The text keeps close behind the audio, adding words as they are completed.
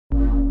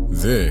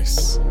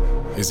This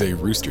is a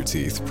Rooster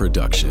Teeth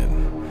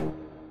production.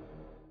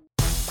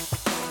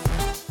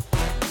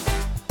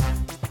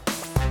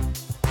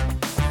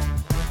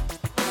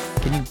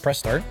 Can you press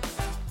start?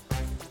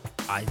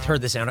 I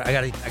heard the sound. I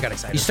got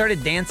excited. You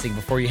started dancing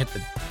before you hit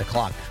the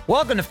clock.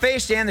 Welcome to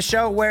Face Jam, the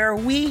show where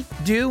we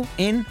do,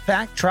 in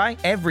fact, try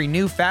every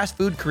new fast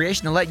food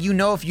creation to let you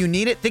know if you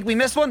need it. Think we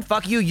missed one?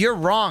 Fuck you, you're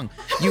wrong.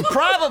 You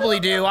probably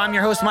do. I'm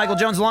your host, Michael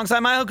Jones, alongside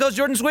my host,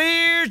 Jordan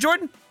Swears.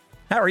 Jordan,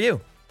 how are you?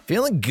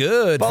 Feeling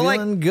good. But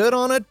feeling good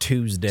on a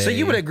Tuesday. So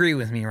you would agree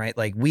with me, right?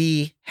 Like,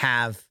 we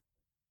have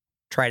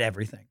tried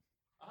everything.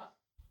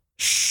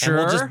 Sure.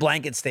 And we'll just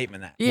blanket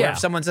statement that. Yeah. Where if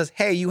someone says,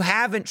 hey, you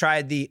haven't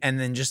tried and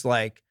then just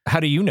like, How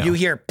do you know? you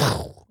hear,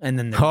 and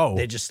then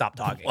they just stop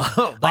talking.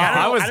 Like,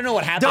 I don't know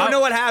what happened. Don't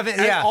know what happened.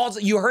 And Yeah. Also,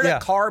 you heard Yeah.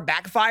 a car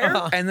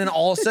backfire, and then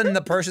all of a sudden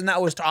the person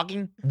that was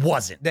talking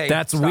wasn't. They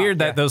That's stopped. weird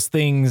that those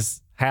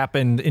things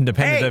happened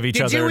independent Hey, of each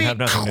did other you and eat have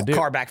nothing to do.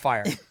 car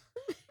backfire?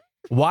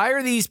 Why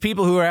are these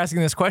people who are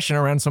asking this question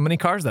around so many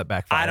cars that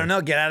backfire? I don't know.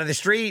 Get out of the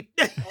street.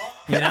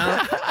 You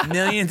know,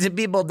 millions of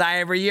people die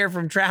every year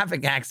from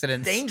traffic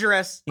accidents.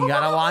 Dangerous. You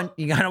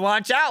gotta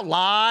watch out. A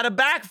lot of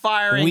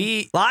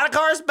backfiring. A lot of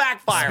cars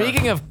backfiring.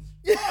 Speaking of,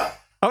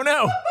 oh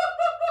no.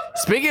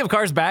 Speaking of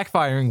cars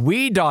backfiring,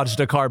 we dodged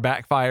a car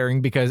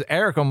backfiring because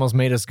Eric almost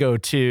made us go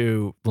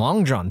to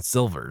Long John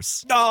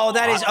Silver's. Oh,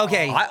 that is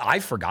okay. I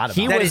forgot about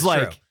He that. was is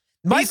like, true.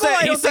 Michael,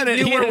 I don't think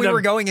knew where we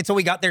were going until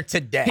we got there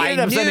today. He ended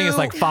up sending us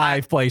like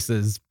 5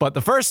 places, but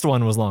the first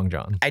one was Long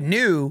John. I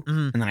knew,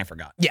 and then I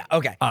forgot. Yeah.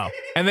 Okay. Oh,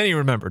 and then he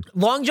remembered.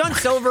 Long John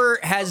Silver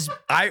has.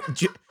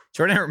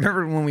 Jordan, I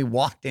remember when we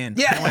walked in.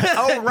 Yeah. I went,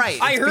 oh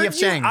right. I it's heard P.F. you.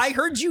 Chang's. I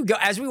heard you go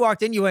as we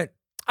walked in. You went.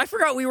 I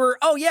forgot we were.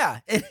 Oh yeah.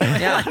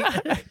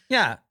 Yeah.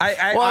 Yeah.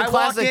 I walked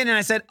classic- in and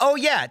I said, oh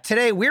yeah,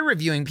 today we're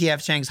reviewing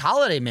P.F. Chang's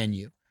holiday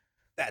menu.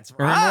 That's right.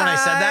 Remember when I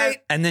said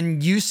that? And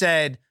then you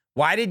said,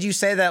 why did you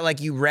say that?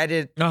 Like you read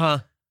it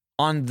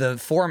on the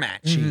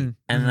format sheet. Mhm.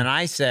 And then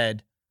I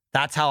said,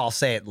 that's how I'll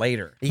say it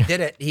later. He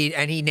did it.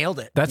 He nailed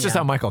it. That's just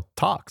how Michael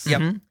talks.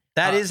 Yep. Mhm.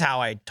 That is how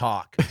I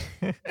talk.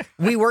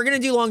 We were gonna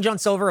do Long John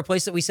Silver, a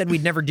place that we said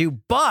we'd never do,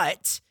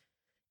 but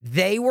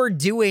they were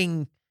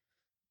doing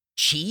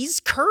cheese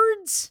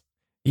curds.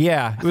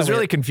 Yeah, it was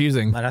really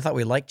confusing. But I thought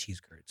we liked cheese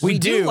curds. We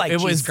do like it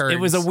cheese was curds. It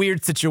was a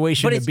weird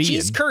situation But to it's be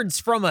cheese in. curds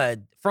from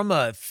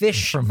a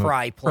fish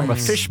fry place. From a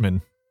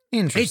fishman.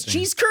 Interesting. It's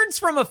cheese curds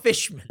from a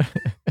fishman.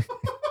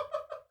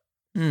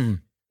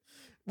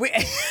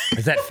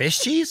 Is that fish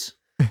cheese?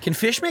 Can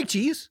fish make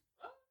cheese?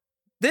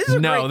 This is a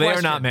No, great they are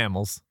question. not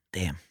mammals.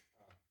 Damn.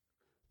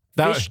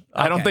 That Fish-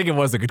 I don't okay. think it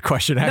was a good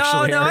question,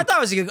 actually. No, I Eric. thought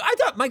it was a good.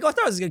 Michael, I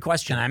thought it was a good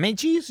question. Can I make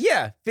cheese?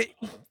 Yeah.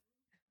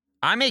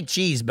 I make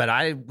cheese, but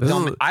I is-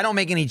 don't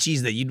make any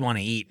cheese that you'd want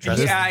to eat. Trust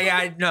me.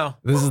 Yeah, no.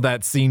 This is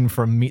that scene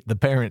from Meet the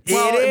Parents.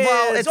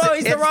 Well, He's the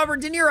it's- Robert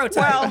De Niro type.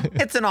 Well,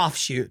 it's an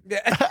offshoot.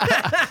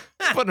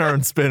 Putting our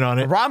own spin on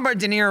it. Robert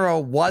De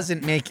Niro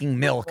wasn't making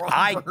milk.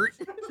 Robert.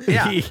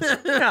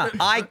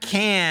 I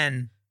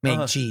can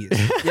make cheese.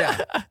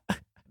 Yeah.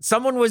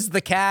 Someone was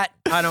the cat.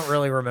 I don't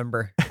really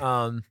remember.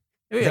 The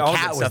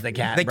cat was the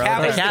cat. The bro.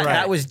 cat The was cat. right.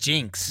 That was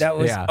Jinx. That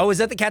was. Yeah. Oh, is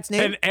that the cat's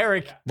name? And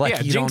Eric, Like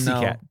yeah, you don't Jinxie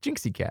know. Cat.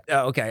 Jinxie Cat.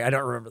 Oh, okay. I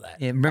don't remember that.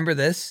 Yeah, remember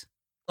this?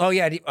 Oh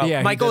yeah. Yeah,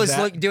 he Michael did is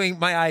that. doing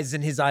my eyes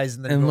in his eyes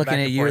and then And going looking back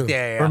at and you. forth.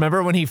 Yeah.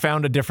 Remember when he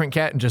found a different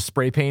cat and just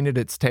spray painted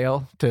its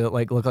tail to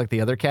like look like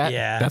the other cat?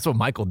 Yeah. That's what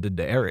Michael did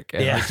to Eric.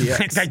 At Yeah,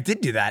 ITX. I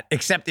did do that.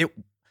 Except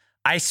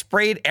I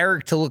sprayed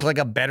Eric to look like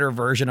a better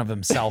version of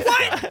himself.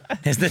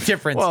 Is the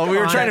difference? Well, we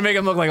were trying to make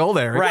him look like old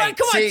Eric. Right.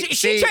 Come on. See- she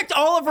see- checked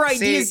all of her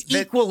ideas See,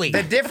 equally.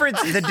 The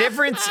difference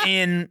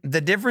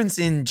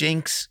in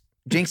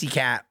Jinxie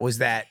Cat was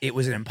that it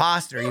was an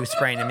imposter. He was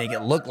spraying to make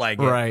it look like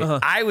it. Right.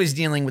 I was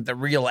dealing with the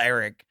real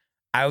Eric.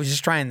 I was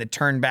just trying to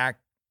turn back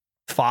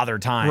Father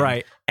Time.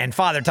 Right. And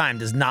Father Time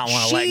does not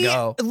want to let She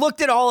go.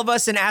 looked at all of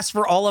us and asked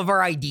for all of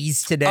our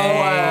IDs today.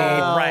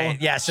 Right.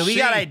 Yeah. So we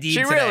got ID.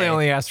 She today. really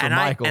only asked for and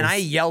Michael's. I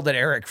yelled at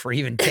Eric for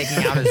even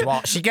taking out his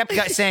wallet. She kept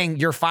saying,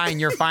 "You're fine.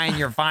 You're fine.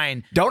 You're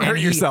fine. Don't hurt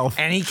And yourself."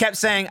 And he kept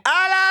saying,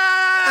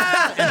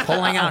 "Ah!" and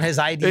pulling out his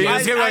ID. He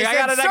was like, I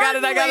got it, I got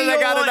it, I got it,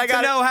 I got it, I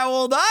got to it. know how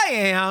old I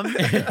am.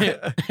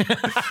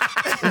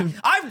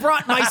 I've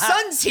brought my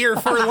sons here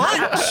for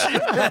lunch.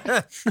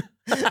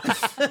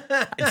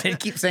 I did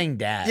keep saying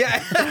dad.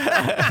 Yeah.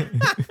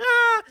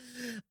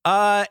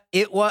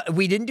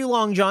 We didn't do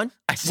Long John.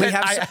 I said,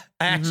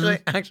 actually,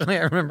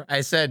 I remember.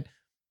 I said,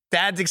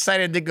 Dad's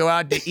excited to go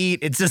out to eat.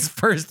 It's his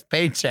first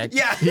paycheck.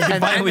 Yeah. He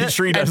can finally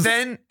treat us.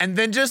 And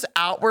then just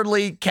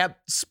outwardly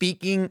kept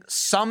speaking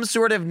some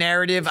sort of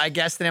narrative, I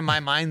guess, that in my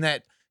mind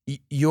that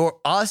your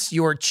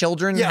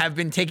children have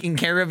been taking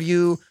care of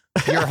you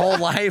your whole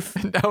life.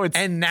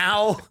 And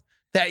now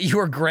that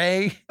you're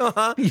gray,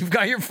 you've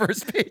got your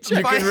first paycheck.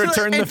 You can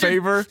return the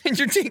favor. And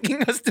you're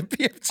taking us to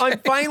PF I'm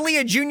finally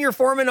a junior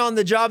foreman on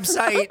the job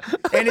site,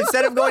 and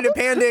instead of going to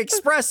Panda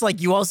Express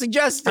like you all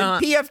suggested,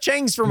 PF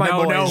Chang's for my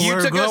boys. No, You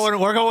we're took us-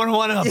 going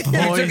one up, boys.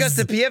 You took us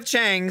to PF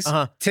Chang's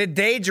to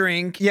day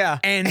drink. Yeah.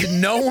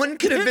 And no one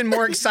could have been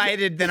more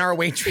excited than our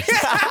waitress.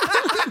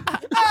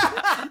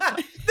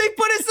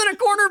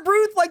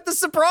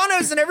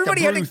 booze, and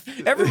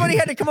everybody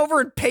had to come over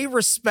and pay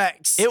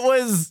respects. It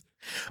was.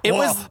 It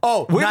was.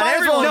 Oh, we not might as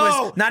everyone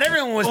well- was. Not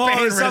everyone was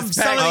paying some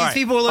respect. of these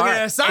people were looking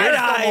at us side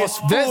eye. Almost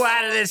flew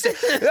out of this.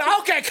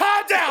 Okay,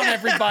 calm down,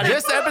 everybody.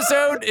 This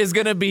episode is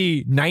going to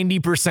be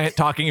 90%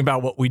 talking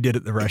about what we did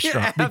at the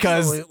restaurant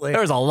because absolutely.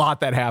 there was a lot lot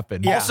that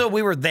happened. Also,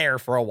 we were there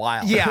for a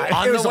while. Yeah,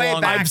 on it was the a way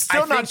long- back, I'm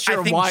still not sure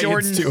I think why it's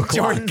Jordan, 2 o'clock.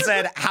 Jordan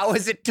said, "How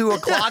is it 2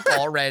 o'clock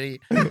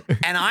already?"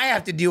 And I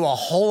have to do a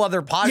whole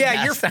other podcast.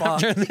 Yeah, you're after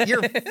fucked. this.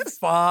 You're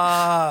fucked.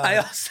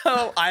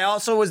 I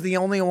also was the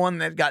only one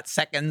that got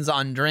seconds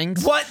on drinks.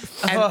 What?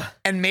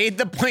 And made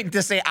the point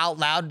to say out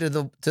loud to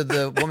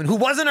the woman who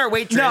wasn't our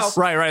waitress.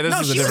 No. Right. This No,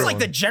 is a she was different like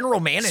the one. general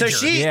manager.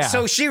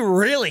 So she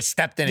really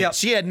stepped in Yep. it.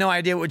 She had no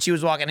idea what she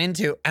was walking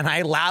into, and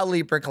I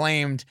loudly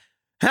proclaimed,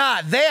 they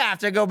have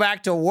to go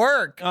back to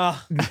work,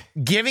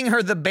 giving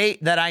her the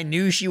bait that I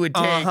knew she would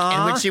take,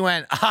 in which she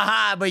went,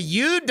 haha, but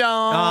you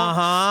don't.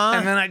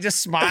 And then I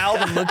just smiled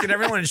and looked at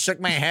everyone and shook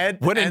my head.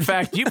 When in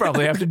fact, you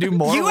probably have to do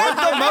more You work have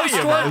the than most any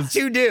of work us.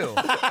 to do.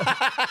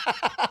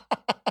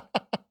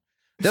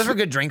 Those were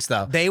good drinks,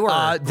 though. They were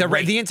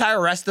great. The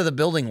entire rest of the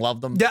building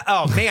loved them.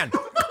 Oh man.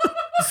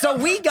 So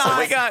we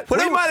got.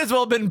 We might as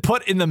well have been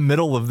put in the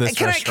middle of this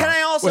Can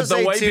I also with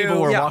say the way too,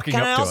 people were yeah, walking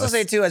can up I to also us.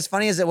 say too, as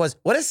funny as it was,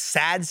 what a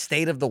sad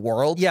state of the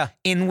world. Yeah.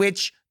 In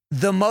which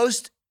the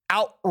most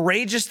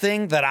outrageous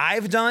thing that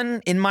I've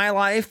done in my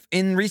life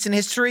in recent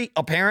history,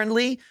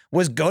 apparently,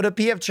 was go to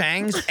PF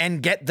Chang's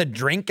and get the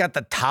drink at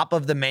the top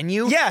of the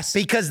menu. Yes.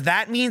 Because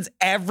that means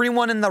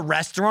everyone in the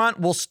restaurant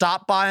will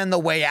stop by on the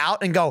way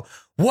out and go,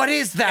 what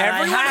is that?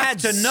 Everyone I have had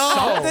to know.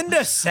 something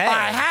to say.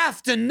 I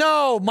have to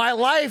know. My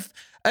life,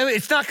 I mean,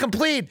 it's not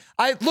complete.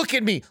 Look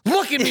at me,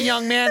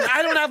 young man.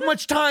 I don't have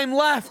much time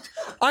left.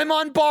 I'm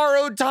on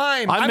borrowed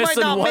time. I'm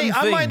missing one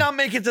I thing. might not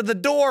make it to the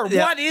door.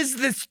 Yeah. What is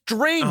this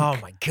drink? Oh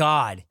my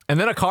god. And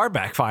then a car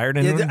backfired,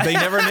 and they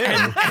never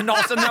knew. And all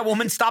of a sudden, that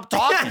woman stopped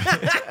talking.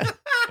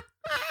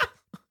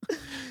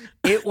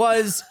 It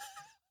was.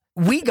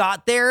 We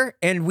got there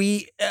and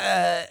we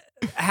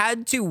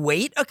had to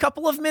wait a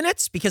couple of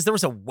minutes because there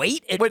was a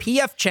wait at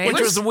PF Chang's.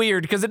 Which was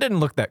weird because it didn't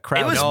look that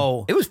crowded.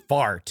 It was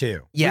far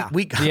too. Yeah.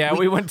 we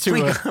went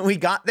to we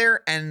got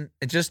there and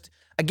it just,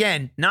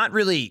 again, not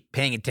really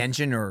paying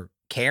attention or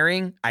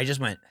caring. I just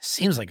went,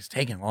 seems like it's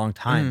taking a long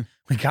time.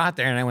 We got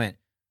there and I went,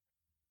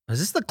 is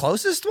this the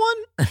closest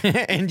one?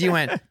 And you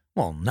went,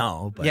 well,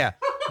 no, but Yeah.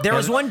 There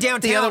was one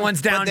downtown. the other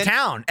one's but then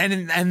downtown,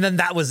 and then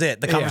that was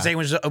it. The conversation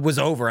was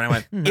over, and I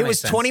went. It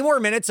was 20 more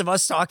minutes of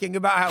us talking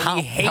about how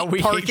we hate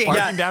parking.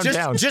 parking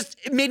downtown. Just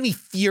it made me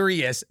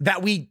furious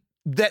that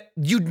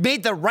you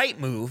made the right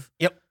move.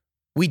 Yep.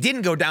 We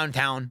didn't go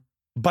downtown,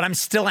 but I'm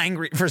still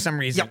angry for some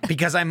reason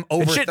because I'm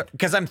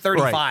because I'm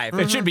 35.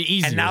 Right. It should be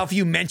easier. And now if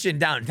you mention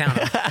downtown,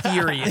 I'm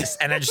furious.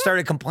 And I just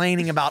started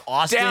complaining about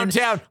Austin.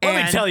 Downtown.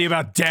 Let me tell you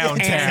about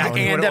downtown.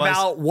 And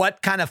about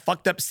what kind of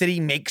fucked up city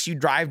makes you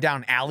drive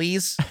down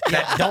alleys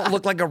that don't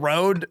look like a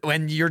road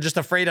when you're just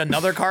afraid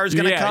another car is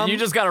going to come. You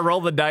just got to roll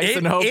the dice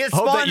and hope that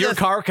spawned your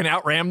car can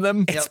outram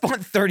them. It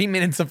spawned 30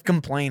 minutes of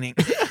complaining.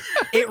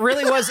 It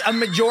really was a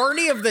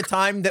majority of the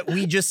time that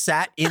we just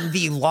sat in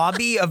the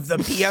lobby of the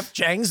PF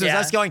Chang's was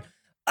us going,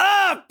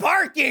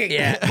 parking.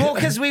 Yeah. Well,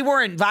 because we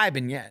weren't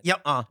vibing yet.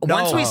 Yep.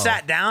 Once we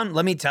sat down,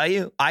 let me tell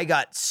you, I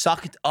got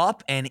sucked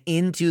up and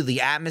into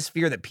the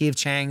atmosphere that PF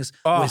Chang's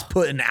was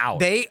putting out.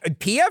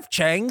 PF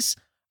Chang's,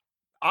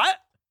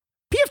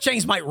 PF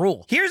Chang's might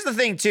rule. Here's the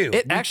thing, too.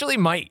 It actually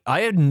might.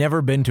 I had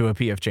never been to a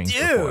PF Chang's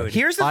before.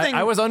 Here's the thing.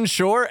 I was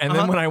unsure, and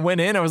then when I went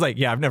in, I was like,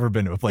 yeah, I've never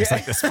been to a place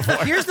like this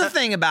before. Here's the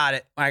thing about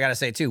it. I gotta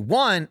say too.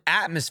 One,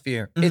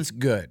 atmosphere. It's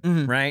good,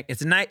 right?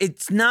 It's nice.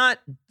 It's not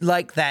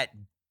like that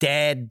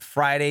dead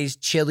Fridays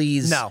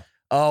Chili's. No.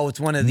 Oh, it's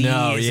one of these.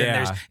 No, And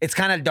yeah. it's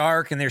kind of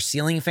dark, and there's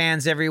ceiling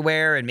fans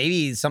everywhere, and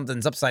maybe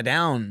something's upside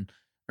down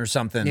or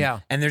something. Yeah.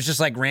 And there's just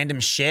like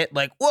random shit.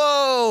 Like,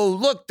 whoa,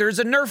 look, there's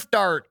a Nerf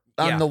dart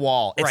on the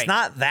wall. It's Right.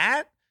 not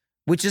that,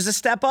 which is a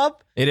step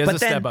up. It is but a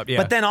then, step up, yeah.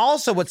 But then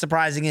also, what's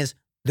surprising is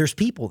there's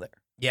people there.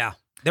 Yeah.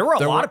 There were a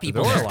lot of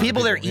people. there were a there. lot of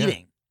People there people, yeah.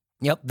 eating.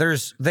 Yep.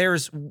 There's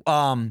what's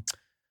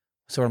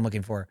what I'm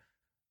looking for?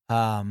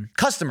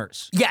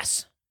 Customers.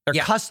 Yes. They're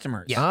Yeah.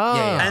 customers. Yeah. Oh.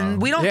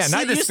 And we don't see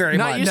not this used, very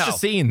not much. used to No.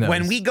 seeing those.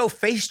 When we go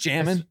face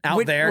jamming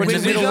out there in which the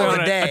is middle usually of on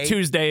the day. a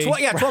Tuesday.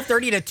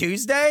 12:30 to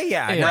Tuesday.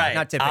 Yeah. Yeah.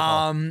 Not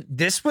typical.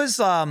 This was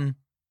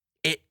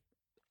it.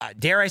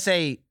 Dare I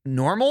say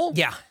normal?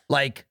 Yeah.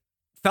 Like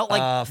Felt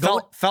like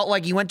felt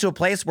like you went to a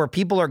place where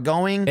people are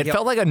going. It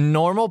felt like a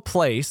normal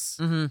place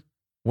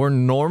where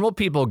normal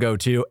people go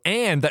to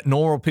and that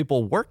normal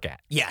people work at.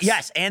 Yes.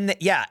 Yes, and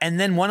and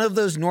then one of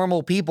those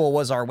normal people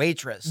was our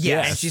waitress.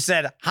 Yes. And she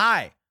said,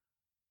 "Hi.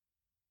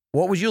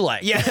 What would you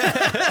like?" Yeah.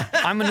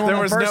 I'm a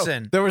normal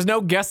person. There was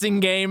no guessing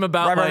game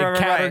about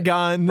cat or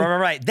gun.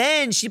 Right.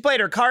 Then she played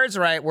her cards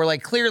right, where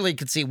like clearly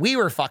could see we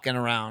were fucking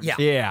around. Yeah.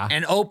 Yeah.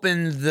 And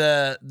opened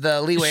the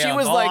leeway. She of,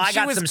 was like, I she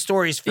got was- some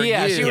stories for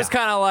Yeah, you. she was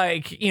kind of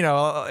like,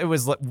 it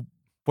was like,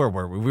 where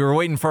were we? We were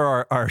waiting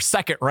for our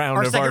second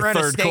round of our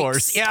third steaks.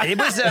 course. Yeah. It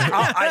was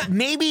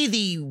maybe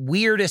the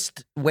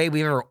weirdest way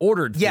we've ever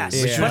ordered food,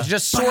 Yes. which Yeah. was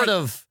just But sort I-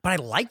 of. But I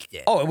liked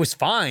it. Oh, it was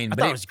fine. I but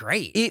thought it was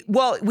great.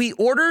 Well, we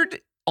ordered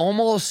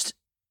almost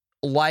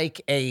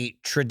like a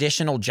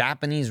traditional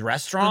Japanese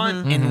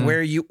restaurant Mhm. and Mhm.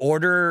 where you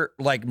order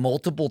like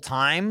multiple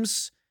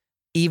times,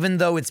 even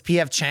though it's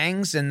PF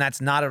Chang's, and that's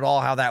not at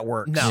all how that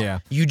works. No. Yeah.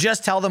 You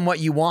just tell them what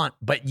you want,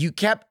 but you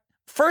kept,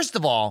 first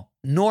of all,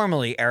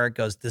 normally Eric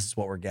goes, this is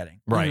what we're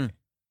getting. Right. Mhm.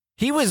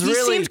 He was He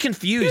really seemed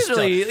confused.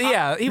 Usually, still.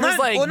 yeah, he was Not-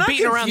 like well, not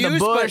beating around the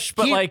confused, but bush,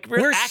 but, he- like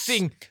we're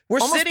acting, we're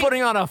almost sitting-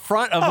 putting on a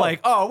front of Oh.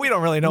 like, oh, we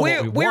don't really know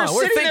what we want. We're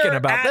sitting thinking there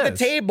about at this.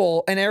 the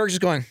table, and Eric's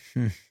just going,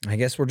 I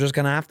guess we're just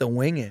gonna have to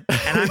wing it.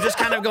 And I'm just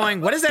kind of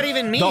going, what does that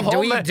even mean? The whole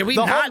Do we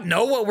the not whole-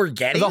 know what we're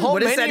getting? The whole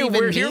what does that menu even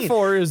we're mean? here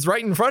for is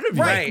right in front of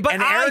you. Right, But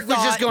and I Eric was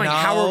just thought, going,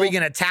 how are no. we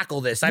going to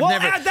tackle this? I've Well,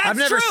 never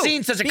that's true.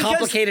 seen such a Because-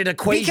 complicated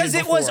equation Because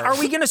it before. was, are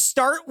we going to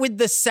start with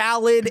the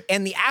salad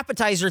and the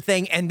appetizer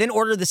thing and then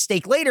order the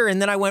steak later?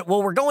 And then I went,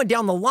 well, we're going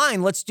down the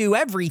line. Let's do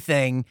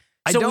everything.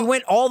 So we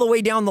went all the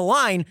way down the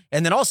line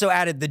and then also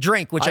added the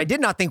drink, which I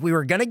did not think we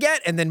were going to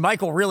get. And then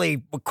Michael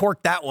really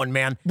corked that one,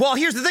 man. Well,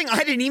 here's the thing.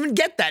 I didn't even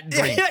get that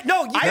drink.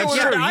 No, you- I that's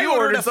ordered, true. I You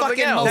ordered ordered a something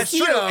fucking else. mojito. That's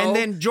true. And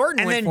then Jordan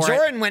and went then for it.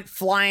 Jordan went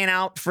flying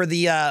out for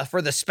the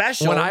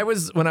special. When I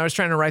was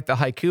trying to write the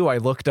haiku, I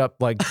looked up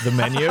like the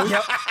menu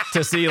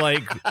to see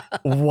like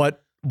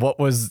what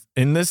was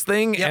in this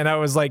thing, Yep. and I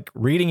was like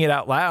reading it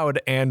out loud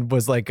and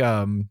was like,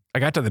 I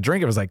got to the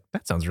drink, I was like,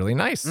 that sounds really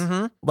nice.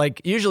 Mhm. Like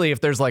usually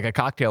if there's like a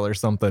cocktail or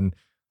something,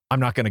 I'm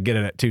not gonna get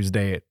it at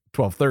Tuesday at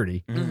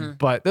 12:30. Mhm.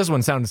 But this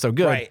one sounded so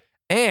good, Right.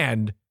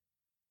 and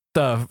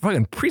the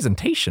fucking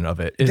presentation of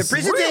it The is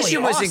presentation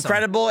really was awesome.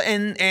 incredible,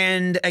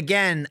 and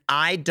again,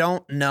 I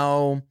don't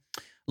know.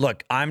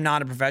 Look, I'm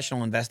not a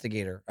professional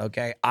investigator.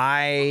 Okay,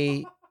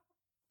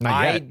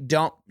 not yet.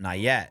 not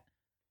yet.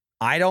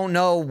 I don't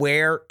know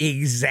where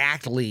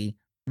exactly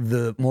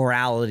the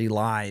morality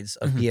lies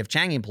of PF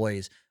Chang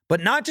employees,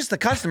 but not just the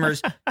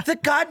customers. The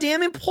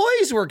goddamn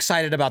employees were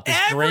excited about this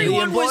drink.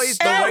 Everyone was employees,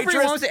 the stoked.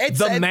 waitress, It's-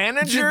 the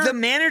manager. The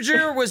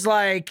manager was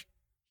like,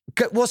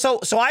 well, so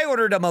I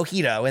ordered a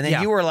mojito, and then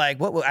Yeah. you were like,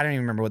 what? I don't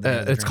even remember what the name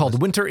of the It's drink called was.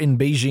 Winter in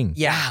Beijing.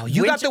 Yeah. Wow,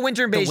 you got the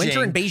winter in Beijing. The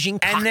winter in Beijing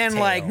And then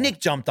like cocktail. Nick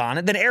jumped on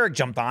it, then Eric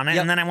jumped on it,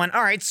 Yep. and then I went,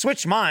 all right,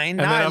 switch mine. And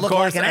Now then I of look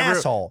course like an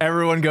asshole.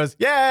 everyone goes,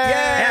 yay!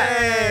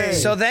 Yeah.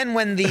 So then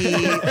when the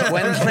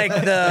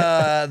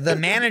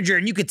manager,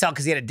 and you could tell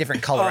because he had a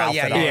different color Oh, outfit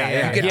yeah, on. yeah, You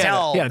yeah. could He had a-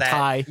 tell he had a that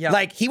tie. Yep.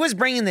 like he was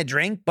bringing the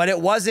drink, but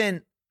it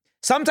wasn't.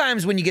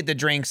 Sometimes when you get the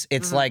drinks,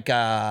 it's like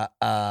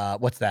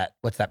what's that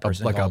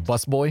person like a called?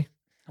 bus boy.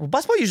 Well,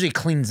 busboy usually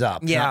cleans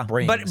up, Yeah, not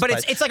brings. but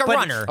it's like a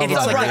runner. It's,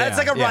 It's a, like run- a- it's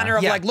like a yeah. runner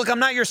of Yeah. like, look, I'm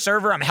not your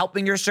server. I'm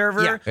helping your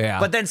server. Yeah. Yeah.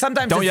 But then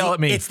sometimes Don't it's yell the, at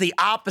me. It's the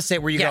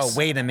opposite where you Yes. go,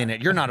 wait a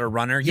minute, you're not a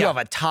runner. You Yeah. have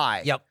a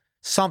tie. Yep.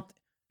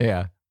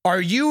 Yeah. Are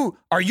you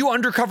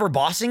undercover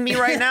bossing me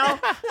right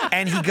now?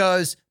 And he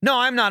goes, no,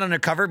 I'm not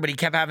undercover, but he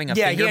kept having a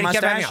Yeah, finger he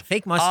mustache. kept having a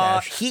fake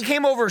mustache. He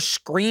came over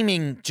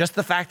screaming just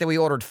the fact that we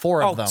ordered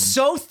 4 of them.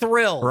 so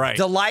thrilled. Right.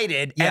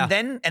 Delighted, Yeah.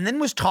 and then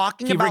was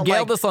talking He about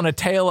regaled like, us on a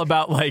tale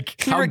about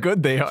like he how reg-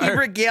 good they are. He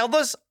regaled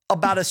us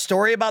about a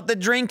story about the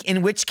drink,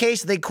 in which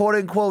case they quote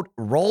unquote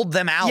rolled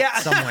them out Yeah.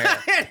 somewhere.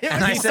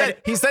 And I he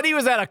said, said he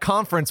was at a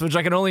conference, which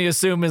I can only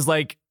assume is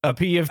like a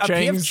PF A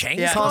Chang's, Chang's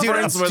yeah,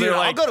 conference where dude, they're I'll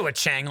like, go to a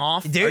Chang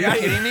off. Dude. Are you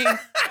kidding me?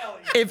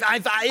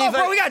 Oh,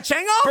 bro, we got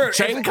Chang off? Bro,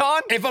 Chang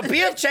Con? If a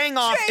PF Chang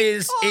off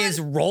is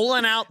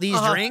rolling out these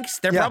drinks,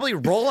 they're Yeah. probably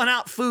rolling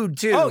out food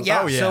too. Oh,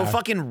 yeah. Oh, yeah. So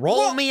fucking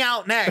roll me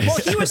out next. Well,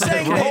 he was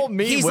saying Roll that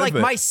me he's with like,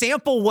 it. my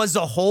sample was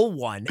a whole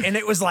one. And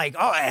it was like,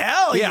 oh,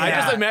 hell yeah. yeah,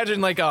 I just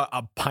imagine like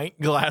a pint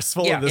glass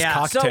full Yeah, of this yeah.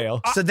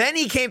 cocktail. So then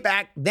he came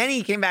back. Then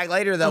he came back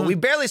later though. We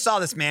barely saw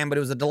this man, but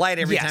it was a delight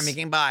every Yes. time he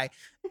came by.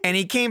 And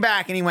he came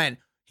back and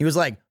he was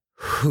like,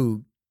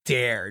 who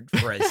dared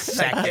for a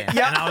second?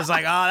 Yeah. And I was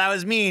like, oh, that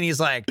was me. And he's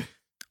like,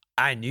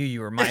 I knew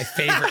you were my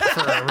favorite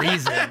for a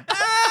reason.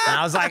 And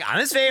I was like, I'm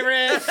his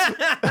favorite.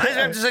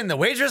 I'm just saying the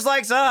waitress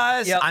likes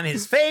us. Yep. I'm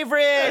his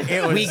favorite.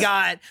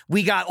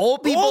 We got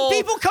old people. Old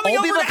people coming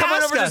over to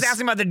ask just us.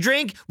 asking about the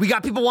drink. We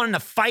got people wanting to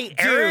fight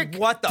Dude, Eric.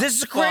 what the This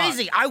is fuck?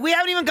 crazy. We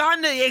haven't even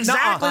gotten to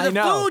exactly I the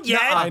know. food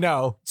yet. I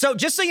know. So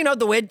just so you know,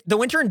 the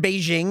winter in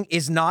Beijing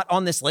is not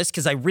on this list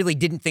because I really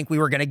didn't think we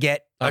were going to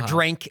get a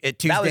drink at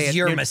Tuesday. That was at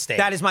your noon. mistake.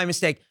 That is my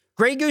mistake.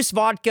 Grey Goose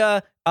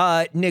vodka,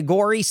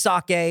 Nigori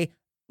sake,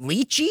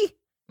 lychee,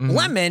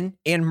 lemon,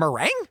 and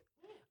meringue.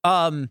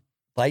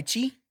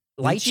 Lychee?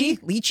 Lychee.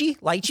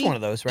 It's one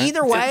of those, right?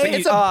 Either way,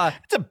 it's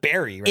a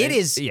berry, right? it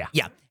is. Yeah.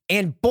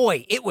 And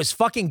boy, it was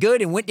fucking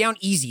good and went down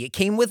easy. It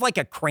came with like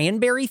a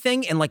cranberry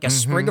thing and like a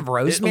sprig of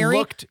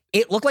rosemary.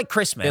 It looked like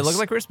Christmas. It looked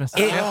like Christmas.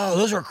 Oh,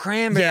 those were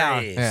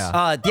cranberries. Yeah.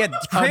 Yeah, did you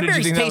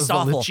cranberries think that taste was the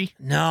awful. lychee?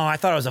 No, I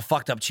thought it was a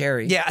fucked up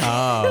cherry. Yeah.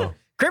 Oh.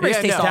 Cranberries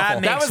taste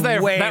awful. That was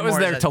there. That was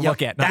there to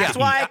look at. That's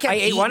why I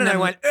ate one and I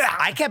went, ugh.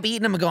 I kept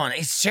eating them and going,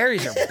 these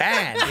cherries are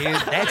bad,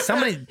 dude. That's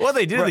somebody. What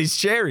they do to these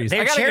cherries?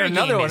 Their I gotta cherry get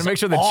another game one is to make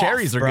sure the off,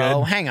 cherries are bro.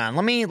 good. Hang on.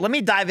 Let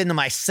me dive into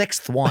my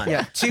 6th one.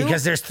 Yeah.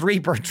 Because there's 3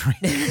 per drink.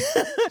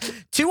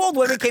 2 old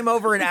women came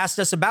over and asked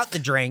us about the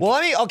drink.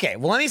 Well,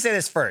 let me say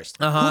this first.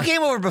 Who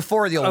came over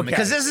before the old woman?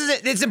 Because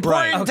it's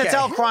important to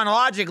tell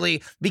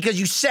chronologically because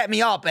you set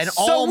me up and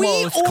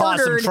almost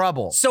caused some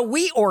trouble. So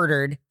we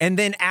ordered, and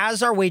then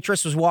as our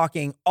waitress was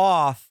walking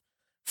off,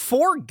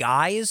 4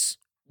 guys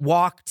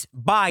walked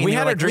by. And We they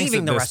had were our drinks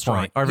leaving at the this restaurant.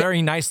 point. Our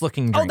very nice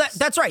looking Oh, drinks.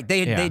 that's right.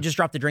 They just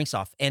dropped the drinks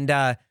off,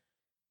 and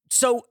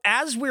so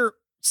as we're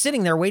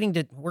sitting there waiting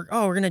we're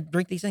gonna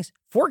drink these things.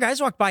 4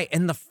 guys walked by,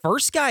 and the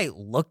first guy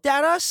looked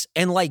at us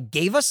and like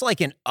gave us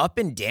like an up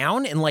and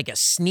down and like a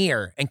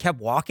sneer, and kept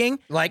walking.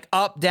 Like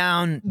up,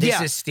 down,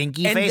 this is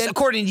stinky And face. then-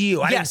 According to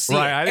you, I didn't Yes. see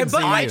Right, it. I didn't But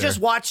see it I either. just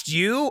watched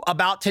you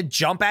about to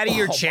jump out of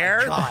your my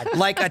chair God.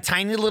 like a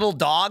tiny little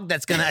dog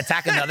that's going to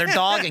attack another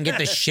dog and get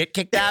the shit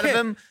kicked out of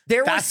him.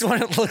 That's what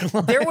it looked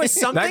like. There was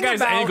something That guy's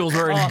about ankles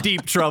were in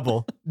deep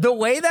trouble. the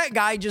way that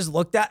guy just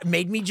looked at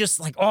made me just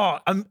like,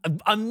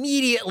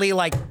 immediately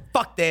like,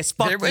 fuck this,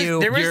 fuck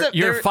you.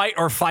 Your fight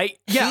or fight.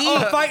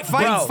 Yeah,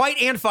 Bro. fight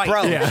and fight.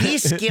 Bro, Yeah. he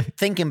skipped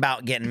thinking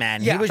about getting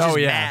mad. Yeah. He was just Oh,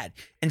 yeah. mad.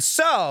 And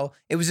so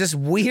it was this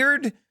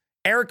weird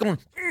Eric going,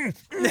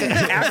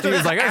 after, He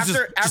was like, I was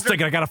after, just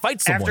thinking I gotta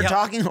fight someone. after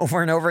talking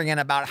over and over again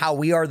about how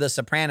we are the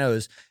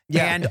Sopranos.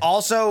 Yeah. And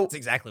also That's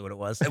exactly what it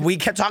was. we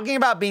kept talking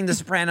about being the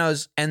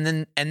Sopranos, and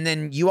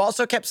then you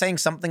also kept saying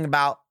something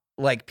about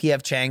like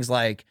PF Chang's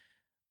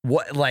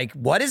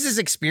what is this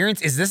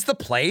experience? Is this the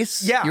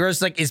place? Yeah. You were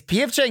just like, is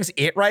PF Chang's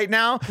it right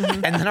now?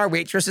 And then our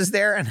waitress is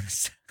there, and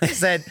I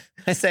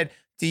said,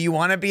 do you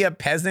want to be a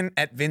peasant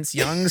at Vince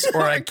Young's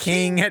or a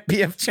king at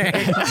PF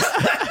Chang's?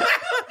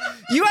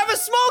 You have a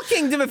small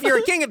kingdom if you're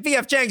a king at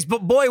PF Chang's, but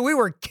boy, we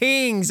were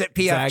kings at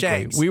PF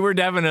Chang's. We were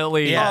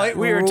definitely, Yeah.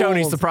 we were Tony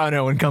ruled.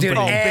 Soprano and company. Dude,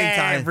 Oh, big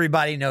time.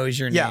 everybody knows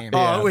your Yeah. name.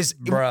 Oh, it was,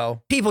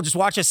 bro. People just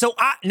watch us. So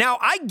now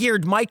I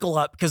geared Michael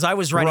up because I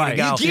was ready Right. to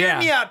go. You geared Yeah.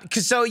 me up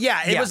because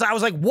it was. I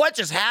was like, "What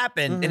just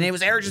happened?" And it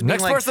was Eric just Next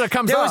being like, person that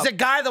comes "There was up." a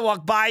guy that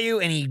walked by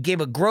you, and he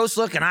gave a gross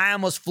look, and I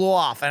almost flew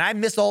off, and I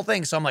missed the whole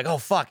thing." So I'm like, "Oh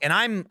fuck!" And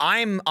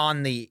I'm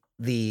on the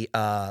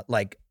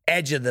like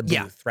edge of the booth,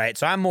 Yeah. right?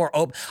 So I'm more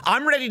open.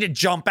 I'm ready to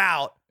jump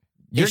out.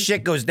 Your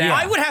shit goes down.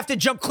 I would have to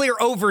jump clear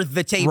over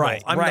the table.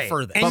 Right, I'm right. the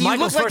furthest. And But you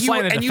Michael's look like first you line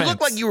were, of and you look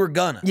defense. like you were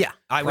gonna. Yeah,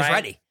 I was right?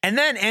 ready. And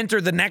then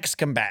enter the next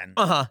combatant.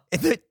 And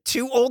the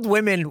 2 old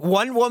women,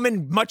 one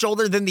woman much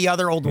older than the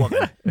other old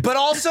woman. But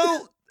also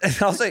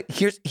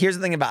here's the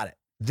thing about it.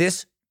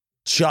 This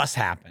just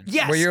happened.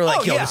 Yes. Where you're like,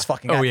 Oh, yo, yeah. this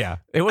fucking Oh guy. yeah,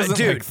 it wasn't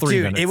dude, like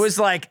 3 minutes. It was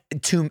like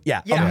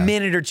Yeah. a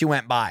minute or 2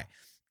 went by.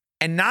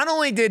 And not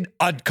only did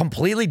a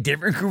completely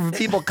different group of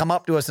people come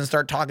up to us and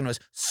start talking to us,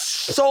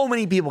 so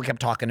many people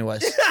kept talking to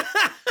us.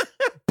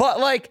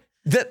 But like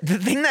the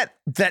thing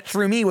that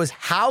threw me was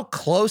how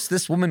close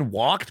this woman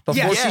walked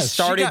before Yes. she Yes,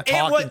 started she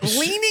got- talking. it was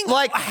leaning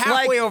like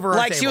halfway over our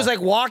Like she table. was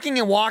like walking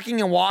and walking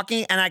and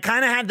walking, and I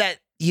kind of had that.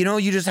 You know,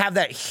 you just have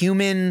that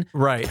human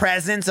Right.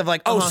 presence of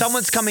like, oh,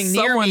 someone's coming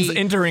near Someone's me.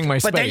 entering my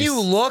But then space. you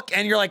look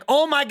and you're like,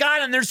 oh my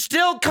God, and they're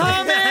still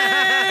coming.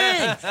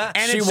 And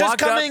She it's just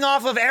walked up- coming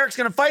off of Eric's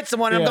going to fight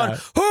someone. And I'm Yeah. going,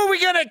 who are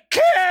we going to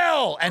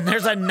kill? And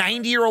there's a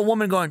 90-year-old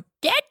woman going,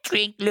 that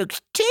drink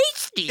looks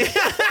tasty.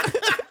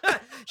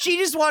 She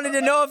just wanted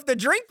to know if the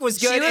drink was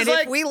She good was and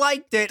like if we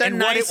liked it The and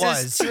nicest, what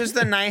it was. She was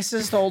the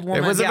nicest old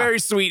woman. It was a very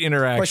sweet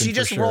interaction. But she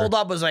just for sure. rolled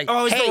up, was like,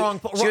 Oh, it was hey. the wrong.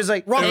 She was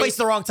like, wrong hey, place,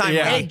 the wrong time.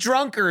 Yeah. Hey,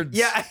 drunkards.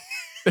 Yeah.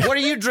 What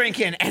are you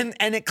drinking? And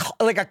it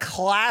like a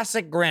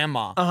classic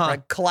grandma,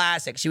 like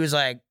classic. She was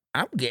like,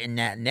 I'm getting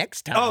that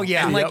next time. Oh,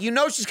 yeah. and like Yep. you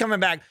know she's coming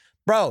back,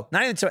 bro.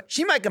 Not even so.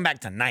 She might come back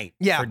tonight.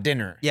 Yeah. for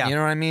dinner. Yeah. you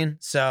know what I mean.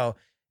 So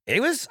it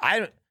was.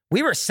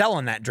 We were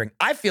selling that drink.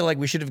 I feel like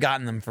we should have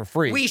gotten them for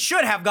free. We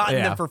should have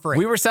gotten them for free.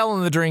 We were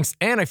selling the drinks,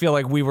 and I feel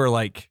like we were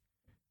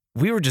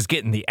just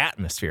getting the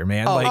atmosphere,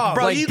 man. Oh, like,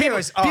 bro, like you people,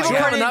 guys- people Jordan-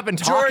 coming up and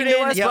talking to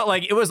Jordan, us, yep. but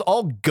like it was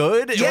all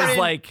good. It was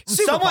like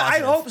super someone. I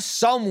positive. hope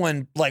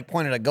someone like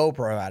pointed a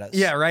GoPro at us.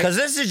 Yeah, right. Because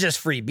this is just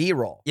free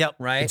B-roll. Yep.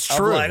 right. It's Of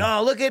true. Like,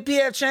 oh, look at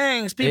PF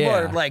Chang's. People Yeah.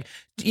 are like,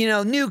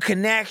 new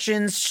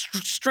connections,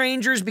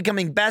 strangers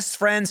becoming best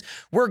friends.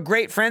 We're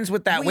great friends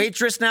with that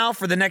waitress now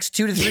for the next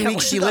 2 to 3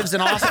 weeks. She lives in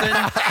Austin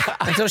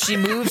until she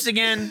moves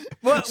again.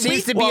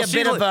 Seems to be a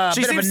bit of a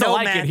she seems to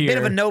like it nomad. here. Bit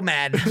of a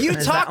nomad. You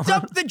Is that talked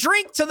one? up the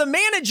drink to the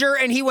manager,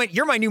 and he went,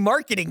 "You're my new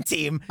marketing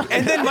team."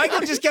 And then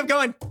Michael just kept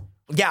going.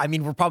 Yeah, I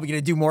mean, we're probably going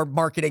to do more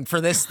marketing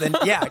for this than.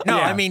 Yeah, no,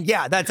 Yeah. I mean,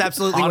 yeah, that's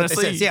absolutely Honestly,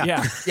 what this is.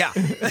 Yeah, yeah.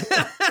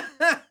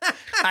 yeah.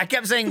 I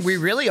kept saying, we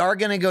really are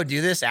going to go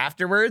do this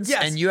afterwards.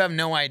 Yes. And you have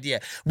no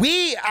idea.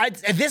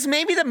 This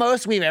may be the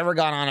most we've ever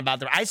gone on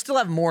about I still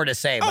have more to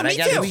say, but me I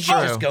guess too. we should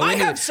just go I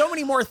into have so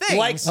many more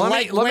things.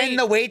 When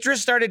the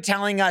waitress started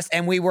telling us,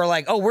 and we were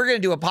like, "Oh, we're going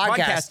to do a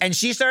podcast," and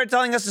she started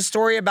telling us a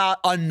story about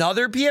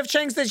another PF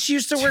Chang's that she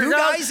used to work Two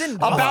guys in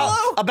Buffalo?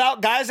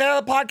 about guys out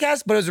of the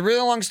podcast. But it was a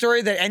really long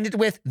story that ended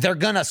with they're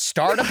going to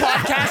start a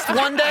podcast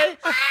one day.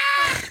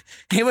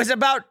 It was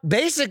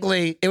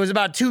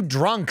about two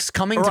drunks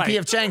coming to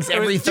PF Chang's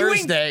every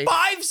Thursday.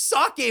 5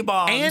 sake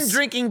bombs. And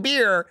drinking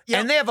beer,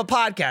 and they have a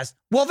podcast.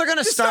 Well, they're going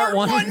to start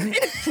one.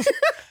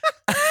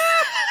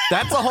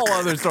 That's a whole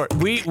other story.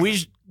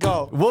 We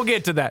Go. We'll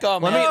get to that. Go,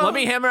 man. Let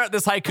me hammer out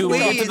this haiku. We'll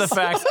get to the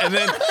facts, and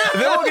then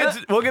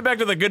we'll get back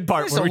to the good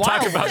part There's where a we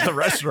talk wild about the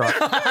restaurant.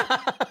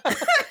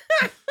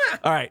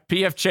 All right,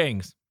 PF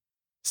Chang's,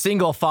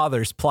 single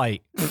father's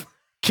plight,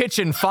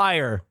 kitchen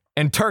fire,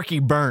 and turkey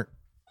burnt.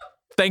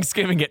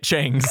 Thanksgiving at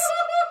Chang's.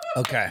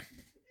 Okay.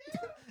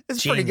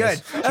 It's pretty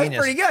good. Genius. That's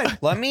pretty good.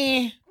 Let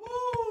me,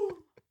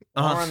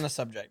 while we're on the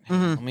subject,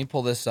 let me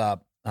pull this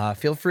up.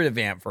 Feel free to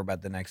vamp for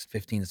about the next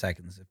 15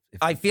 seconds.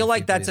 I feel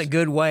like that's a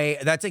good way.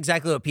 That's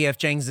exactly what PF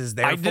Chang's is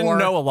there for. I didn't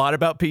know a lot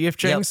about PF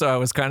Chang's, Yep. so I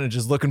was kind of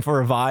just looking for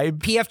a vibe.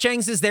 PF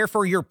Chang's is there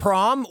for your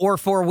prom or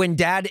for when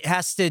dad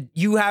has to,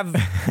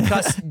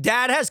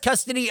 dad has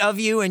custody of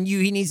you and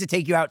he needs to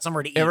take you out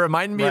somewhere to eat. It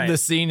reminded me of the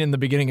scene in the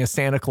beginning of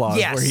Santa Claus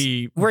Yes.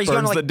 where he's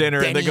going burns to, the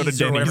dinner and they go to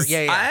Denny's or whatever. Denny's.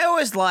 Yeah. I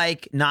always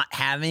like not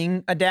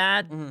having a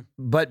dad,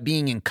 but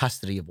being in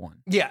custody of one.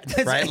 Yeah.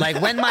 Right? Like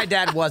when my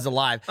dad was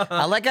alive.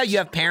 I like how you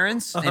have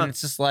parents and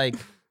it's just like,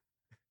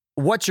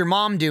 what's your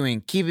mom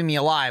doing? Keeping me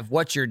alive.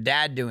 What's your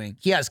dad doing?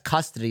 He has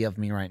custody of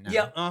me right now.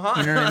 Yeah.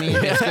 You know what I mean?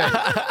 It's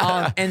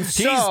good. And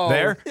so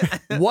there.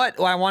 what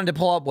I wanted to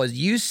pull up was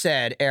you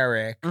said,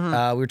 Eric, we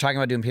were talking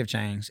about doing PF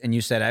Chang's, and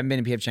you said, I haven't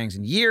been to PF Chang's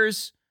in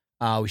years.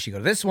 We should go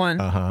to this one.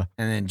 Uh-huh.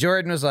 And then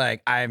Jordan was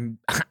like, I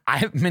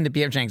haven't been to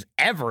PF Chang's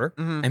ever,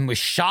 and was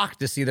shocked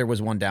to see there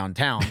was one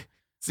downtown.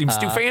 Seems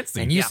too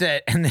fancy. And you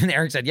said, and then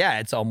Eric said, yeah,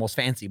 it's almost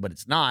fancy, but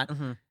it's not.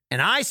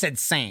 And I said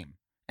same.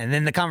 And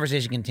then the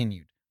conversation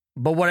continued.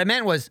 But what I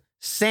meant was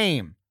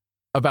same.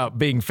 About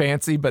being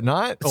fancy but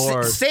not?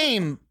 Or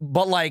Same,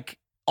 but like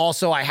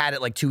also I had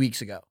it like 2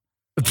 weeks ago.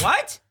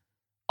 What?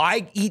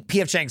 I eat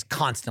PF Chang's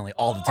constantly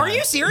all the time. Are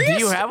you serious? do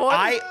you have one?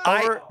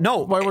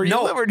 No. Where you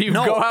live, or do you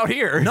no, go out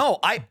here? No,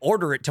 I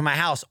order it to my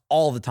house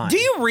all the time. Do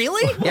you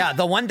really? Yeah,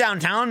 the one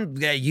downtown,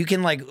 you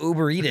can like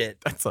Uber eat it.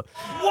 That's a,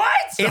 What?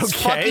 It's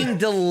okay. fucking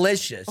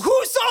delicious.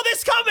 Who saw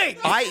this coming?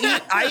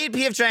 I eat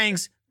PF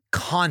Chang's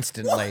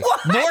constantly.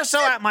 What? More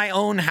so at my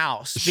own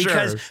house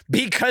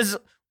because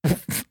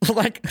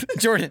like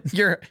Jordan,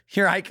 your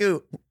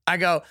haiku. I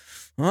go,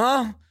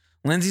 oh,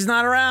 Lindsay's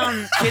not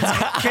around.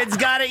 Kids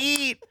gotta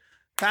eat.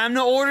 Time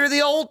to order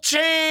the old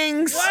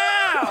Chang's.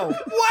 Wow.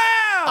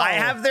 I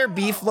have their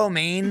beef lo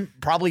mein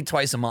probably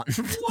twice a month.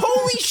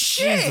 Holy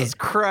shit. Jesus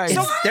Christ.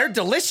 They're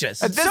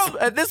delicious. At this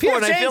PF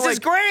point, I feel Chang's like is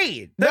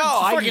great. They're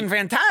fucking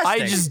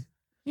fantastic.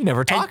 You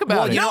never talk And- about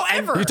well, it. you know,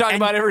 ever. You talk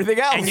about everything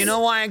else. And you know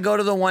why I go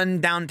to the one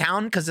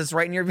downtown? Because it's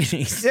right near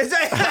Vinny's.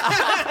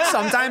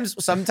 Sometimes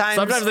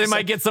they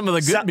might get some of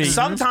the good meat.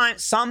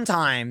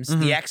 Sometimes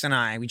the ex and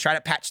I, we try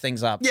to patch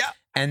things up. Yeah.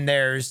 And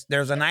there's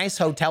a nice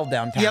hotel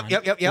downtown.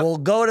 Yep. We'll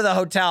go to the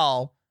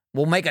hotel.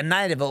 We'll make a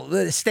night of a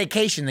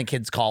staycation, the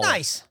kids call it.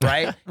 Nice.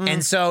 Right?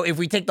 And so if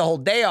we take the whole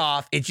day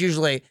off, it's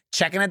usually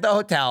checking at the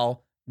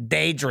hotel,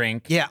 day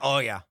drink, Yeah. Oh,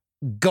 yeah.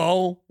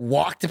 go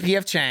walk to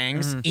PF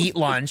Chang's, eat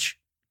lunch,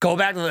 go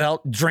back to the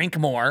hotel, drink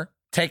more,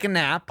 take a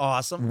nap,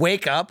 Awesome.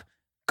 wake up,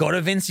 go to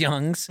Vince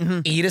Young's,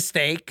 eat a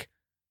steak,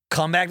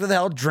 come back to the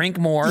hotel, drink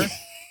more,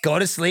 go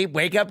to sleep,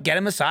 wake up, get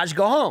a massage,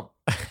 go home.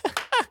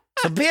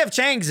 So PF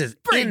Chang's is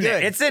Pretty in good.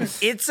 there.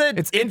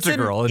 It's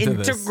integral an into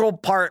this. integral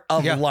part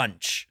of Yeah.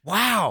 lunch.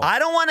 Wow. I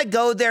don't want to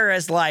go there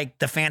as like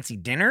the fancy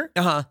dinner,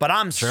 Uh-huh. but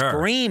I'm Sure.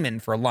 screaming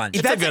for lunch.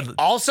 It's a good-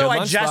 Also, good I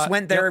lunch just spot.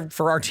 went there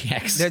for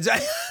RTX.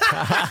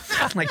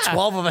 Like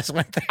 12 of us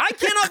went there. I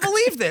cannot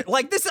believe that.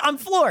 Like this, I'm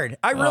floored.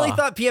 I really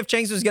thought PF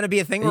Chang's was going to be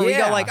a thing where we go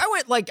Yeah. like, I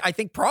went like, I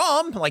think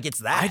prom, like it's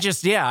that.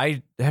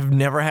 I have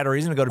never had a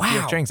reason to go to Wow.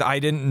 PF Chang's. I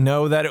didn't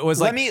know that it was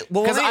Let like, me-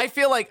 because I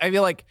feel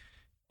like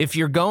if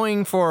you're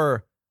going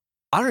for,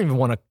 I don't even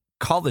want to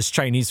call this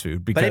Chinese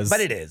food because But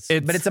it is.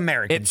 But it's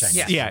American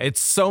Chinese. Yeah,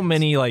 it's so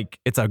many, like,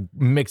 it's a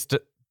mixed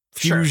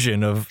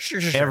fusion of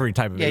Sure. every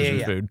type of Yeah, Asian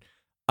yeah. food.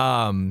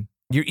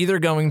 You're either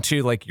going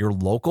to like your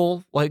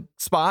local like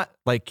spot,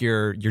 like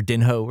your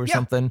Dinho or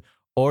something,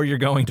 or you're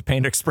going to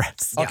Panda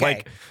Express.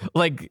 Okay.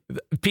 Like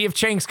PF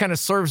Chang's kind of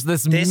serves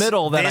this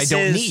middle that I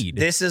don't need.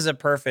 This is a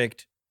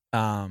perfect,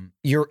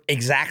 you're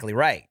exactly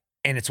right.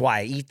 And it's why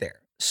I eat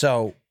there.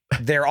 So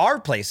there are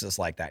places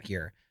like that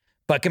here.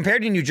 But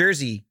compared to New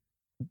Jersey,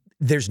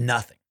 there's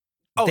nothing.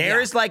 Oh,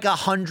 There's like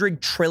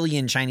 100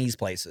 trillion Chinese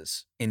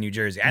places in New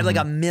Jersey. I had like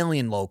 1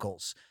 million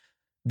locals.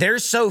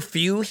 There's so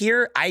few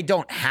here. I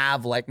don't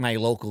have like my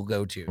local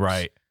go-tos.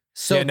 Right.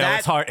 So yeah, no,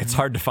 it's hard. It's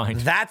hard to find.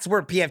 That's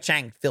where PF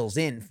Chang fills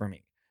in for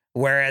me.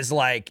 Whereas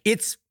like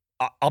it's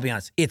I'll be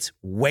honest, it's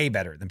way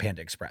better than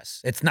Panda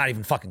Express. It's not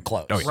even fucking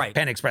close. Oh, yeah. Right.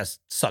 Panda Express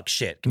sucks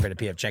shit compared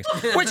to PF Chang's,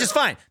 which is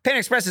fine. Panda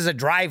Express is a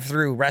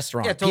drive-through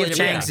restaurant. Yeah, totally PF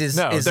different. Chang's Yeah. is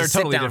No, a they're totally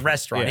sit-down different.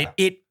 restaurant. Yeah.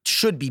 It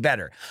should be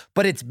better,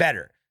 but it's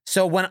better.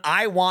 So when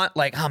I want,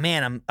 like, oh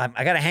man,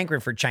 I got a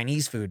hankering for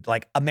Chinese food,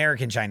 like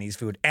American Chinese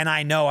food, and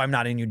I know I'm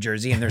not in New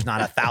Jersey and there's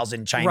not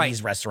 1,000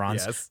 Chinese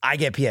restaurants, Yes. I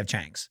get PF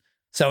Chang's.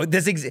 So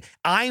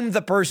I'm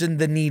the person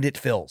the need it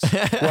fills,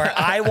 where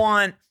I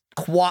want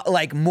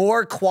like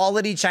more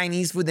quality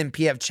Chinese food than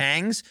PF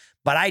Chang's,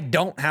 but I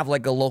don't have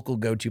like a local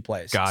go-to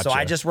place. Gotcha. So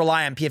I just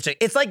rely on PF Chang's.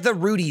 It's like the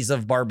Rudy's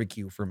of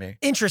barbecue for me.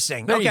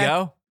 Interesting. There okay. you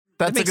go.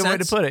 That's a makes good way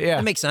to sense. put it. Yeah.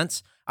 That makes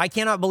sense. I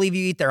cannot believe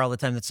you eat there all the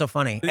time. That's so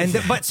funny. And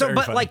but Very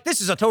funny. like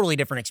this is a totally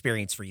different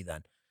experience for you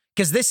then.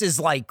 Because this is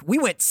like we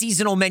went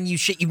seasonal menu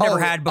shit you've never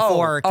had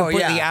before,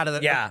 completely out of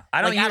the Yeah,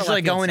 I don't like, out of usually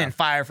left go field in and stuff.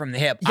 fire from the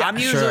hip. Yeah, I'm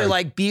usually sure.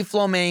 like beef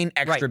lo mein,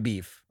 extra Right.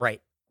 beef.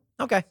 Right.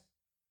 Okay.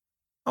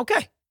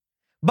 Okay.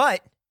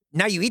 But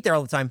now you eat there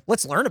all the time.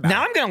 Let's learn about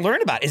Now it. I'm going to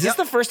learn about it. Is this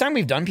the first time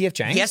we've done PF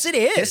Chang's? Yes, it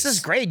is. This is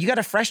great. You got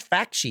a fresh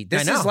fact sheet.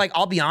 This I know. is like,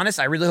 I'll be honest,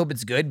 I really hope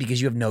it's good because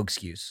you have no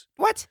excuse.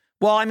 What?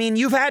 Well, I mean,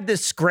 you've had to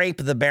scrape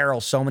the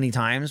barrel so many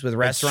times with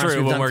restaurants.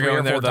 true, We've when done we're 3 or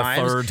going there 4 the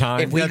times. third time.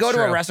 If we That's go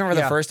to a true. restaurant for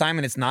the Yeah. first time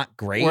and it's not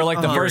great, We're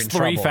like the you're first in 3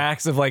 trouble.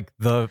 facts of like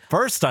the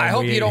first time I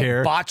hope we you ate don't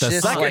here. botch the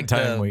this second like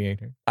time the- we ate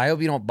here. I hope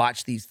you don't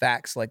botch these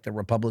facts like the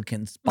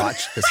Republicans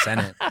botched the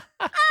Senate.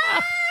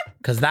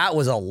 Because that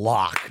was a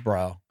lock,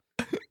 bro.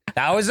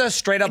 That was a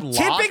straight up lock.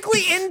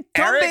 Typically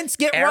incumbents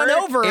get run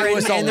Eric, over it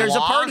was and there's a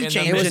lock. party in the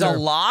change. It was in a there.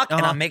 lock,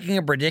 and Uh-huh. I'm making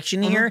a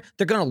prediction here.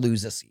 They're going to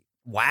lose a seat.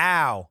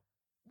 Wow.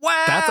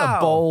 Wow. That's a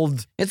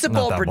bold. It's a Not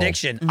bold that bold.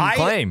 prediction.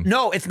 Claim.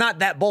 No, it's not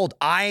that bold.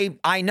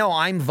 I know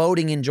I'm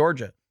voting in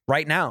Georgia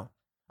right now.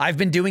 I've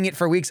been doing it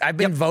for weeks. I've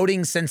been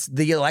voting since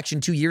the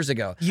election 2 years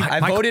ago. I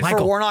voted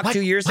for Warnock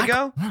 2 years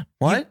ago.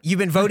 What? You've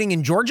been voting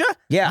in Georgia?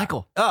 Yeah.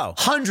 Michael. Oh.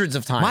 Hundreds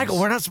of times. Michael,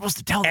 we're not supposed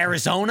to tell them.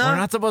 Arizona? We're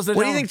not supposed to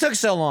What tell do you think took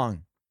so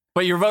long?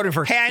 But you're voting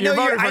for. Hey, I know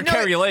you're you're, voting for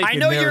Kerry Lake I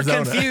know in you're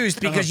Arizona.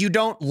 confused because you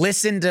don't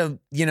listen to,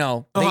 the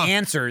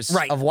answers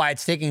Right. of why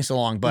it's taking so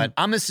long, but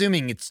I'm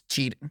assuming it's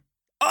cheating.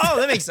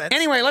 Oh, that makes sense.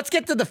 Anyway, let's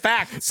get to the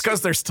facts. It's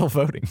because they're still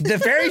voting. The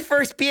very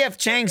first PF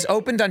Chang's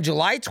opened on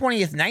July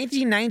 20th,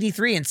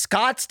 1993 in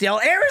Scottsdale,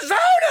 Arizona.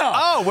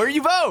 Oh, where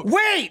you vote?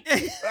 Wait,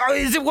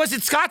 was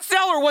it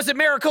Scottsdale or was it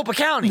Maricopa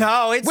County?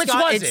 No, it's Which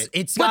Scott- was it's- it?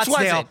 it's Which was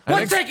Scottsdale. it?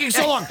 What's taking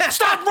so long?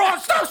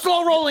 Stop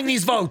slow rolling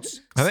these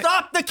votes.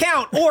 Stop the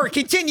count or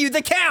continue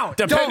the count.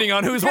 Depending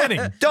on who's winning.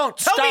 Don't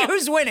Tell stop. me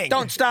who's winning.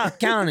 Don't stop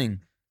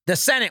counting. The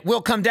Senate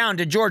will come down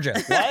to Georgia.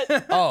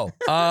 What?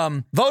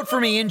 Vote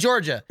for me in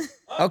Georgia.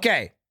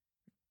 Okay.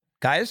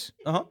 Guys,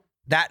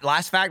 that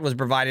last fact was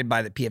provided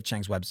by the PF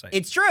Chang's website.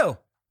 It's true.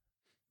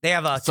 They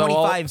have a So,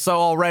 25. so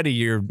already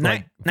you're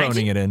like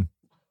phoning 19? it in.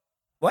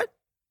 What?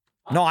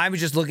 No, I was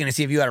just looking to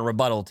see if you had a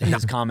rebuttal to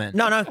his comment.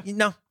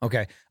 No.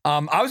 Okay. I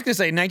was going to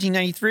say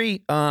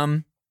 1993,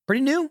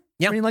 pretty new.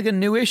 Yeah. Pretty like a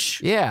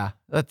newish. Yeah,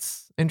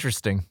 that's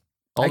interesting.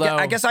 Although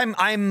I guess I'm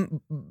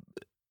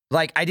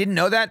like, I didn't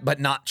know that, but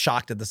not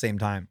shocked at the same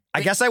time.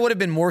 I guess I would have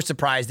been more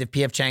surprised if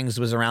PF Chang's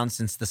was around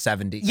since the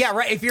 70s. Yeah,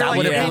 right. If you're That like,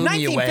 would've in blew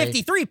me away.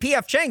 1953,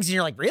 PF Chang's, and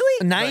you're like,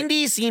 really?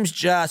 90 seems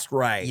just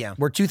right. Yeah.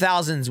 Where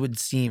 2000s would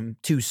seem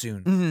too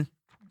soon.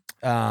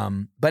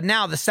 But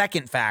now the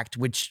second fact,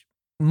 which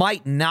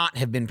might not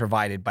have been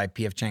provided by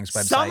PF Chang's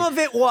website. Some of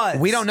it was.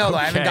 We don't know, though.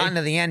 I haven't Okay. gotten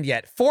to the end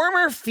yet.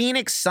 Former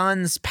Phoenix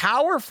Suns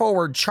power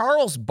forward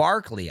Charles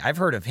Barkley, I've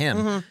heard of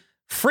him,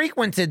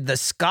 frequented the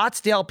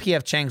Scottsdale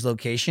PF Chang's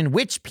location,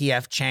 which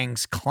PF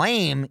Chang's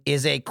claim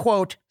is a,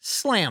 quote,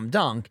 slam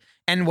dunk.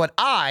 And what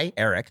I,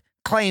 Eric,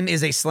 claim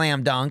is a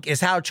slam dunk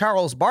is how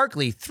Charles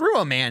Barkley threw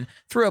a man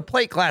through a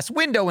plate glass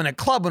window in a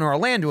club in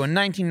Orlando in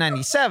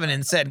 1997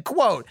 and said,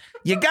 quote,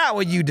 you got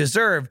what you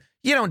deserve.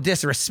 You don't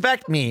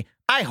disrespect me.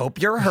 I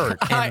hope you're hurt,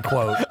 end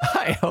quote.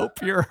 I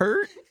hope you're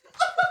hurt.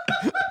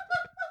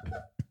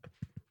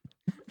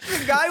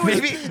 The guy was.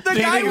 Maybe- the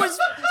maybe- guy was.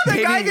 The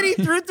maybe- guy that he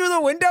threw through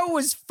the window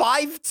was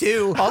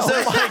 5'2". Also,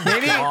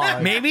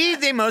 God. maybe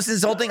the most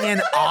insulting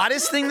and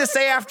oddest thing to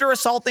say after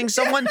assaulting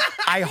someone,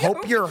 I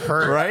hope you're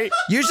hurt. Right?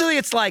 Usually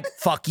it's like,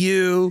 fuck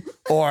you,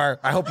 or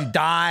I hope you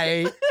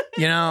die,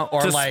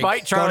 or Despite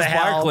like, Charles go to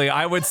hell. Barkley,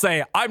 I would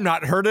say I'm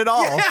not hurt at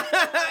all.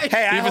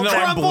 Hey, I Even hope though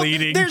you're- I'm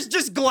bleeding. There's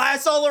just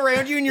glass all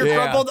around you and you're Yeah.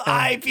 crumpled.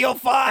 I feel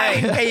fine.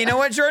 Hey, you know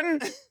what, Jordan?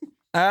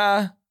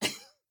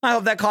 I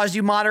hope that caused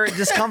you moderate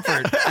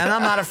discomfort, and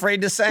I'm not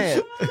afraid to say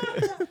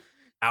it.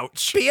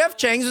 Ouch. PF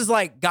Chang's was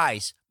like,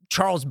 guys,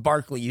 Charles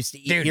Barkley used to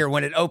eat Dude, here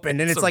when it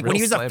opened. And it's a like when real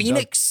he was a slam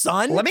Phoenix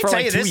Sun. Let me For tell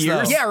like you 2 this,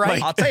 years? though. Yeah,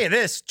 right. I'll tell you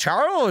this.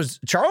 Charles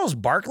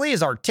Barkley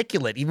is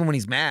articulate even when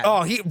he's mad.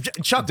 Oh,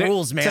 Chuck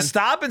rules, man. To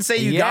stop and say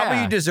you got what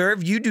Yeah. you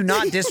deserve, you do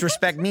not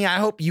disrespect me. I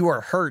hope you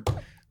are hurt.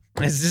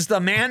 It's just a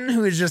man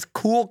who is just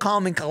cool,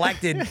 calm, and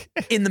collected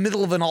in the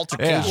middle of an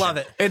altercation. Love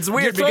it. It's You're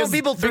weird throwing because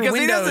people through because he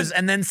windows doesn't-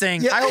 and then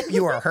saying, I hope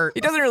you are hurt. He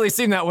doesn't really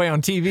seem that way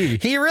on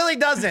TV. He really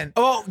doesn't.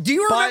 Oh, do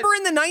you But- remember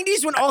in the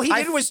 90s when all he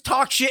did was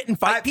talk shit and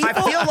fight people?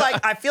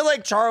 I feel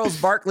like Charles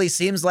Barkley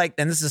seems like,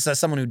 and this is as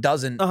someone who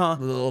doesn't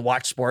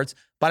watch sports,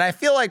 But I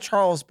feel like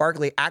Charles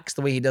Barkley acts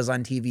the way he does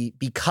on TV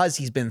because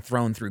he's been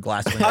thrown through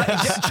glass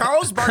windows.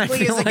 Charles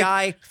Barkley is a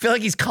guy. I feel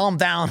like he's calmed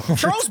down.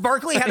 Charles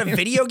Barkley had a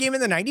video game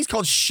in the 90s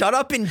called Shut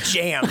Up and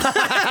Jam.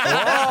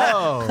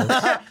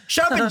 Whoa.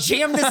 Shut up and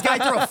jam this guy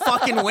through a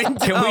fucking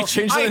window. Can we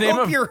change the name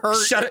hope of- you're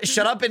hurt.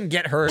 Shut up and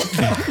get hurt.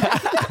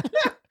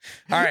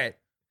 All right.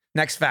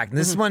 Next fact.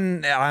 This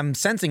one I'm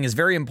sensing is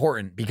very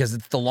important because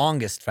it's the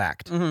longest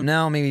fact.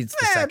 No, maybe it's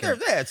the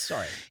second.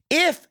 Sorry.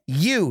 If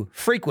you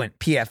frequent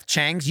PF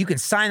Chang's, you can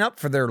sign up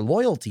for their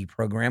loyalty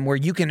program where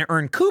you can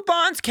earn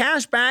coupons,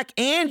 cash back,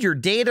 and your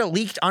data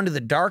leaked onto the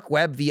dark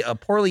web via a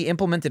poorly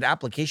implemented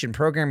application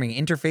programming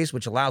interface,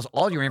 which allows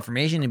all your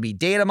information to be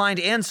data mined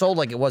and sold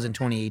like it was in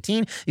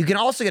 2018. You can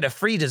also get a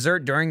free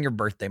dessert during your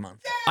birthday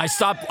month. I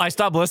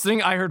stopped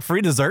listening. I heard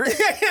free dessert.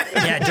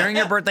 Yeah, during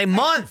your birthday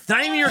month,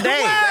 not even your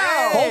day.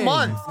 Wow. Whole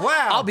month.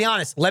 Wow. I'll be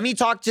honest. Let me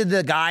talk to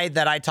the guy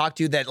that I talked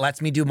to that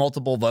lets me do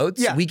multiple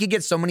votes. Yeah. We could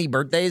get so many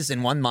birthdays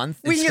in 1 month.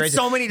 We It's can get crazy.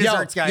 so many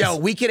desserts, guys. Yo,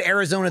 we could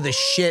Arizona the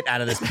shit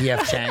out of this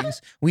PF Chang's.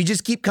 We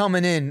just keep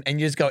coming in and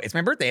you just go, it's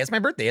my birthday, it's my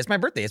birthday, it's my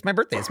birthday, it's my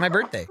birthday, it's my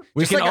birthday.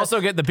 We Just can like also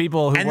get the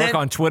people who and work then-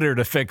 on Twitter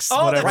to fix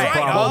Oh, whatever that's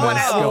right. problem Oh, is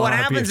what- going what on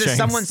at happens PF is Chang's.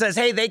 someone says,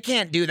 hey, they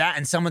can't do that.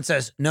 And someone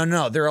says,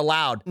 no, they're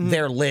allowed.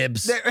 They're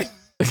libs.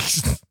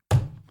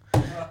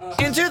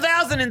 In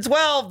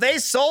 2012, they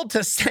sold to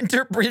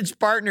Centerbridge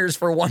Partners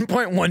for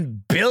 $1.1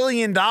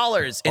 billion. In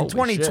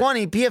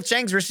 2020, PF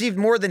Chang's received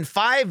more than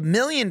 $5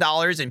 million in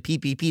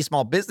PPP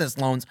small business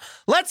loans.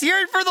 Let's hear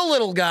it for the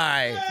little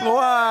guy.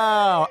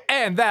 Wow.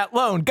 And that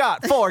loan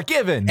got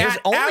forgiven. It was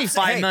only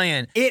 $5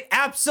 million. It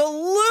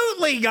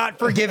absolutely got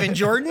forgiven,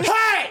 Jordan.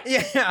 Hey!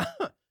 Yeah.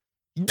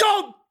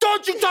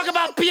 Don't you talk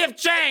about PF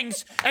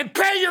Chang's and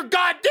pay your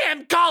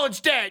goddamn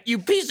college debt, you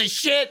piece of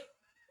shit.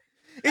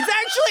 It's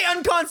actually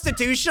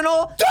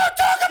unconstitutional. Don't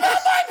talk about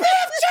my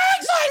PF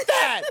Chang's like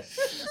that.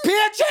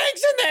 PF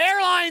Chang's and the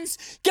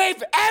airlines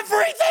gave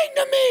everything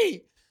to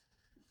me.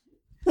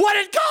 What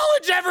did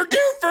college ever do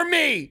for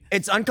me?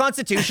 It's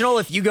unconstitutional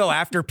if you go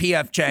after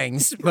PF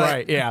Chang's. But,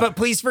 Right, yeah. But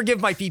please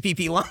forgive my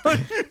PPP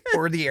loan.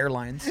 Or the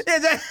airlines. Is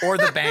that- Or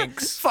the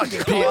banks.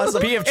 Fucking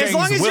awesome. PF As Chang's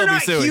long as will you're be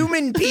not suing.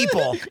 human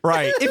people.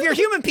 Right. If you're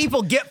human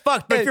people, get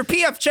fucked. But if you're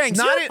PF Chang's,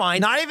 you're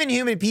fine. Not even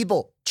human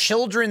people.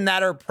 Children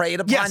that are preyed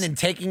upon Yes. and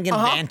taken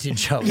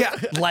advantage of. Yeah.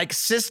 Like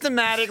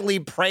systematically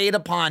preyed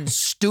upon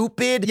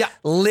stupid, Yeah.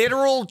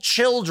 literal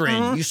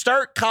children. You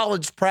start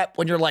college prep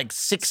when you're like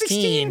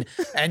 16.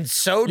 And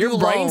so do Your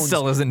brain loans.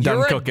 still isn't done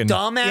You're cooking. a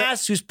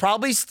dumbass who's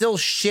probably still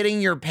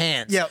shitting your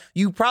pants. Yep.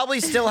 You probably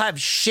still have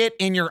shit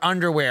in your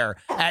underwear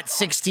at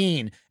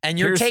 16. And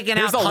you're Here's- taking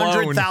out here's a loan.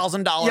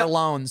 $100,000 Yep.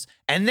 loans.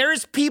 And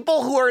there's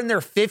people who are in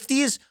their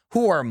 50s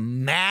who are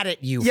mad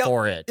at you Yep.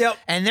 for it. Yep.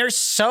 And they're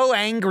so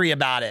angry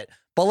about it.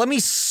 But let me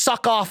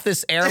suck off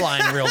this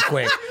airline real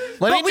quick.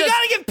 But we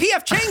gotta give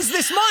PF Chang's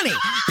this money.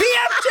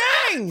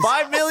 PF Chang's.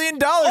 $5 million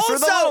for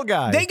the little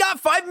guy. They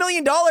got $5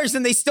 million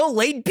and they still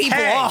laid people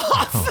Hey.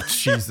 off. Oh,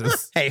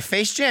 Jesus. Hey,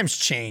 Face Jam's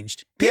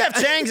changed.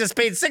 PF Chang's has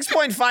paid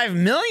 $6.5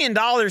 million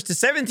to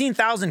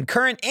 17,000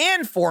 current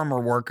and former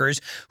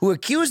workers who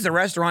accused the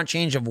restaurant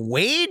chain of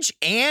wage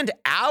and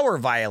hour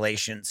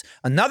violations.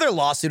 Another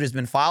lawsuit has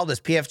been filed as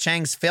PF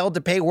Chang's failed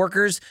to pay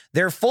workers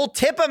their full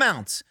tip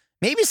amounts.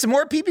 Maybe some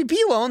more PPP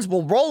loans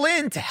will roll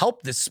in to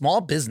help this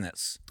small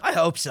business. I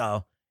hope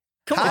so.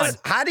 Come on.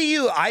 How do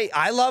you?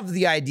 I love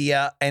the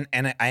idea, and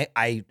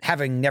I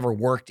having never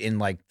worked in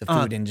like the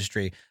food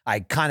industry, I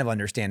kind of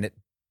understand it,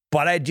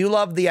 but I do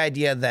love the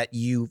idea that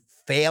you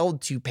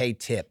failed to pay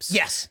tips.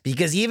 Yes.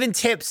 because even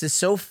tips is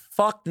so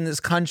fucked in this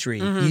country.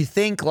 You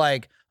think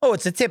like, oh,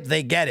 it's a tip,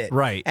 they get it,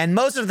 Right. And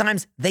most of the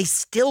times they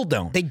still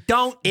don't. They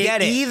don't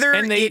get it. Either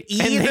And they- it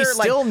either and they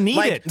still like, need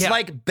like, it. It's Yeah.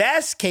 like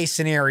best case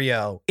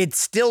scenario, it's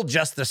still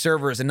just the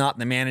servers and not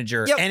the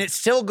manager, Yep. and it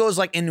still goes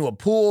like into a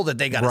pool that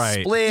they got to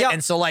Right. split, Yep.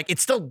 and so like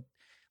it's still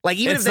like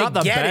even It's if not they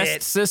the get best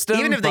it, system,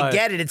 even if they but-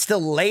 get it, it's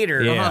still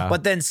later. Yeah.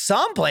 But then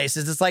some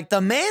places it's like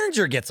the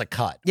manager gets a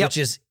cut, Yep. which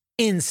is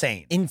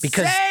insane. Insane.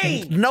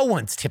 Because no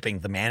one's tipping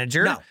the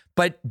manager. No.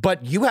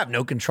 But you have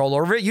no control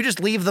over it. You just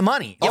leave the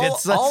money.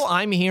 All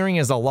I'm hearing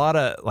is a lot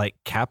of like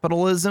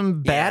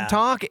capitalism bad Yeah.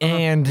 talk,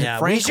 and Yeah, we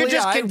frankly, should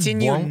just I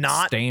continue won't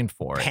not stand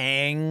for it.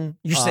 paying.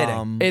 You're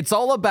sitting. It's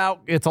all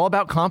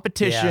about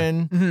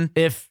competition.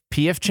 If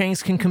PF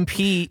Chang's can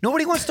compete,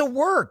 Nobody wants to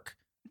work.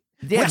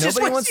 yeah, Which is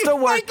nobody what wants you- to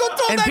work. Michael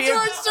told And that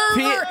PF to our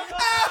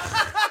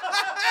server.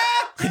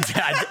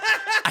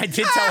 I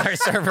did tell our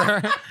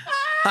server.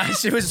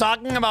 She was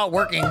talking about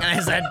working, and I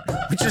said,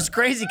 which is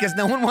crazy because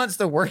no one wants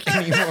to work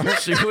anymore.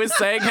 She was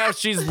saying how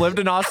she's lived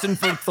in Austin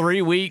for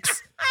 3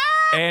 weeks,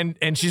 and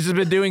she's just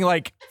been doing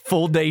like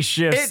full day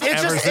shifts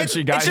ever since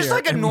she got it's here. just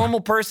like a And,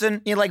 normal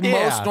person, you know, like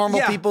Yeah. most normal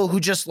Yeah. people who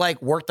just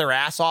like work their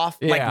ass off.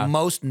 Yeah. Like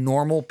most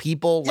normal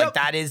people, like Yep.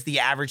 that is the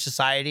average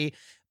society,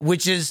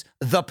 which is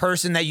the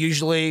person that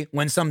usually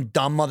when some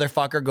dumb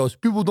motherfucker goes,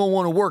 people don't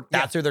want to work,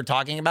 that's who they're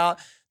talking about.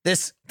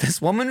 This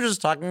woman was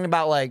talking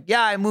about like,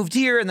 yeah, I moved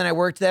here and then I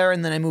worked there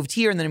and then I moved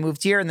here and then I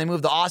moved here and then I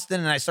moved to Austin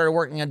and I started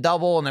working a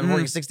double and I'm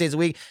working 6 days a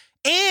week.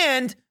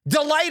 and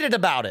delighted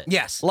about it.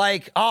 Yes.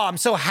 Like, oh, I'm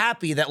so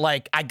happy that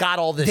like I got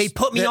all this. They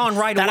put me on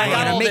right that I away got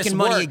and I'm all this making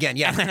money work. again.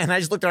 Yeah. And I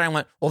just looked around and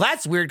went, well,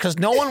 that's weird because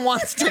no one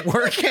wants to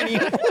work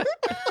anymore.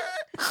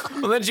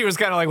 Well, then she was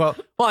kind of like, well,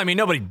 I mean,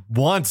 nobody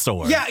wants to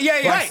work. Yeah.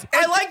 Right.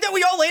 I like that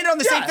we all landed on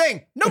the same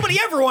thing. Nobody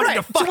ever wanted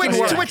to fucking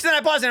work. To which then I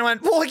paused and I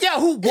went, well, yeah,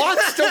 who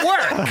wants to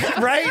work,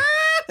 right?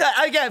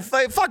 Again,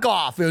 fuck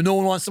off. No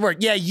one wants to work.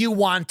 Yeah, you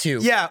want to.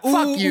 Yeah.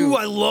 Fuck you. Ooh,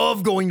 I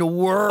love going to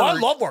work. I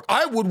love work.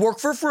 I would work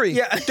for free.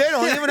 Yeah. They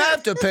don't even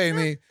have to pay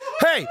me.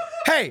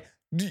 Hey,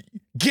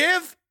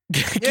 give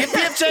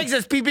PF Chang's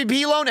this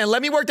PPP loan and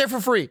let me work there for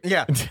free.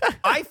 Yeah.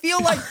 I feel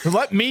like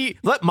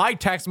let my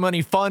tax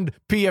money fund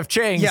PF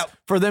Chang's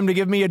for them to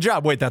give me a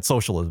job. Wait, that's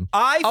socialism.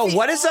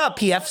 What does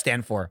PF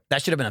stand for?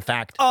 That should have been a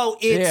fact. Oh,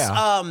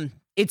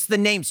 it's the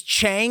names.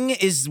 Chang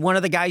is one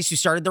of the guys who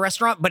started the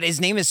restaurant, but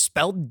his name is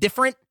spelled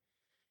different.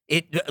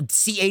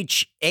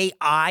 CHAING,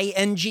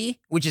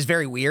 which is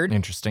very weird.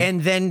 Interesting.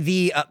 And then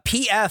the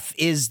PF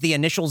is the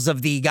initials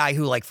of the guy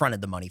who like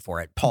fronted the money for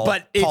it.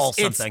 Paul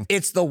something.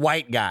 It's the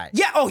white guy.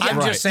 Yeah. Oh, yeah.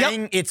 I'm just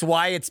saying it's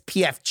why it's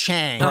PF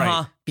Chang.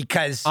 Right.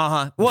 Because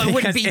well, it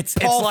wouldn't be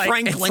Paul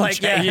Franklin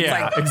Chang.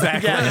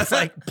 Exactly. Yeah, it's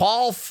like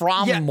Paul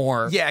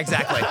Fromore. Yeah,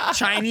 exactly.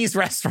 Chinese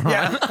restaurant.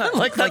 Yeah.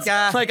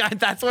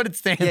 That's what it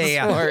stands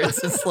for.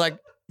 It's just like.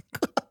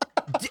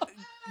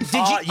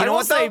 Did you know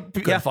what? say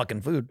Good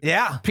fucking food.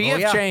 Yeah.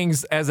 PF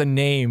Chang's as a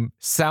name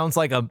sounds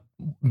like a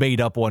made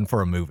up one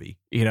for a movie,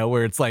 you know,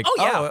 where it's like,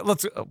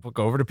 let's we'll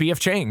go over to PF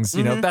Chang's,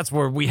 you know, that's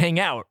where we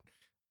hang out.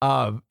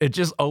 It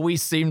just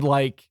always seemed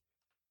like,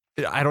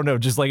 I don't know,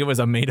 just like it was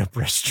a made up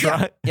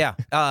restaurant. Yeah.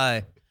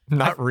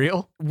 Not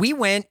real. We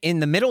went in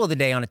the middle of the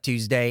day on a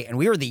Tuesday and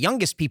we were the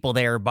youngest people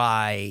there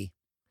by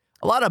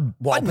a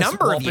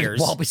number of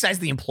years. Well, besides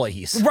the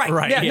employees.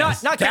 Right. Yeah,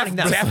 yes. not counting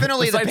them.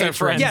 Definitely the Besides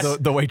our patrons. friends,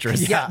 the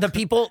waitress. Yeah, the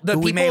people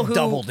we may have who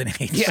doubled in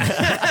age.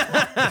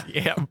 Yeah.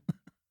 Yeah.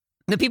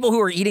 The people who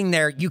were eating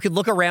there, you could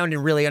look around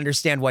and really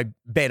understand why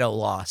Beto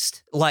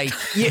lost. Like,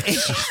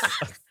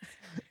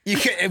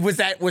 was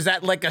that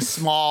like a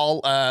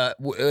small?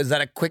 Was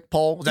that a quick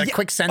poll? Was that a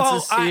quick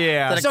census?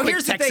 So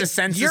here's the Texas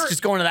census.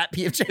 Just going to that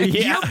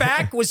PF. Your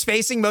back was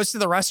facing most of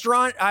the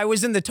restaurant. I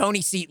was in the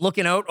Tony seat,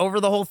 looking out over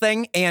the whole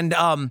thing, and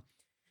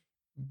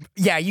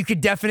yeah, you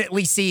could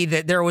definitely see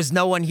that there was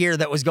no one here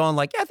that was going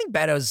like, yeah, I think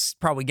Beto's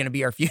probably going to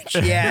be our future.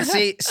 Yeah,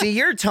 see,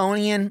 you're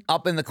Tonian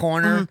up in the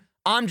corner.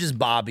 I'm just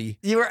Bobby.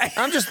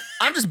 I'm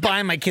just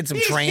buying my kid some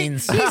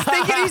trains. He's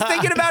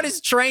thinking about his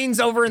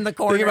trains over in the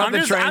corner.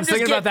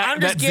 Thinking about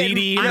that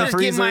ZD in the freezer.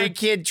 Getting my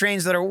kid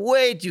trains that are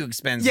way too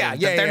expensive. Yeah,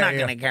 they're not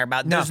going to care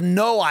about. No. There's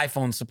no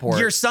iPhone support.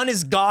 Your son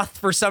is goth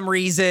for some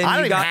reason. I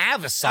don't even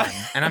have a son,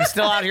 and I'm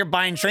still out here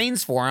buying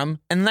trains for him.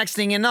 And the next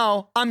thing you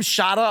know, I'm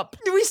shot up.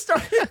 We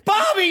started,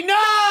 Bobby,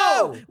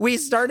 no! We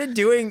started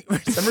doing for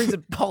some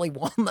reason Polly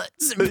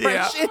Walnuts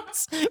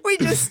impressions. Yeah. We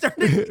just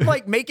started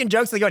like making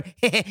jokes, like going,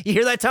 "You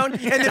hear that, Tone?" And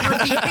then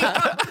repeating.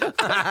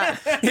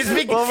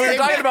 We were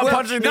talking about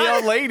punching the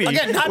old lady.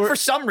 Again, not for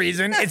some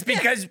reason. It's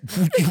because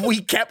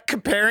we kept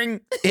comparing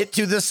it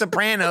to The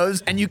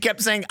Sopranos, and you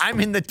kept saying, "I'm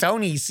in the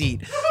Tony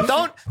seat."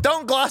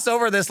 Don't gloss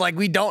over this like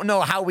we don't know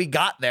how we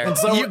got there. And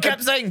so you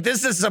kept saying,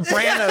 "This is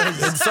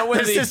Sopranos." And so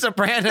this is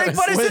Sopranos. They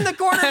put us in the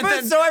corner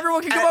booth so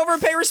everyone can come over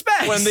and pay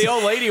respect. When the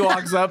old lady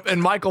walks up and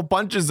Michael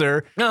punches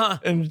her,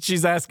 and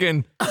she's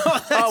asking,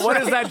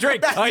 "What is that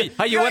drink?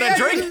 You want a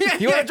drink?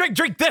 You want a drink?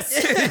 Drink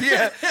this."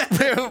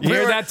 You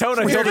hear that, Tone?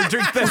 I told her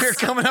drink this. We were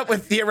coming up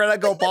with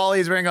theoretical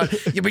Paulies. We're going,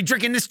 you'll be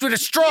drinking this through the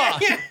straw.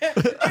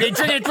 You're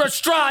drinking it through a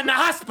straw in the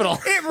hospital.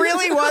 It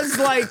really was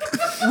like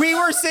we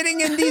were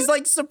sitting in these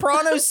like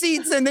Soprano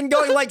seats and then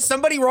going like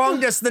somebody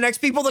wronged us. The next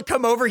people that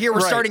come over here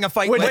were starting a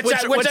fight. Which I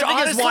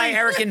think is why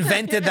Eric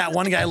invented that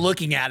one guy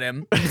looking at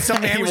him.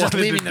 Some man was just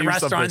leaving the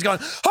restaurant. He's going,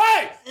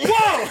 "Hey,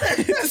 whoa,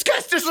 this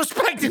guy's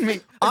disrespecting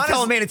me."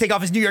 Tell a man to take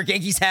off his New York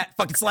Yankees hat,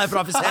 fucking slap it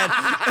off his head.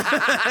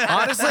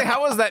 Honestly,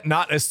 how was that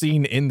not a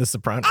scene in The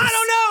Sopranos? I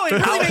don't know.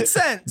 It really makes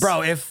sense.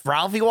 Bro, if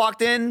Ralphie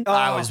walked in,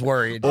 I was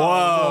worried.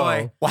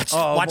 Whoa. Watch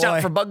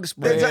out for bug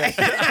spray.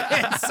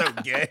 It's so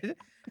good.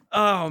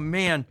 Oh,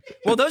 man.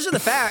 Well, those are the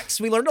facts.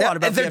 We learned a lot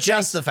about They're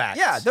just the facts.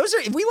 Yeah,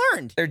 we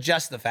learned. They're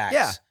just the facts.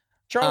 Yeah.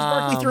 Charles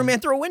Barkley threw a man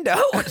through a window.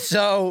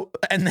 So,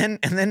 and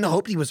then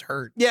hoped he was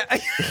hurt. Yeah.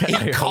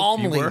 He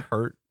calmly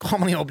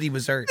hoped he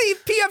was hurt. The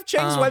PF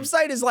Chang's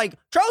website is like,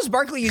 Charles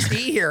Barkley used to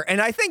eat here.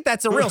 And I think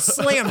that's a real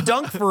slam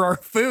dunk for our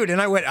food.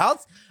 And I went, I'm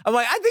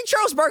like, I think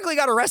Charles Barkley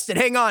got arrested.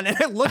 Hang on. And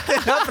I looked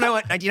it up and I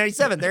went,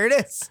 1997. There it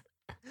is.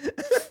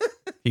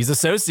 He's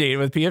associated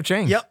with PF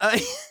Chang's. Yep.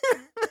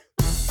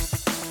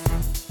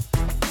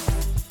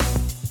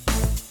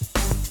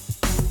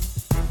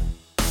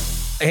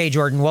 Hey,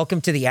 Jordan,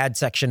 welcome to the ad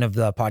section of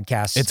the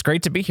podcast. It's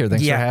great to be here.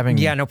 Thanks for having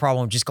me. Yeah, no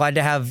problem. Just glad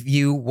to have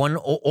you,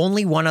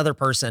 only one other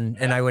person,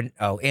 and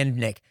and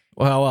Nick.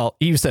 Well,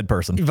 you said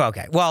person.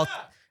 Okay, well,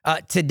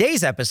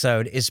 today's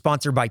episode is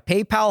sponsored by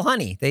PayPal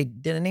Honey. They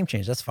did a name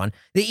change. That's fun.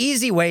 The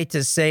easy way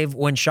to save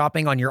when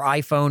shopping on your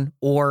iPhone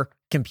or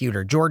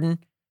computer. Jordan,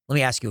 let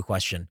me ask you a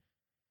question.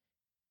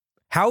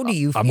 How do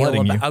you feel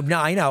letting about? No,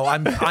 I know.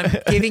 I'm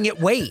giving it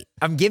weight.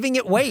 I'm giving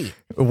it weight.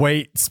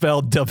 Wait,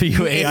 spelled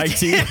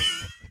WAIT.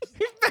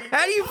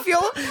 How do you feel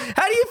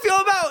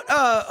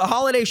about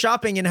holiday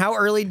shopping, and how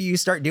early do you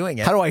start doing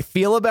it? How do I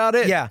feel about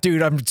it? Yeah.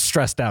 Dude, I'm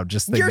stressed out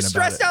just thinking about it. You're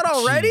stressed out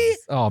already? Jeez.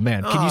 Oh,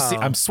 man. Can you see?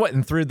 I'm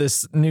sweating through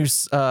this new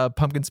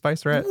pumpkin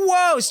spice rat.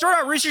 Whoa.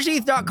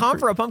 Store.roosterteeth.com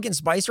for a pumpkin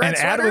spice rat An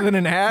sweater? ad within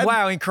an ad?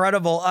 Wow,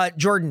 incredible.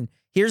 Jordan,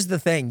 here's the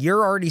thing.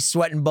 You're already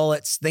sweating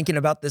bullets thinking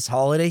about this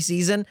holiday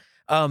season.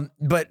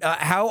 But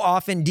how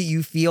often do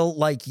you feel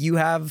like you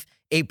have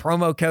a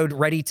promo code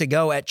ready to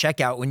go at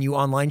checkout when you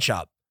online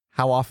shop?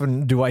 How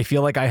often do I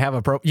feel like I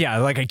have Yeah,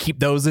 like I keep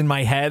those in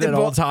my head at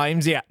all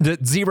times. Yeah,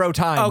 0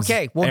 times.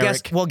 Okay,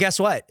 well, guess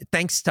what?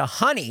 Thanks to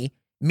Honey,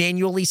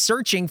 manually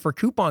searching for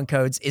coupon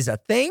codes is a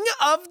thing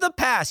of the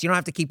past. You don't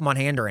have to keep them on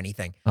hand or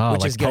anything,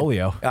 which like is good.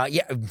 polio.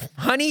 Yeah,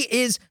 Honey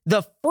is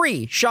the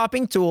free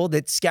shopping tool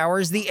that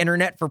scours the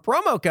internet for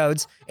promo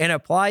codes and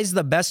applies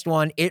the best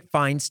one it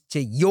finds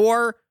to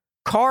your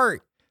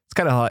cart. It's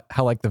kind of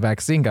how like the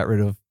vaccine got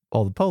rid of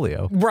all the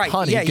polio. Right.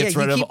 Honey gets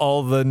rid of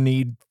all the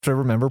need to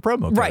remember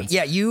promo codes. Right.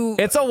 Yeah.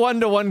 It's a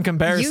 1-to-1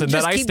 comparison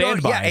that I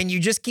stand by. Yeah, and you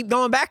just keep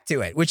going back to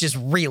it, which is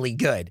really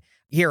good.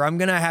 Here, I'm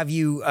going to have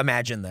you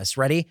imagine this.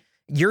 Ready?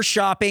 You're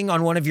shopping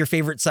on one of your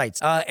favorite sites.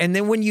 And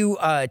then when you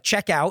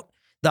check out,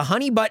 the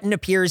Honey button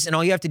appears, and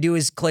all you have to do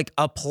is click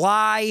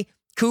apply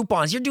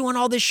coupons. You're doing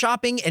all this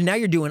shopping, and now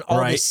you're doing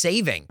all this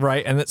saving.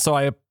 Right. And so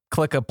I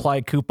click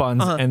apply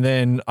coupons, and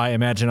then I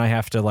imagine I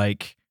have to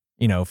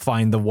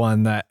find the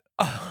one that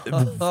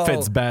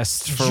fits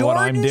best for Jordan, what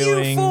I'm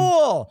doing. You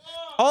fool.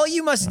 All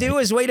you must do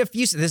is wait a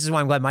few. This is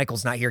why I'm glad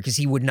Michael's not here, because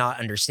he would not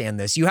understand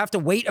this. You have to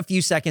wait a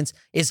few seconds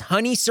as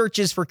Honey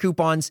searches for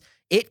coupons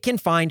it can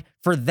find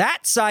for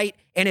that site.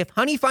 And if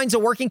Honey finds a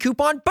working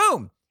coupon,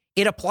 boom,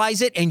 it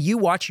applies it and you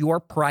watch your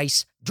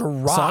price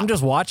drop. So I'm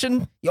just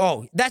watching?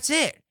 Oh, that's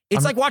it.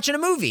 It's like watching a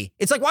movie.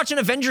 It's like watching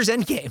Avengers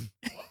Endgame.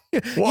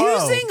 Whoa.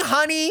 Using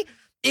Honey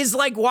is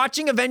like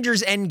watching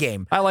Avengers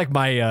Endgame. I like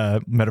my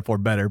metaphor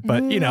better,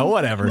 but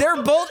whatever.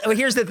 They're both,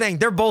 here's the thing.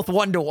 They're both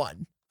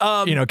 1-to-1.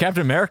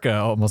 Captain America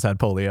almost had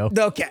polio.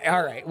 Okay.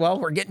 All right. Well,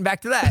 we're getting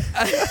back to that.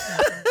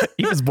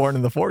 He was born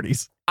in the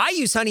 40s. I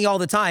use Honey all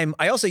the time.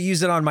 I also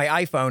use it on my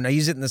iPhone. I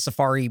use it in the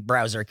Safari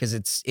browser because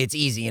it's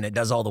easy and it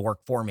does all the work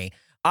for me.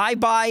 I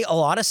buy a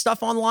lot of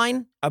stuff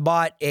online. I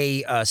bought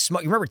you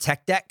remember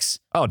Tech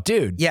Decks? Oh,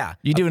 dude. Yeah.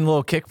 You doing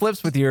little kick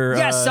flips with your...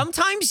 Yeah,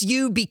 sometimes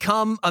you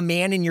become a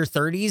man in your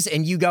 30s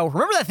and you go,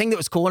 remember that thing that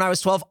was cool when I was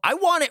 12? I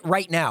want it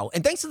right now.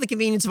 And thanks to the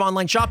convenience of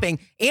online shopping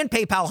and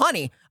PayPal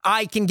Honey,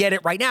 I can get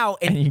it right now.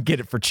 And you get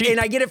it for cheap. And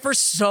I get it for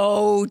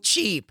so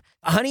cheap.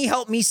 Honey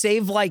helped me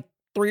save like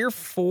 $3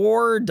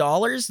 or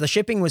 $4. The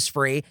shipping was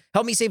free.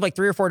 Helped me save like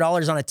 $3 or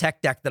 $4 on a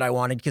Tech Deck that I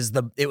wanted because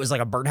it was like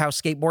a birdhouse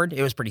skateboard.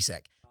 It was pretty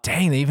sick.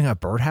 Dang, they even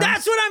got birdhouse?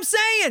 That's what I'm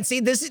saying.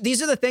 See,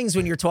 these are the things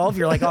when you're 12,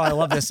 you're like, oh, I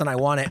love this and I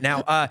want it.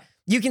 Now,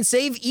 you can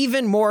save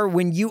even more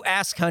when you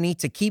ask Honey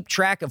to keep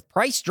track of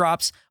price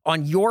drops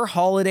on your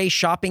holiday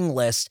shopping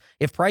list.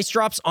 If price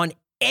drops on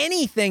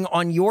anything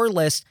on your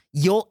list,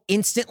 you'll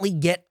instantly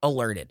get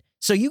alerted.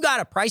 So you got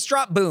a price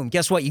drop, boom,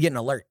 guess what? You get an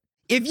alert.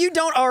 If you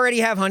don't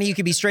already have Honey, you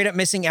could be straight up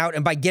missing out.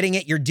 And by getting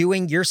it, you're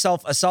doing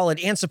yourself a solid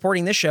and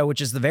supporting this show,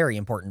 which is the very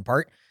important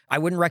part. I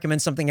wouldn't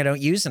recommend something I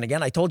don't use. And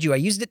again, I told you I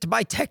used it to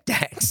buy Tech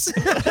Decks.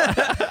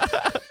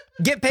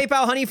 Get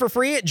PayPal Honey for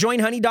free at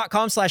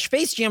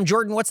joinhoney.com/FaceJam.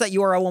 Jordan, what's that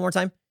URL one more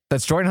time?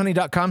 That's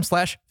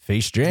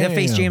joinhoney.com/FaceJam.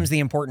 The FaceJam is the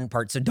important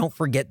part, so don't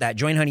forget that.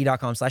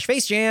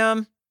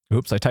 Joinhoney.com/FaceJam.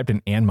 Oops, I typed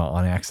in Anma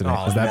on accident.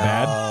 Is that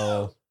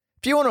bad?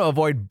 If you want to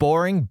avoid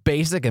boring,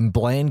 basic, and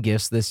bland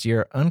gifts this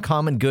year,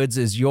 Uncommon Goods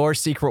is your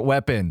secret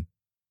weapon.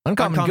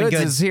 Uncommon Goods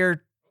is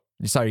here.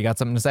 Sorry, you got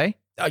something to say?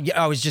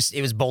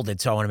 It was bolded,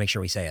 so I want to make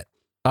sure we say it.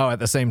 Oh, at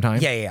the same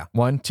time? Yeah.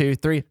 1, 2,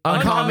 3.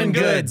 Uncommon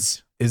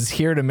Goods is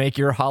here to make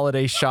your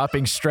holiday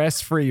shopping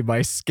stress-free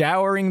by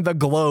scouring the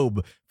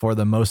globe for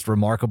the most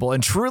remarkable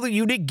and truly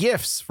unique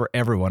gifts for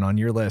everyone on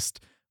your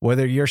list.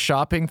 Whether you're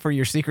shopping for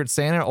your Secret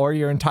Santa or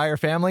your entire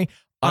family,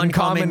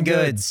 Uncommon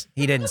Goods.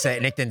 He didn't say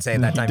it. Nick didn't say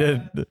it that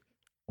time.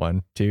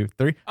 1, 2,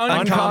 3.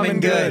 Uncommon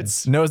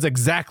Goods knows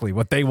exactly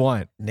what they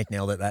want. Nick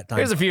nailed it that time.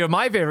 Here's a few of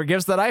my favorite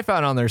gifts that I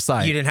found on their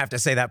site. You didn't have to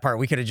say that part.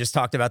 We could have just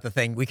talked about the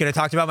thing. We could have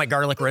talked about my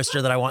garlic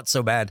roaster that I want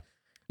so bad.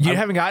 You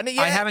haven't gotten it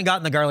yet? I haven't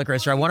gotten the garlic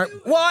roaster. I want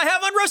it. Well, I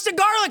have unroasted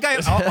garlic.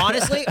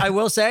 Honestly, I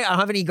will say I don't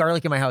have any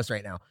garlic in my house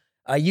right now.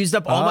 I used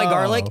up all my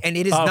garlic, and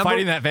it is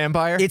fighting that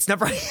vampire? It's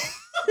number...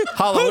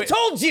 Halloween, who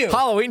told you?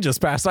 Halloween just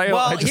passed. Here's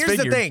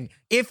the thing.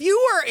 If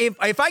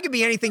I could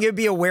be anything, it'd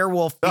be a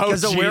werewolf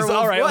because a werewolf.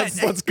 All right,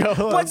 let's go.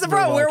 What's the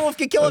problem? Werewolf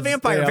could kill a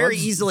vampire very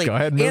easily. Go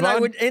ahead and move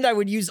on. I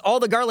would use all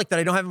the garlic that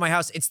I don't have in my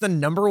house. It's the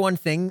number one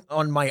thing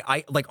on my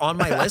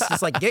list.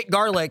 It's like get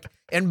garlic,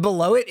 and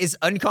below it is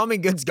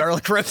Uncommon Goods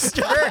garlic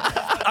roaster.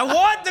 I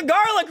want the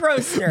garlic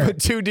roaster. But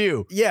 2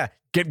 do. Yeah.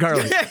 Get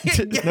garlic.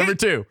 Number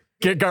 2,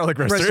 get garlic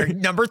roaster.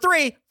 Number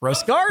 3,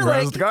 roast garlic.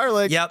 Roast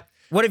garlic. Yep.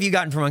 What have you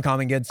gotten from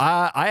Uncommon Goods?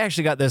 I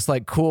actually got this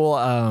like cool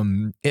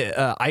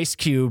ice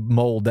cube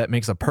mold that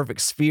makes a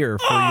perfect sphere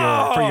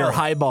for your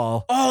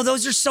highball. Oh,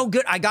 those are so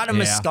good. I got a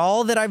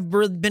Mescal that I've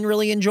been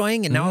really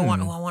enjoying, and now I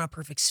want a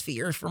perfect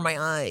sphere for my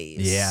eyes.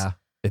 Yeah,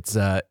 it's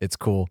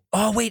cool.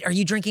 Oh wait, are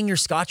you drinking your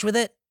scotch with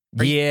it?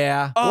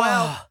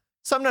 Well,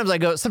 sometimes I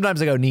go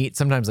neat,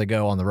 sometimes I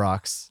go on the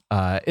rocks.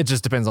 It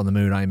just depends on the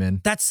mood I'm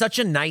in. That's such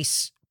a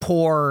nice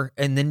pour,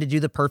 and then to do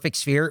the perfect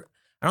sphere.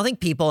 I don't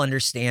think people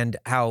understand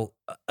how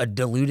a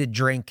diluted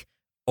drink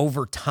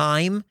over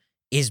time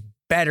is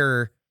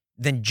better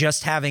than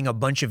just having a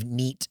bunch of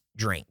neat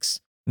drinks.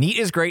 Neat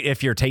is great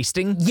if you're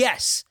tasting.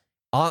 Yes.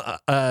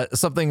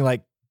 Something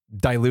like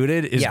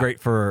diluted is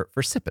great for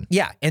sipping.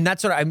 Yeah, and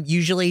that's what I'm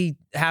usually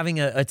having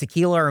a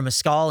tequila or a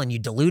mezcal, and you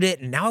dilute it,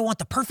 and now I want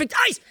the perfect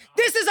ice.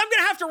 I'm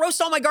going to have to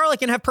roast all my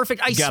garlic and have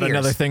perfect ice. Got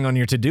another thing on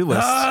your to-do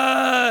list.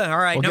 All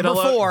right, well,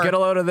 number 4. Get a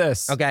load of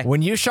this. Okay.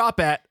 When you shop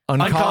at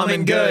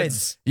Uncommon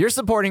Goods, you're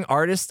supporting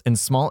artists and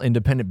small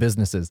independent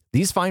businesses.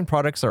 These fine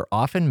products are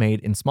often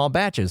made in small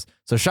batches,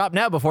 so shop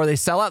now before they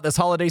sell out this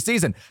holiday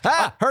season.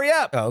 Hurry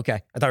up. Oh,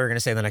 okay. I thought we were going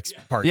to say the next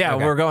part. Yeah,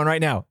 okay. we're going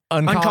right now.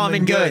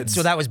 Uncommon Goods.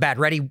 So that was bad.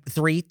 Ready?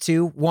 3,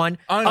 2, 1.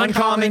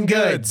 Uncommon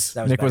Goods.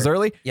 Nick was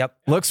early. Yep.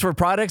 Looks for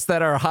products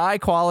that are high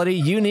quality,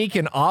 unique,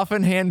 and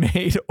often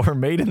handmade or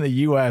made in the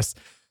U.S.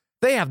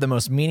 They have the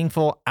most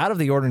meaningful, out of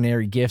the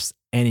ordinary gifts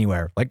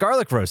anywhere, like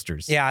garlic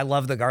roasters. Yeah, I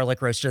love the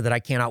garlic roaster that I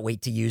cannot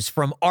wait to use.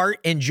 From art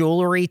and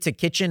jewelry to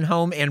kitchen,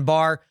 home, and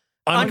bar,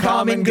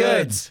 Uncommon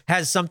Goods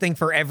has something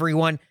for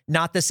everyone.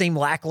 Not the same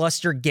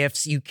lackluster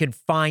gifts you could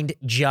find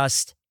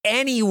just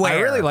anywhere.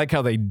 I really like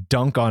how they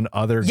dunk on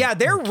other. Yeah,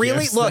 they're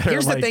really, look,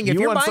 here's the thing. If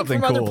you're buying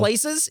from other cool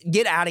places,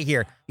 get out of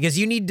here, because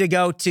you need to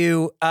go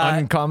to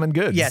Uncommon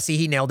Goods. Yeah, see,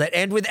 he nailed it.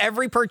 And with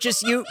every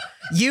purchase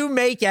you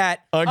make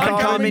at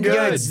Uncommon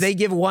Goods, they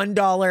give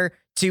 $1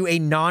 to a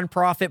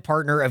nonprofit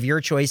partner of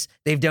your choice.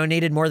 They've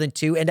donated more than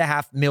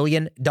 $2.5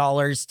 million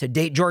to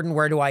date. Jordan,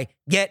 where do I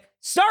get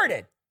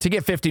started? To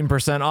get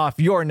 15% off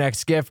your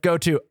next gift, go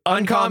to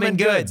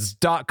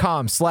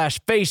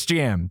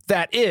uncommongoods.com/facejam.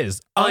 That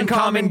is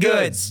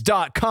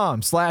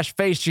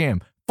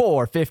uncommongoods.com/facejam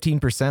for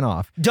 15%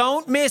 off.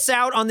 Don't miss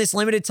out on this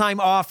limited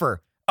time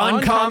offer.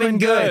 Uncommon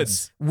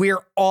Goods.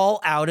 We're all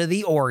out of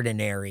the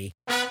ordinary.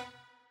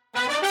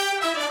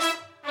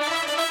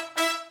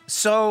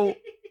 So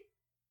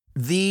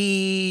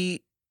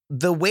the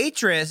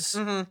waitress,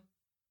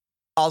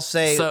 I'll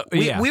say,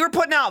 we were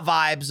putting out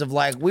vibes of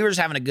like, we were just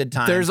having a good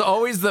time. There's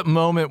always the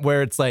moment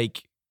where it's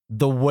like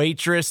the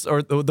waitress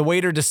or the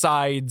waiter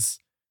decides,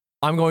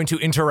 I'm going to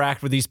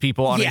interact with these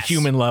people on a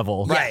human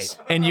level. Right.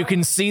 And you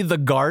can see the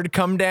guard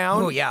come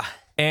down. Oh, yeah.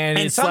 And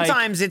it's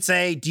sometimes it's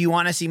do you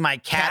want to see my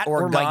cat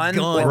or my gun?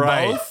 Or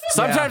right. both?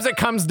 Sometimes it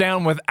comes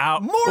down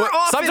without. More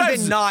often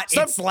than not,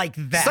 it's like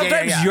that.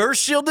 Sometimes your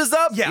shield is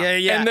up. Yeah.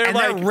 And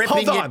they're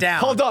ripping it down.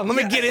 Hold on, let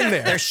me get in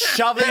there. They're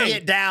shoving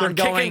it down,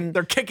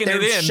 they're kicking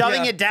it in.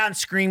 Shoving it down,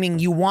 screaming,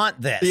 you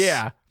want this.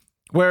 Yeah.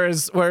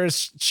 Whereas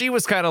she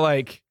was kind of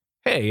like,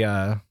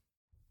 hey,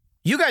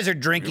 you guys are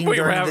drinking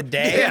during the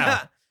day.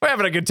 Yeah. We're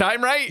having a good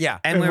time, right? Yeah.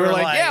 And we were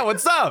like, yeah,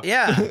 what's up?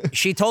 Yeah.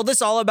 She told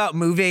us all about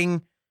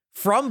moving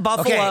from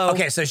Buffalo.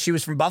 Okay, so she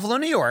was from Buffalo,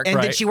 New York. And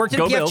then she worked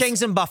at P.F.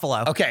 Chang's in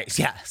Buffalo. Okay,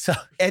 yeah. So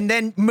and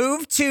then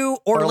moved to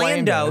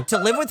Orlando to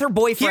live with her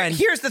boyfriend.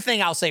 Here's the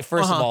thing I'll say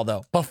first of all,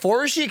 though.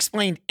 Before she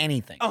explained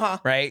anything,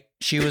 right?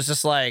 She was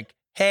just like,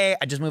 hey,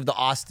 I just moved to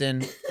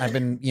Austin. I've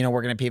been,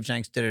 working at P.F.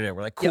 Chang's. We're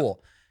like, cool.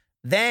 Yep.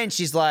 Then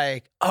she's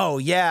like, oh,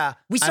 yeah.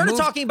 We started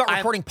talking about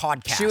recording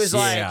podcasts. She was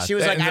like,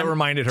 that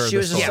reminded her. She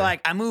was just like,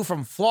 I moved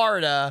from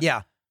Florida.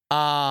 Yeah.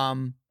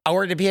 I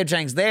worked at P.F.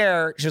 Chang's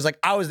there. She was like,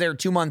 I was there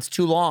 2 months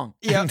too long.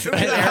 Yeah. And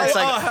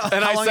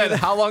I said,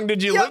 how long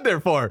did you live there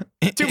for?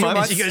 2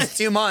 months. She goes,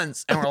 2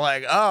 months. And we're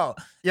like, oh.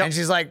 Yep. And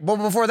she's like, well,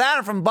 before that,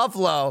 I'm from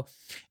Buffalo.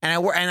 And I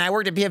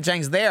worked at P.F.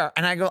 Chang's there.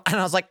 And I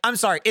was like, I'm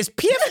sorry, is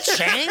P.F.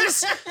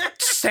 Chang's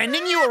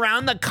sending you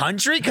around the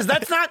country? Because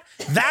that's not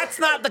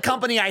the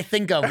company I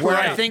think of, where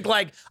I think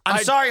like,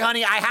 I'm sorry,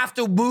 honey, I have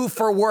to move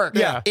for work.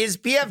 Yeah. Is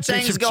P.F.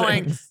 Chang's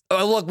going,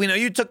 oh, look, we know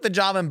you took the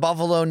job in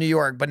Buffalo, New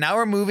York, but now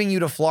we're moving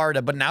you to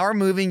Florida, but now we're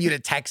moving you to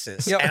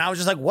Texas. Yep. And I was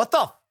just like, what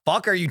the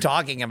fuck are you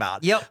talking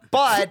about? Yep.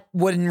 But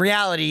when in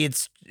reality,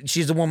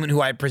 she's a woman who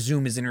I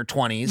presume is in her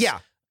 20s. Yeah.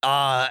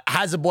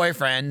 Has a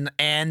boyfriend,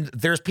 and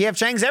there's P.F.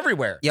 Chang's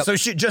everywhere. Yep. So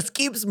she just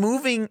keeps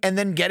moving and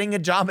then getting a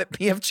job at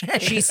P.F.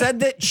 Chang's. She said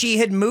that she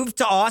had moved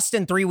to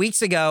Austin 3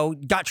 weeks ago,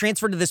 got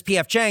transferred to this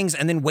P.F. Chang's,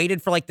 and then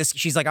waited for like this.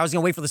 She's like, I was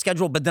going to wait for the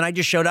schedule, but then I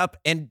just showed up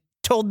and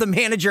told the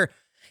manager,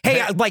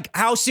 hey, like,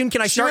 how soon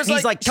can I start?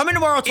 He's like, come in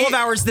tomorrow, 12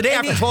 hours, the day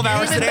after 12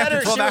 hours, the day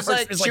after 12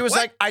 hours. She was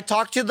like, I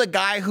talked to the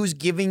guy who's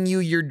giving you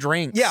your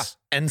drinks. Yeah.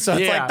 And so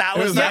it's like, that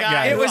was the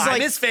guy. It was like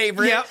like his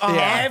favorite. Yeah,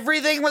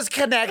 everything was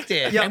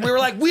connected. And we were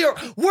like, we're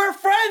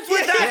friends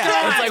with that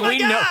guy. It's like,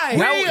 we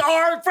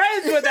are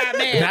friends with that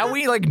man. Now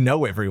we like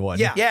know everyone.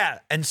 Yeah. Yeah.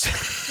 And so,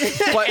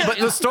 but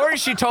the story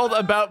she told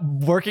about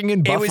working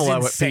in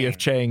Buffalo at P.F.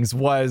 Chang's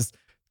was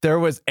there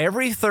was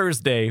every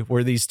Thursday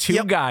where these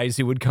two guys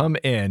who would come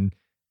in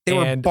They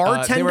were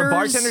bartenders. They were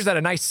bartenders at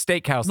a nice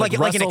steakhouse, like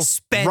an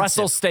expensive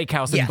Russell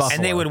Steakhouse in Buffalo.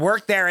 And they would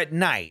work there at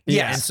night.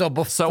 Yes. And so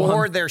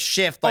before their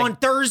shift, on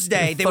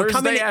Thursday, they would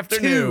come in at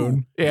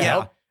 2.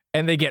 Yeah.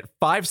 And they get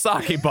 5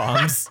 sake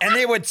bombs. And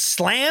they would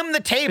slam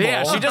the table.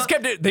 Yeah, she just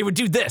kept it. They would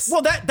do this.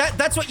 Well,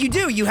 that's what you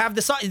do. You have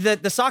the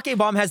sake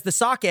bomb has the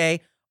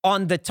sake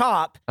on the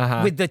top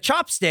with the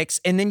chopsticks,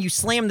 and then you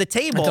slam the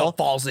table until it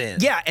falls in.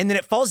 Yeah, and then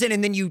it falls in,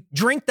 and then you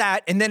drink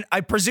that, and then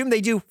I presume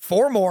they do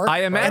 4 more.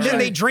 I imagine, and then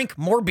they drink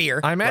more beer.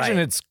 I imagine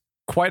it's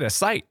quite a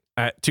sight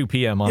at 2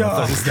 p.m. on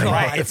a Thursday.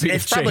 Right.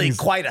 It's probably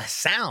quite a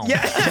sound.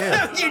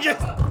 Yeah. You just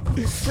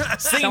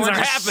things are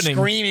happening.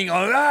 Screaming.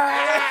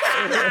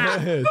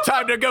 Time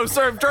to go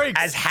serve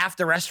drinks. As half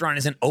the restaurant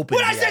isn't open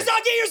when yet. I say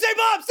sake, you say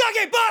bomb.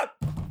 Sake bomb.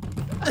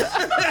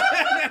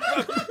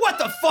 What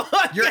the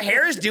fuck? Your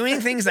hair is doing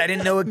things I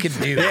didn't know it could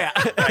do.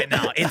 Right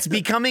now, it's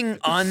becoming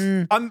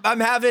I'm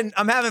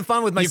having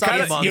fun with my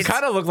sake bomb. You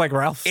kind of look like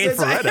Ralph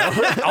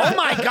Cifaretto. Oh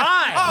my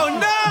god! Oh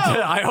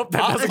no! I hope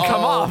that doesn't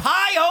come off.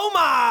 Hi, oh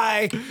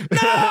my! No!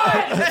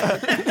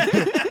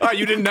 Oh,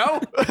 you didn't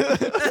know?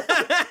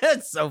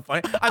 That's so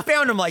funny. I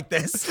found him like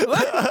this.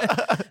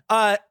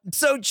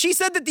 So she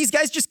said that these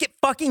guys just get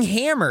fucking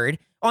hammered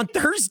on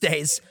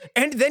Thursdays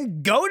and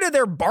then go to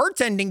their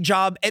bartending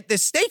job at the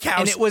steakhouse.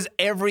 And it was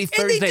every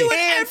Thursday. And they do it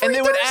every and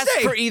they would Thursday.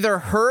 ask for either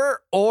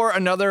her or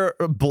another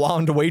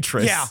blonde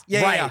waitress.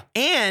 Yeah.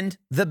 And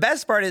the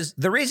best part is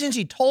the reason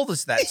she told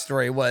us that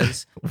story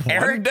was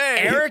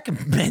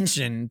Eric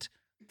mentioned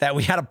that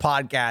we had a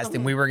podcast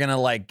and we were gonna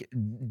like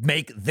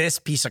make this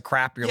piece of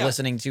crap you're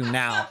listening to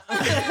now.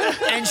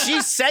 And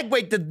she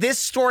segued to this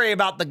story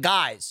about the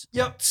guys.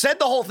 Yep. Said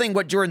the whole thing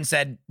what Jordan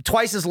said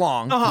twice as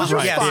long. Which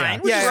was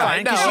fine. Which was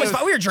fine. No, it was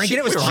fine. We were drinking.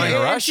 It was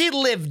fine. She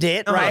lived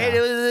it, right? It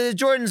was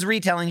Jordan's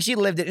retelling. She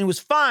lived it and it was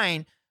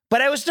fine.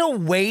 But I was still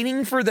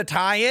waiting for the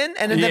tie-in.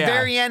 And then the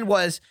very end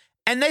was,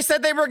 and they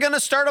said they were going to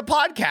start a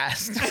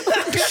podcast.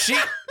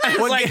 I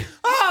was like,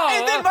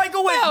 and then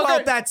Michael went,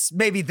 well, that's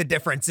maybe the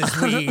difference is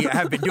we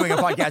have been doing a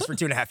podcast for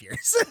 2.5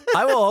 years.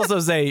 I will also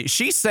say,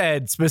 she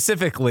said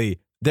specifically,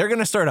 they're going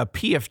to start a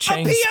P.F.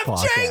 Chang's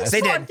podcast.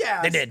 They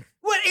podcast. did.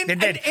 What, they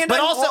did. But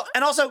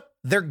also,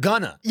 they're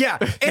gonna. Yeah.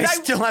 And I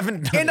still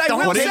haven't done and it.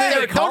 I will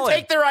say, don't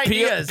take their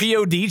ideas.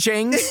 P.O.D.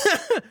 Chang's?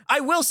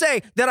 I will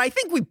say that I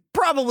think we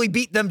probably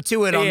beat them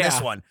to it on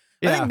this one.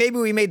 I think maybe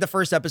we made the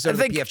first episode of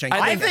the P.F. Chang's.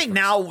 I think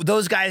now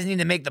those guys need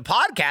to make the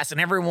podcast and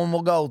everyone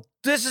will go,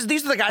 these are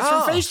the guys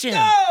from Face Jam.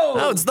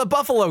 No, it's the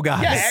Buffalo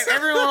guys. Yeah,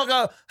 everyone will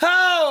go,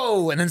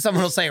 oh, and then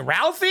someone will say,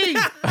 Ralphie?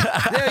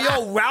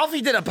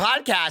 Ralphie did a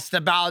podcast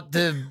about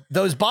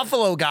those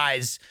Buffalo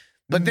guys.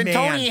 But then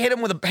Tony hit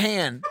him with a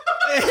pan.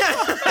 They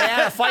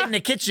had a fight in the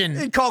kitchen.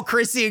 He'd call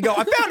Chrissy and go,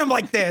 I found him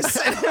like this.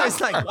 And I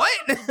was like,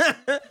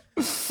 what?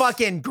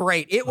 Fucking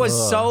great. It was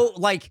so,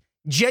 like,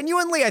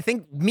 genuinely, I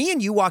think me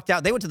and you walked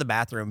out. They went to the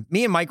bathroom.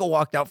 Me and Michael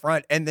walked out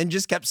front and then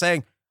just kept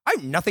saying, I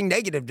have nothing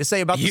negative to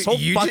say about this whole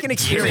fucking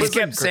experience.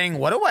 You kept saying,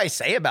 what do I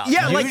say about it?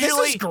 Yeah, like, this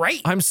was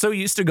great. I'm so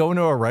used to going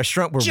to a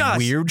restaurant where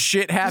weird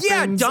shit happens.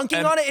 Yeah,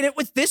 dunking on it. And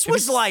this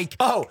was like,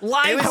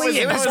 lively.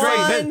 It was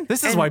great.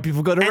 This is why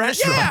people go to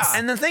restaurants.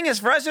 And the thing is,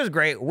 for us, it was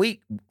great.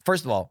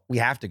 First of all, we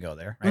have to go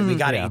there, right? We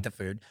got to eat the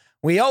food.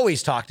 We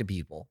always talk to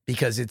people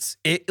because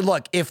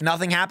look, if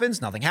nothing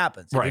happens, nothing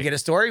happens. If we get a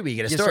story, we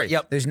get a story.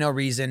 Yep. There's no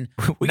reason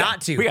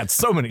not to. We got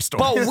so many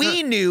stories. But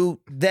we knew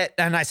that,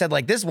 and I said,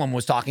 like, this one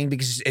was talking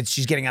because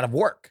she's getting out of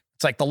work.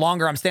 It's like the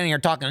longer I'm standing here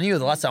talking to you,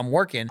 the less I'm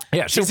working.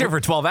 Yeah, she's here for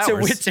 12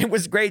 hours. So it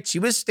was great. She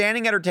was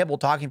standing at her table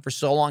talking for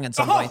so long at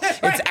some point.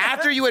 It's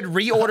after you had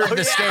reordered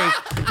the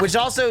steak, which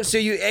also,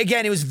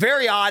 it was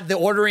very odd, the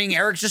ordering.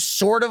 Eric just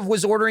sort of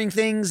was ordering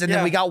things, and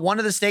then we got one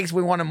of the steaks,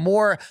 we wanted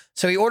more.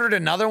 So he ordered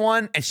another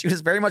one, and she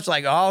was very much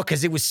like, oh,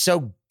 because it was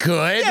so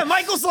good. Yeah,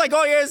 Michael's like,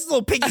 oh, yeah, this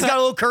little piggy's got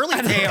a little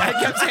curly tail. I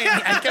kept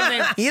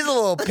saying, he's a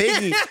little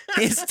piggy.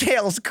 His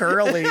tail's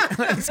curly.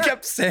 I just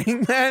kept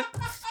saying that.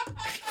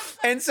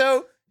 And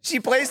so she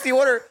placed the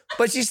order,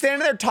 but she's standing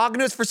there talking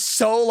to us for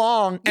so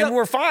long, and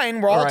we're fine.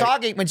 We're all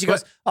talking. When she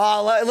goes,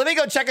 let me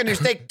go check on your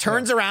steak,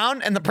 turns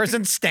around, and the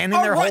person's standing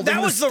there holding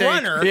that was the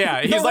runner.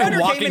 Yeah, he's like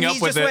walking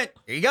up with it. Went,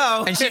 here you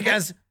go. And she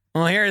goes,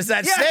 well, here's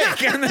that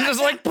steak. And then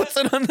just like puts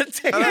it on the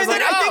table. And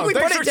then I think we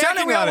put it down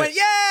and we all went,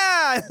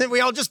 yeah. And then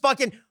we all just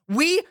fucking,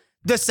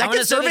 the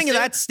second serving of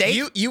that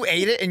steak. You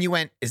ate it and you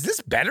went, is this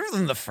better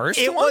than the first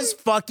one? It was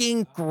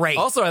fucking great.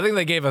 Also, I think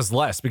they gave us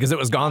less because it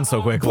was gone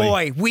so quickly.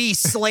 Boy, we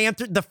slammed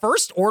through the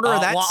first order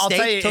of that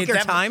steak. Took your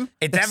time.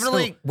 It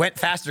definitely went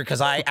faster because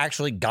I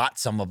actually got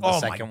some of the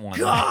second one.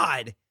 Oh, my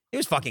God. It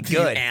was fucking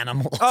good.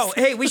 Animals. Oh,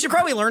 hey, we should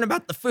probably learn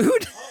about the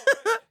food.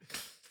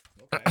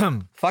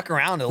 Fuck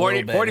around a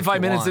little bit.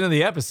 45 minutes into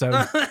the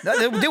episode.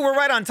 Dude, we're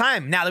right on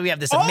time now that we have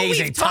this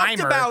amazing timer. All we've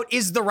talked about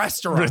is the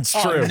restaurant. It's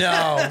true.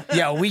 No.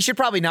 Yeah, we should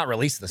probably not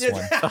release this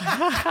one.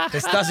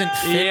 This doesn't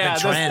fit the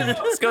trend.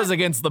 This goes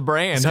against the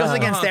brand. This goes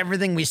against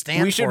everything we stand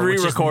for. We should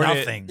re-record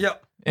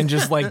it and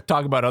just like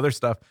talk about other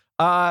stuff.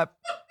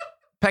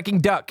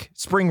 Peking duck,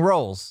 spring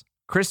rolls,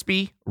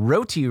 crispy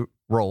roti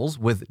rolls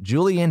with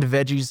julienne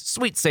veggies,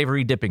 sweet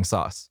savory dipping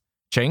sauce.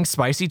 Chang's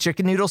spicy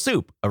chicken noodle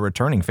soup, a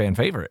returning fan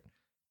favorite.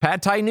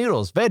 Pad Thai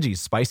noodles, veggies,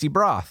 spicy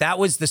broth. That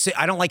was the.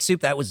 I don't like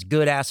soup. That was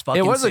good ass fucking.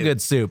 It was soup. a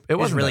good soup. It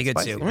was really good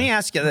soup. Let me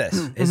ask you this: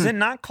 Is it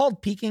not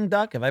called Peking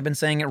duck? Have I been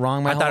saying it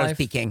wrong my whole life? I thought it was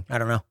Peking. I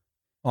don't know.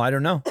 Well, I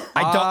don't know.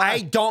 I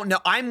don't know.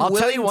 I'm I'll tell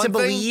willing you to one thing.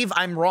 believe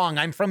I'm wrong.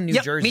 I'm from New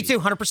Jersey. Me too.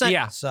 100%.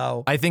 Yeah.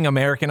 So I think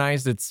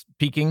Americanized, it's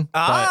Peking,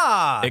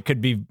 but it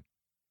could be,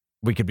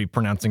 we could be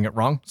pronouncing it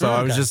wrong. So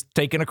I was just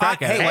taking a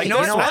crack at it. Hey, you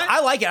know what? I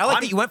like it. I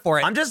like that you went for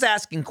it. I'm just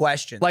asking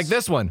questions. Like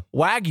this one,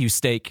 Wagyu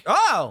steak.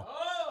 Oh.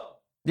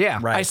 Yeah,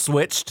 Right. I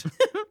switched.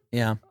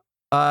 Yeah.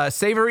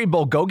 Savory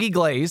bulgogi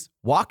glaze,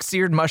 wok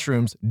seared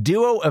mushrooms,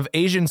 duo of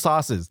Asian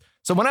sauces.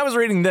 So when I was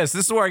reading this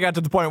is where I got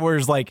to the point where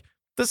it's like,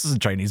 this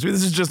isn't Chinese food.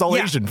 This is just all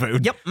Asian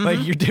food. Yep. Like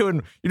you're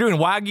doing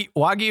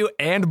wagyu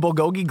and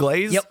bulgogi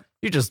glaze. Yep.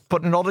 You're just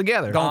putting it all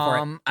together.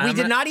 Going for it. We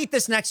did not eat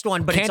this next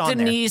one, but it's on there.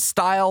 Cantonese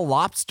style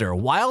lobster,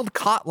 wild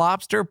caught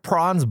lobster,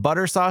 prawns,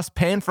 butter sauce,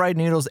 pan fried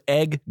noodles,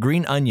 egg,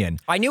 green onion.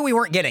 I knew we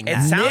weren't getting It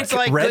that. sounds Nick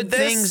like read good this.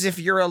 things if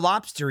you're a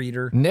lobster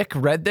eater. Nick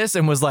read this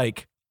and was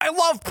like, I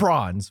love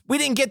prawns. We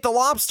didn't get the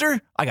lobster.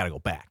 I got to go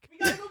back.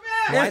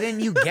 Why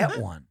didn't you get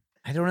one?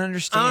 I don't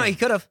understand. Oh, he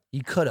could have.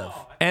 You could have.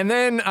 And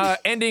then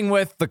ending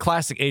with the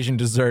classic Asian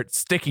dessert,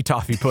 sticky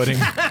toffee pudding,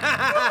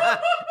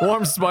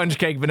 warm sponge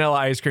cake, vanilla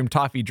ice cream,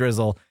 toffee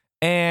drizzle.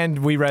 And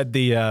we read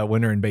the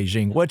winter in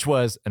Beijing, which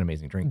was an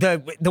amazing drink.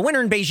 The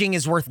winter in Beijing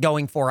is worth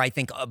going for, I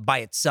think, by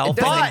itself.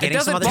 It and then doesn't, getting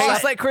some taste other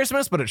stuff. like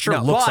Christmas, but it sure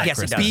No, looks but like yes,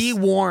 it Christmas. does. Be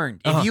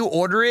warned. If you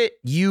order it,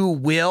 you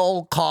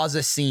will cause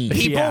a scene.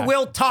 People Yeah.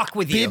 will talk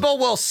with you. People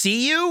will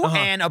see you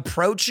and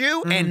approach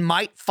you and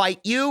might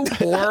fight you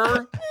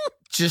or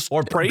just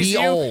Or praise be you,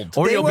 old.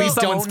 or They you'll be will-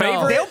 someone's don't know.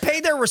 favorite. They'll pay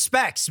their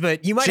respects,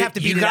 but you might have to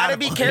be. You gotta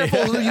be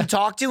careful who you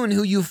talk to and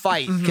who you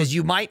fight because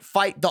you might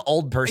fight the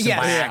old person Yes.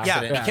 by Yeah,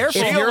 accident. yeah.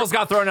 Careful. She If you're- almost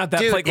got thrown out that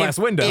Dude, plate glass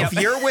window. If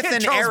you're with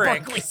an Charles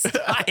Eric, Barkley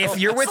style. if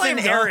you're with Slam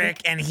an dunk.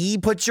 Eric and he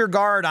puts your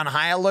guard on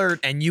high alert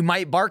and you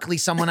might Barkley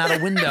someone out a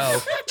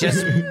window,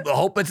 just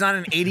hope it's not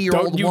an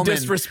 80-year-old Don't you woman.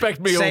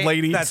 disrespect me, old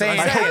lady. That's Saying,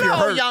 what I said. hello, You're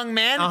hurt." young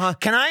man.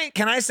 Can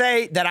I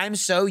say that I'm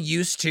so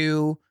used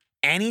to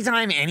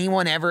anytime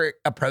anyone ever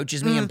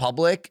approaches me in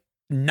public,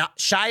 not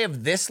shy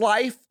of this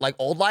life, like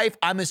old life,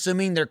 I'm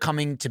assuming they're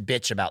coming to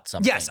bitch about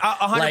something. Yes,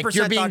 100% Like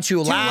you're being thought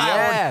too loud,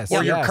 Yes,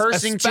 or you're yes.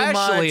 cursing too much.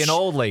 Especially an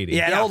old lady.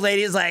 Yeah, an old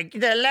lady is like,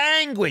 the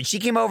language. She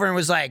came over and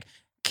was like,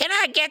 can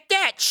I get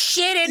that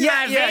shit in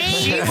my veins?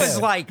 She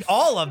was like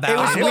all about It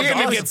was it. weird.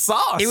 Gonna It was- get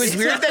sauce. It was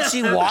weird that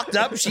she walked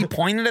up, she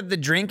pointed at the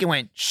drink and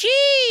went,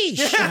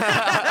 sheesh.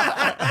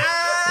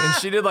 And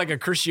she did like a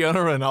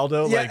Cristiano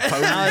Ronaldo like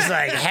pose. I was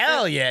like,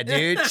 hell yeah,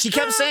 dude. She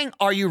kept saying,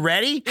 are you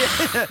ready?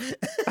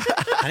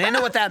 I didn't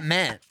know what that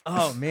meant.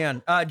 Oh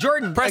man,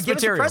 Jordan, Press give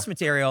us material. some press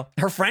material.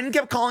 Her friend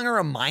kept calling her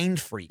a mind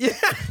freak.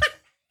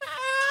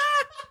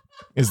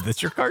 Is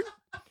this your cart?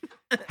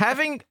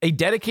 Having a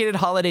dedicated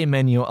holiday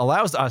menu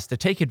allows us to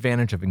take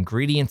advantage of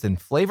ingredients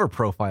and flavor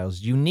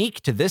profiles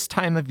unique to this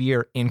time of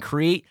year and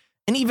create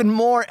an even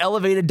more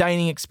elevated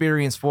dining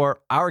experience for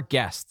our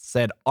guests,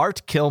 said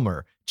Art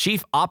Kilmer,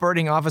 Chief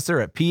Operating Officer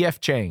at PF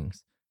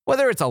Chang's.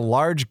 Whether it's a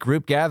large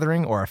group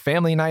gathering or a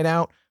family night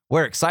out,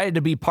 we're excited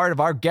to be part of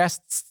our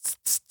guests'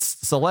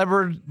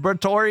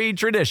 celebratory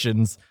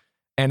traditions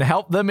and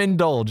help them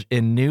indulge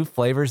in new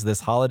flavors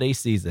this holiday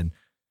season.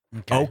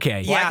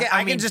 Okay. Well, Yeah, I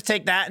I mean- can just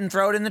take that and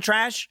throw it in the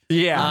trash.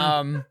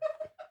 Yeah.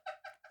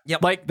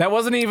 Like that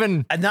wasn't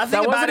even Nothing that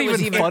about wasn't it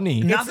was even even-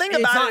 funny. Nothing It's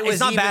about not, it was it's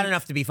not bad even-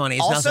 enough to be funny.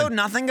 It's Also, nothing.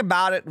 nothing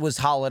about it was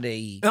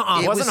holiday.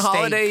 Uh-uh. It wasn't was steak.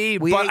 holiday,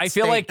 We but ate I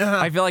feel steak. like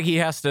I feel like he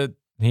has to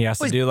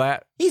do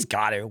that. He's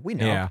got to. We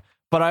know. Yeah.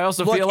 But I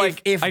also Look, feel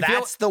like if I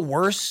that's the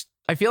worst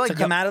feel to like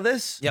come out of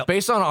this, Yep.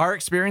 based on our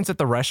experience at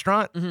the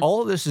restaurant,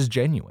 all of this is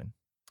genuine.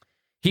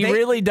 He They-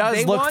 really does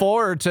they look want-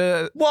 forward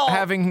to Well,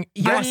 having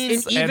Yes,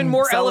 guests an even and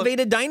more cele-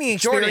 elevated dining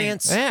Jordan,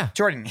 experience. Yeah.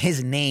 Jordan,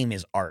 his name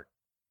is Art.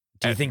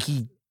 Do you think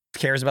he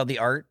cares about the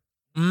art?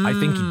 I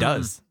think he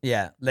does.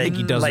 Yeah, I think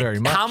he does like, very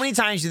much. How many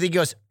times do you think he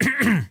goes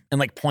and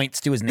like points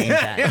to his name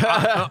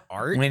tag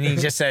Art. when he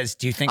just says,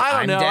 "Do you think I don't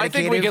I'm know. I dedicated?"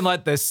 think we can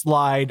let this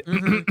slide.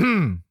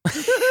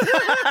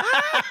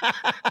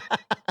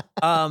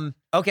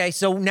 Okay,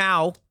 so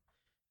now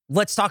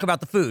let's talk about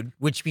the food,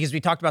 because we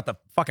talked about the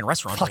fucking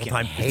restaurant the whole Fucking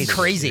time. hate It's it,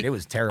 crazy. dude. It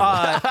was terrible.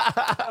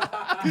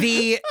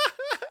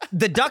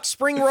 The duck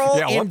spring roll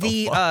Yeah, what and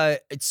the the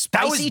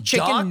spicy was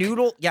chicken duck?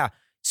 noodle. Yeah,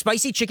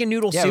 spicy chicken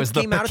noodle Yeah, it soup was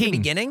the came out at the Peking.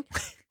 beginning.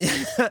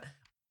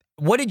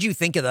 What did you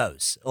think of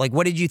those? Like,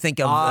 what did you think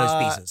of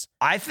those pieces?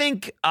 I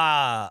think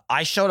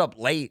I showed up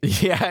late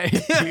Yeah.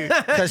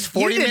 because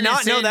 40 did minutes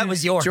not know in, that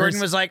was yours. Jordan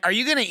was like, "Are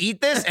you gonna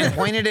eat this?" and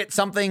pointed at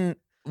something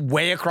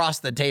way across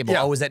the table.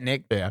 Yeah. Oh, was that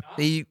Nick? Yeah.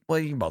 Well,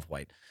 you're both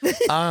white.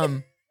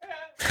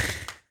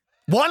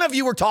 One of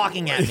you were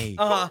talking at me.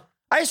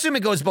 I assume it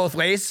goes both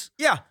ways.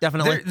 Yeah,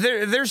 definitely.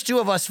 There's two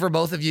of us for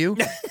both of you.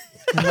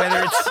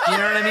 Whether it's, you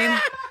know what I mean?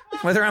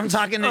 Whether I'm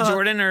talking to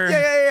Jordan or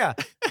yeah.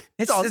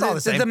 It's all the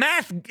same. The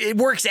math, it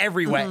works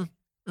every way.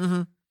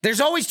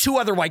 There's always two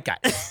other white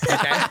guys.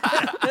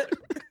 Okay.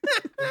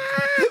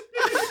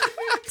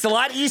 It's a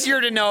lot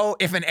easier to know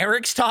if an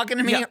Eric's talking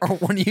to me or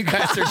when you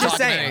guys are talking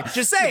to me.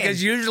 Just saying.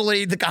 Because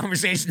usually the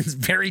conversation is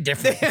very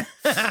different.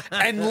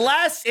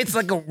 Unless it's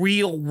like a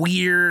real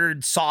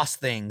weird sauce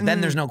thing,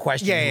 then there's no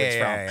question who it's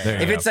from.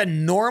 If it's a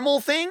normal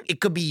thing, it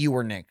could be you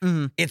or Nick.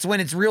 It's when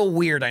it's real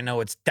weird, I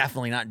know it's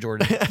definitely not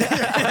Jordan. Well,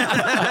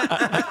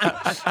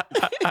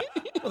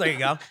 there you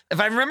go. If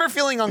I remember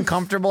feeling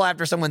uncomfortable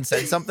after someone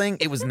said something,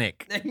 it was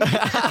Nick.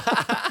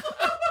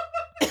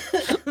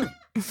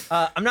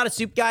 I'm not a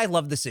soup guy.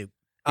 Love the soup.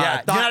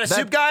 Yeah, you're not a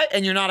soup guy,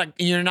 and you're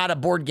not a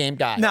board game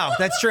guy. No,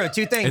 that's true.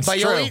 Two things. But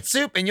you'll eat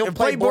soup and you'll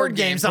play board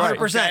games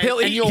 100%.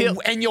 Okay?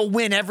 And you'll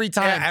win every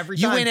time. Yeah, every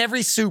You time. win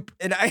every soup.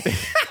 And I,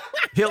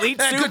 He'll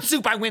eat soup. Good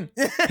soup, I win.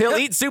 He'll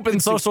eat soup in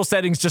social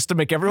settings just to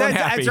make everyone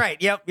happy. that's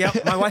right.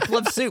 Yep. My wife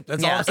loves soup.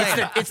 That's all I'm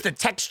saying. It's the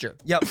texture.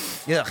 Yep.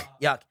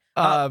 Yuck.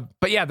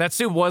 But yeah, that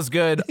soup was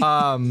good.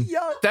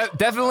 That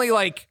definitely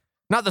like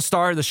not the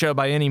star of the show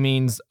by any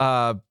means.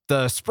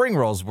 The spring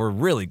rolls were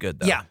really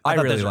good though. Yeah, I I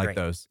thought really those were like great.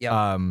 those.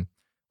 Yeah.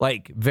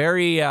 Like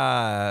very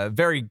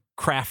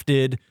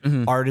crafted,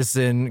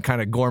 artisan kind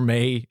of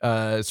gourmet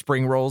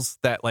spring rolls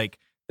that like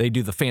they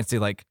do the fancy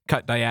like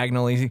cut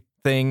diagonally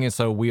thing, and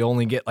so we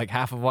only get like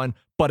half of one,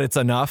 but it's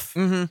enough.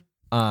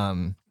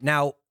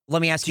 Now,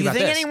 let me ask Do you you about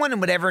think this. anyone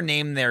would ever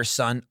name their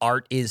son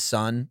Art is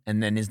Son,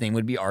 and then his name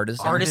would be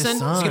Artisan? Artisan?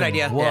 That's a good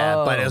idea. Whoa. Yeah,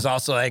 but it was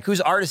also like,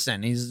 who's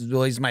Artisan?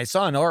 He's my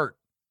son, Art.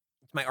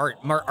 My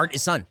art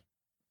is son.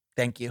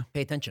 Thank you.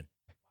 Pay attention.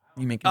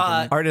 You make him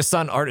feel Art is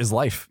son, art is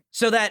life.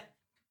 So that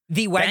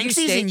the Wagyu Banksy's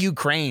steak. in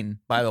Ukraine,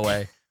 by the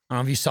way. I don't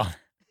know if you saw.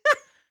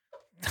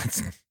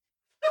 That's,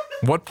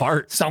 What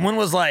part? someone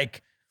was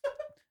like,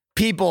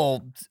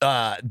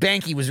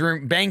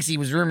 Banksy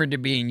was rumored to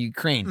be in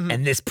Ukraine,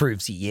 and this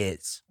proves he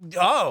is.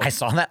 I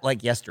saw that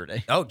like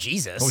yesterday. Oh,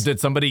 Jesus. Oh, did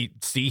somebody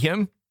see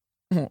him?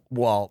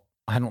 Well,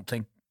 I don't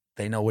think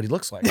they know what he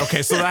looks like.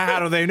 Okay, so how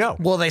do they know?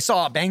 Well, they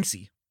saw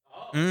Banksy.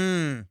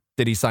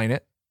 Did he sign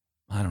it?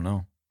 I don't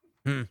know.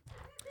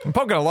 I'm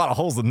poking a lot of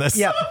holes in this.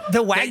 Yeah.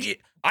 The Wagyu.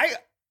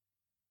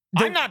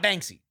 I'm not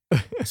Banksy.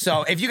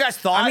 So if you guys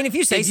thought, I mean, if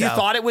you say you so.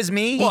 thought it was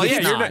me, Well, it's yeah,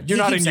 you're not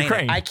You in keep saying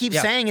Ukraine. I keep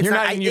Yeah. saying it's You're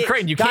not in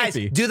Ukraine. You can't guys,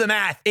 be. do the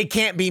math. It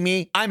can't be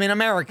me. I'm in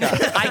America.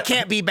 I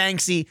can't be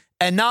Banksy.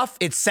 Enough.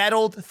 It's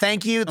settled.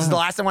 Thank you. This is the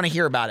last I want to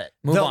hear about it.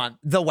 Move on.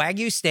 The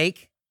Wagyu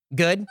steak,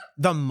 good.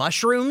 The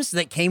mushrooms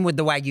that came with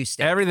the Wagyu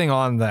steak, Everything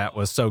on that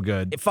was so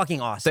good. fucking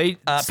awesome. They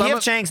some P.F.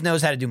 of- Chang's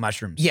knows how to do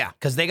mushrooms. Yeah.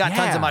 Because they got tons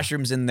Yeah. of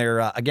mushrooms in their,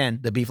 again,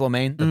 the beef lo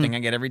mein, the thing I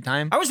get every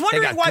time. I was They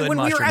wondering got why good when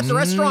we were at mushrooms. the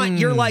restaurant,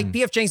 you're like,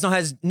 P.F. Chang's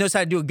knows how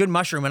to do a good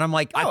mushroom. And I'm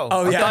like, I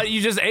thought you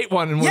just ate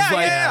one and was Yeah,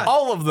 like, yeah.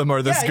 all of them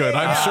are this good,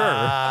 I'm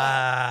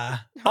sure.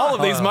 All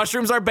of these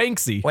mushrooms are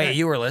Banksy. Wait,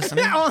 you were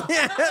listening?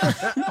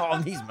 all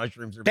these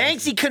mushrooms are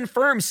Banksy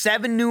confirmed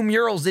 7 new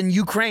murals in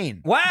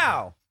Ukraine.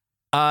 Wow.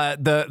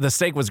 The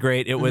steak was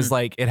great. It was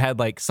like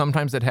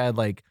sometimes it had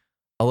like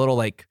a little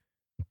like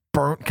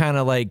burnt kind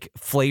of like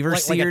flavor Like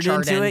a seared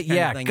charred into end it. kind of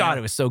Yeah, thing, God, yeah.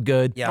 it was so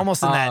good. Yeah.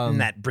 Almost in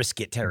that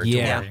brisket territory.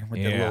 Yeah. With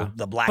Yeah.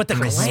 the black But the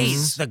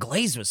crisps.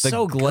 glaze was The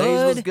so glaze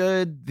good. was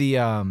good. The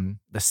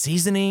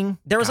seasoning.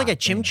 There was like a God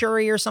damn.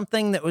 chimichurri or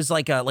something that was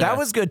like a That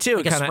was good too.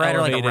 like It a kinda spread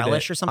or like a elevated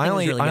relish it. or something. I It was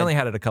only really I good. only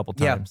had it a couple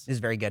Yeah, times. it's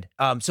very good.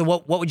 So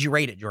what would you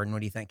rate it, Jordan? What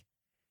do you think?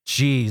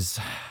 Jeez.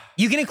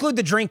 You can include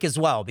the drink as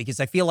well because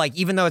I feel like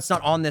even though it's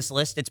not on this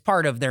list, it's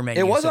part of their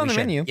menu. It was so on we the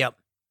should. menu. Yep.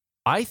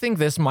 I think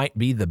this might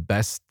be the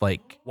best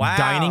like Wow.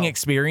 dining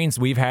experience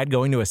we've had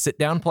going to a sit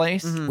down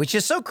place. Which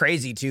is so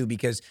crazy too,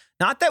 because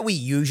not that we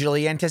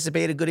usually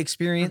anticipate a good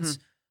experience,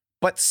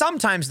 but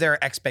sometimes there are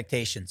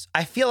expectations.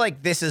 I feel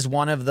like this is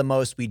one of the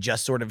most we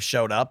just sort of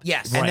showed up.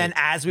 Yes. And Right. then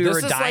as we This were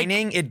is like-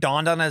 dining, it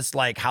dawned on us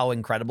like how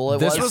incredible it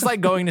This was. was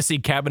like going to see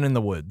Cabin in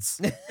the Woods,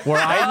 where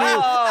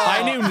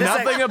I knew This is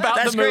nothing like- about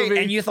that's the great.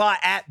 movie. And you thought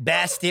at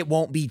best it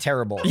won't be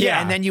terrible.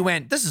 Yeah. And then you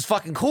went, this is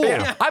fucking cool.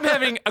 Yeah, I'm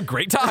having a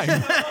great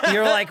time.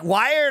 You're like,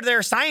 why are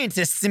there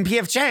scientists in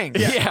P.F. Chang?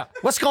 Yeah.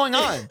 What's going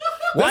on?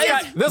 Why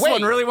This wait,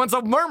 one really wants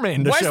a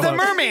merman to Why's show the up.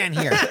 merman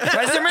here?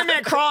 Why's the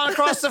merman crawling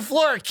across the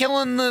floor,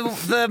 killing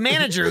the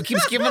manager who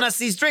keeps giving us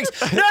these drinks?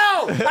 No,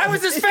 I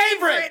was his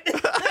favorite.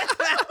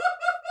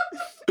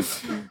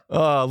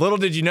 Little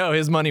did you know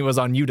his money was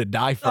on you to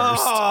die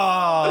first.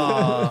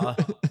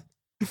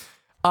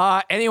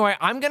 Anyway,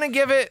 I'm gonna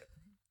give it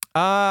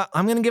a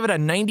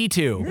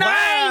 92.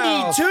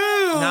 92.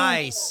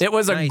 Nice. It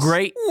was a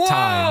great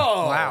time.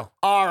 Wow.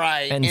 All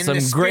right. And In some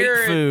the great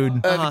spirit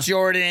food. of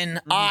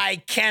Jordan,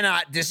 I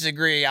cannot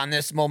disagree on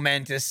this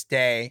momentous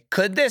day.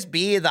 Could this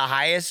be the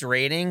highest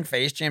rating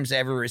Face Jam's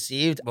ever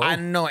received? I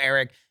don't know,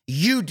 Eric.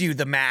 You do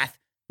the math.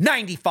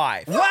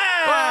 95.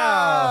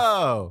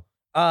 Wow.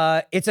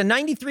 It's a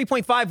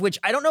 93.5, which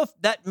I don't know if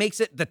that makes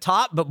it the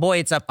top, but boy,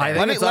 it's up there. I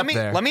think it's up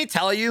there. Let me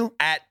tell you,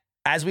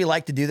 as we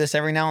like to do this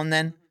every now and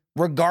then,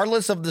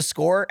 regardless of the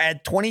score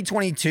at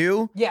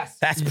 2022. Yes.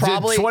 That's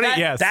probably 20, that,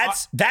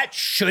 yes. that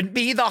should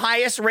be the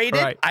highest rated.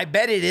 Right. I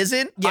bet it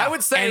isn't. I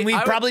would say, and we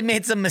probably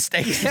made some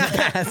mistakes in the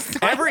past.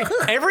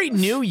 every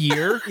new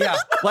year,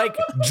 like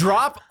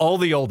drop all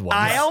the old ones.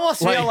 I almost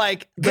feel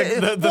like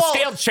the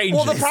scale changes.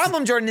 Well, the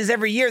problem, Jordan, is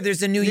every year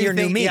there's a new year,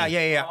 new me.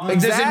 Yeah. Like,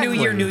 there's a new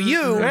year, new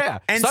you. Yeah.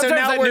 And sometimes so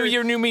now that new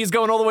year, new me is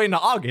going all the way into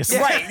August.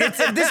 Right.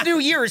 This new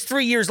year is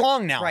 3 years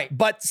long now. Right.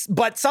 But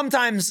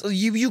sometimes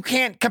you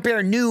can't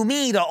compare new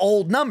me to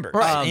old numbers.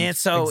 Right. And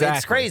so it's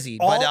Exactly. crazy.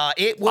 But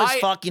it was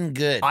fucking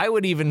good. I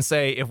would even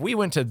say if we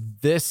went to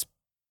this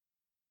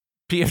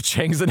P.F.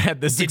 Chang's and had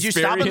this Did you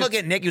stop and look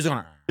at Nick? He was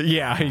going,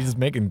 Yeah, he's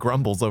making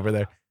grumbles over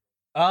there.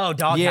 Oh,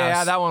 Doghouse.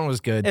 Yeah, that one was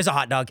good. It's a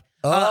hot dog.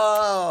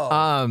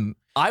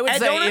 I would I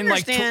say don't in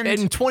understand.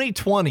 in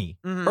 2020,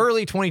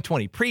 early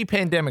 2020,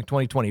 pre-pandemic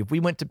 2020, if we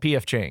went to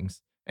P.F.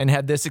 Chang's and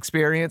had this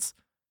experience,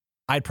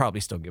 I'd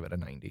probably still give it a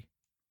 90.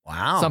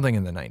 wow. Something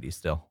in the 90s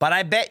still. But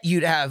I bet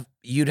you'd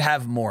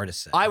have more to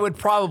say. I would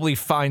probably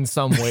find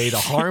some way to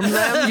harm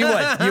them.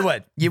 You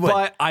would.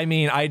 But I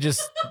mean, I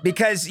just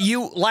Because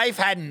life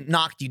hadn't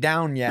knocked you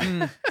down yet.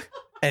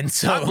 And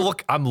so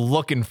I'm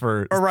looking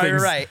for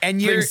right.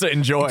 And you're things to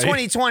enjoy.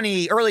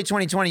 2020, early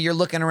 2020, you're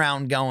looking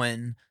around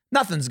going,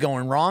 nothing's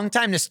going wrong.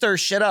 Time to stir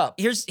shit up.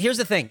 Here's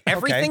the thing.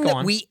 Everything go that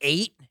on. we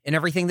ate and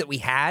everything that we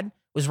had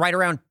was right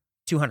around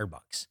 $200.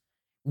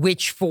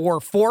 Which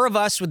for four of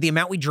us with the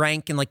amount we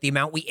drank and like the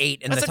amount we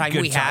ate and That's the a time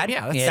good we time. had,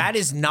 Yeah, that's- that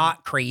is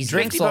not crazy.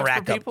 Drinks $50 will for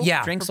rack up. people?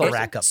 Yeah. Drinks will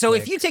rack up. So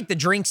if quick. you take the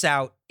drinks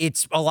out,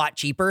 it's a lot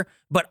cheaper.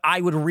 But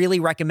I would really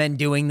recommend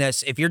doing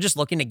this if you're just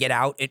looking to get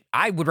out.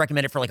 I would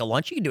recommend it for like a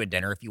lunch. You can do a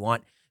dinner if you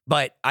want.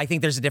 But I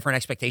think there's a different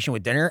expectation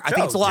with dinner. I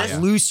think it's a lot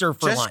looser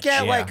for just lunch.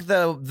 get like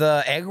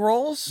the egg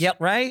rolls. Yep.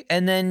 Right.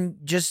 And then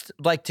just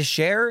like to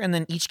share and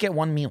then each get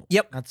one meal.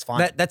 Yep. That's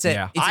fine. That's it.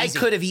 Yeah. It's I easy.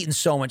 could have eaten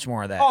so much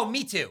more of that. Oh,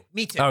 me too.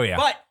 Me too. Oh, yeah.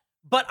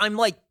 But I'm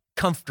like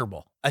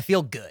comfortable. I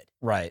feel good.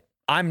 Right.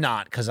 I'm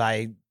not because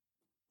I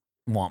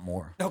want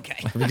more. Okay.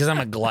 Because I'm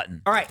a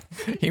glutton. All right.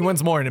 he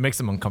wants more and it makes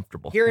him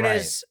uncomfortable. Here it Right.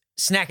 is.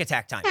 Snack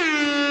attack time.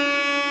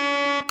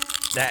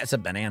 That's a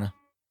banana.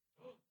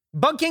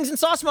 Bug Kings and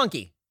Sauce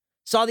Monkey.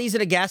 Saw these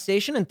at a gas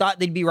station and thought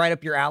they'd be right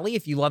up your alley.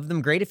 If you love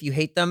them, great. If you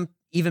hate them,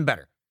 even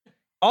better.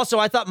 Also,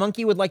 I thought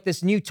Monkey would like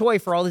this new toy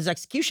for all his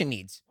execution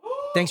needs.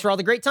 Thanks for all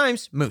the great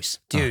times, Moose.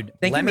 Dude,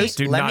 Thank you, Moose.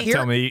 Do not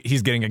tell me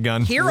he's getting a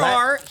gun. Here's the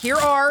What do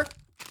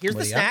you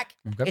got? snack.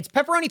 Okay. It's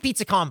pepperoni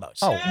pizza combos.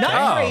 Oh, Not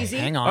okay. crazy.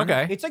 Hang on.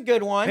 Okay. It's a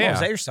good one. Yeah. Oh, is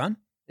that your son?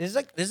 This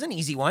is an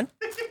easy one.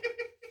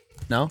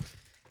 No.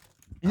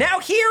 Now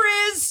here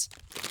is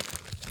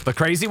The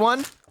crazy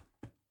one?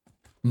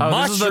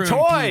 Oh, this is the Mushroom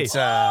toy.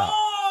 pizza.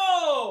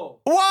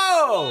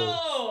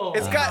 Whoa!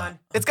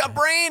 It's got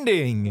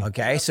branding.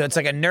 Okay, so it's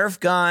like a Nerf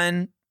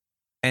gun,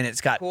 and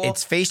it's got Cool.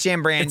 it's Face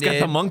Jam branded. It's got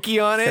the monkey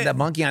on It's got it. that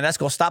monkey on it. That's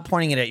cool. Stop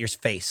pointing it at your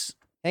face.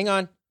 hang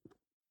on.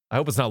 I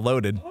hope it's not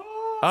loaded.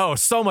 Oh,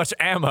 so much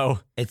ammo.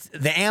 It's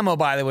the ammo,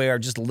 by the way, are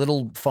just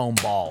little foam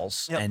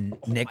balls. And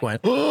Nick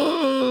went.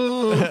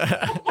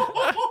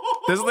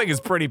 This thing is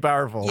pretty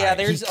powerful. Yeah,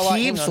 He there's a lot.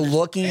 hang keeps on.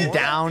 looking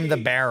down the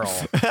barrel.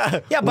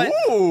 Yeah, but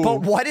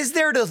what is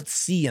there to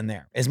see in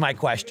there? Is my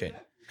question.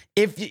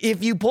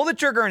 If you pull the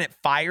trigger and it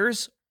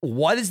fires,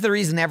 what is the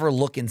reason to ever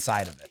look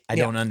inside of it? I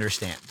don't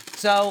understand.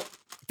 So,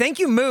 thank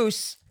you,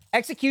 Moose.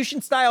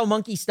 Execution style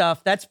monkey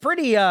stuff. That's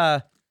pretty.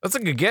 That's a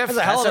good gift. That's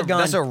a hell of a gun.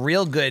 That's a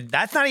real good.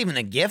 That's not even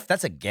a gift.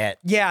 That's a get.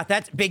 Yeah,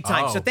 that's big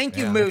time. Oh, So thank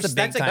you, yeah. Moose. That's a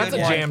big That's a time. good That's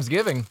a one. Jam's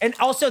giving. And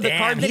also the Damn,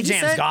 card that he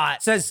Jam's sent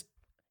got- says,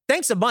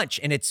 "Thanks a bunch,"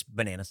 and it's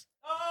bananas.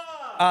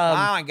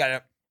 I got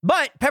it.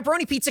 But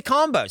pepperoni pizza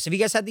combos. Have you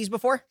guys had these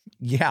before?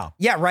 Yeah.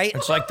 Yeah, right.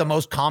 It's like the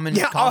most common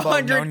Yeah, combo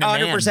known to man.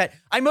 100%.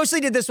 I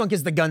mostly did this one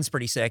because the gun's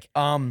pretty sick.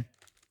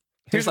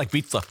 Here's like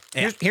pizza.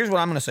 Here's what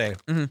I'm gonna say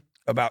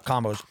about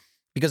combos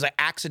because I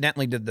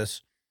accidentally did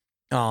this.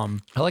 I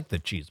like the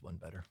cheese one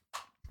better.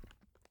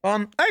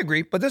 I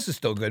agree, but this is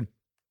still good.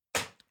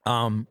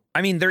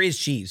 I mean, there is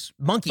cheese.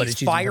 but Monkey's it's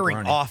cheese and firing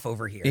pepperoni. off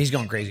over here. He's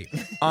going crazy.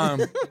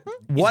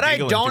 What I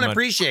giggling don't too much.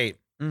 appreciate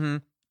Mm-hmm.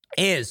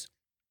 is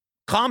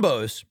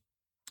combos.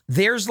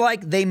 There's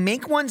like they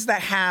make ones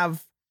that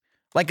have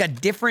like a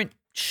different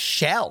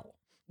shell.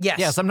 Yes.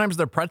 Yeah, sometimes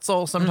they're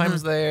pretzel,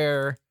 sometimes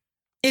they're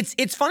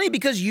It's funny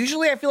because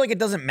usually I feel like it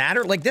doesn't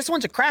matter. Like this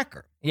one's a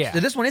cracker. Yeah. So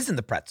this one isn't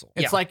the pretzel.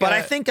 It's like but a-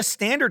 I think a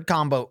standard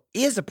combo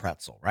is a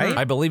pretzel, right?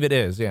 I believe it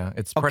is, yeah.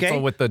 It's pretzel Okay.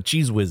 with the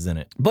cheese whiz in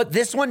it. But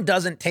this one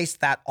doesn't taste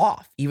that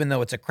off, even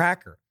though it's a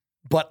cracker.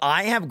 But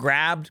I have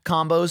grabbed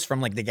combos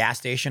from like the gas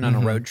station on a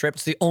road trip.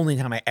 It's the only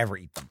time I ever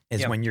eat them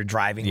is when you're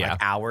driving Yeah. like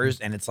hours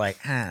and it's like,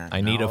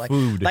 I need a like,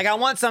 food. Like I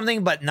want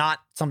something, but not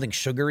something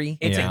sugary.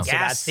 It's Yeah. a So gas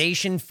that's-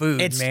 station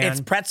food, It's man. it's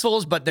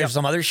pretzels, but there's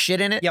some other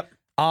shit in it. Yep.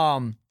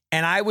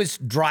 And I was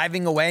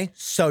driving away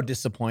so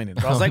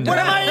disappointed. I was like, no. "What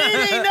am I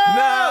eating? No!"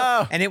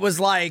 No. And it was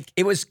like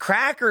it was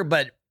cracker,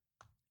 but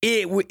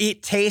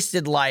it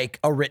tasted like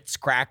a Ritz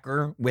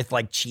cracker with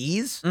like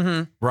cheese.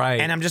 Mm-hmm. Right.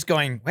 And I'm just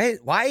going, wait,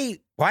 why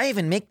Why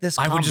even make this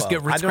combo? I would just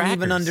get Ritz I don't even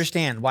crackers.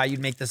 understand why you'd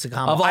make this a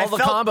combo. Of all the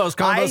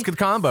combos could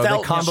combo. They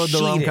comboed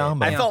their own cheated.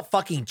 combo. I felt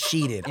fucking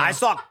cheated. I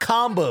saw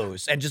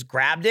combos and just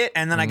grabbed it,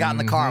 and then I got in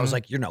the car. I was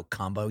like, "You're no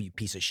combo, you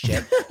piece of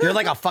shit. You're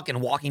like a fucking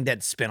Walking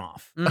Dead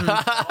spinoff."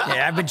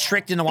 Yeah, I've been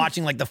tricked into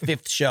watching like the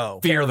 5th show.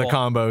 Fear the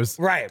combos.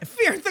 Right.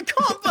 Fear the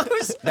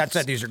combos. That's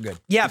it. These are good.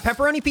 Yeah,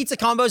 pepperoni pizza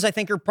combos I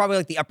think are probably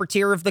like the upper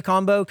tier of the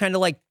combo, kind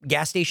of like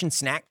gas station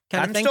snack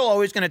kind I'm of thing. still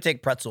always going to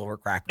take pretzel over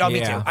crackers. Oh, me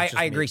Yeah. too.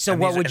 I agree. So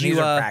And what these- would and you these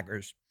are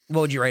crackers?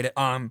 what would you rate it?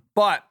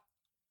 But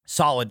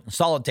solid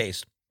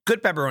taste.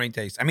 Good pepperoni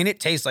taste. I mean, it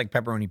tastes like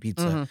pepperoni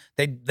pizza.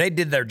 They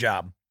did their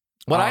job.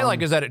 What I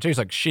like is that it tastes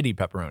like shitty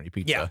pepperoni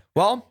pizza. Yeah.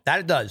 Well, that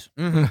it does.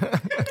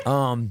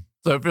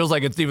 So it feels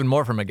like it's even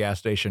more from a gas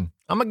station.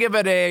 I'm going to give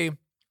it a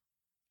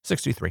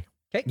 63.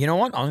 You know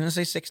what? I'm gonna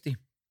say 60.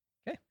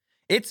 Okay.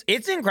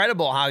 It's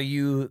incredible how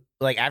you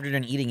like after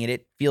done eating it,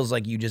 it feels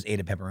like you just ate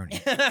a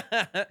pepperoni.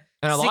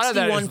 And a lot of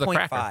that is the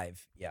cracker. 61.5.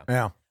 Yeah.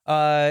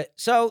 Yeah.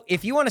 So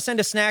if you want to send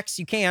us snacks,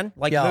 you can,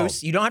 like Yo.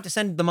 Moose. You don't have to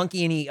send the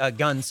monkey any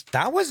guns.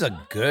 That was a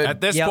good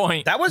At this Yep.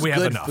 point, that was we have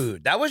good enough.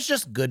 food. That was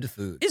just good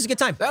food. It was a good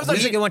time. That was It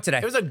was a good one today.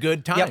 It was a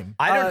good time.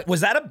 I don't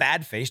was that a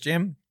bad face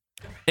jam?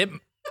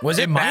 Was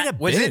it might bad? have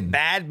Was been. it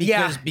bad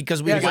Yeah.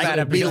 because we Yeah, it was liked,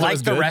 bad we because it liked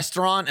was the good.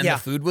 restaurant and Yeah.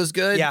 the food was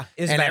good? Yeah,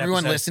 it was a and bad everyone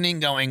episode. listening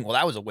going, well,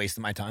 that was a waste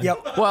of my time.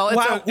 Yep. Well, it's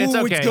wow. it's Ooh,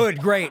 okay. it's good.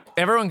 Great.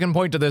 Everyone can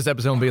point to this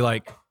episode and be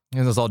like,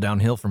 this is all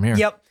downhill from here.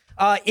 Yep.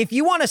 If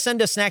you want to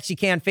send us snacks, you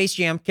can. Face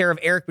Jam, care of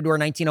Eric Bedour,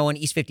 1901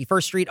 East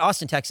 51st Street,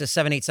 Austin, Texas,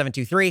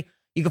 78723.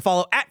 You can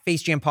follow at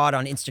Face Jam Pod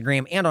on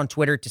Instagram and on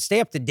Twitter to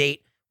stay up to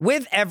date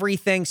with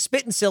everything.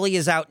 Spit and Silly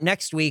is out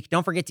next week.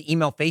 Don't forget to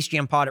email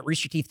facejamPod at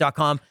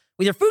roosterteeth.com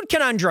with your food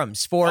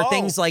conundrums for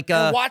things like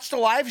or watch the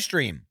live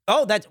stream.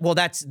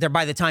 that's there.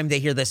 By the time they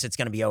hear this, it's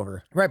going to be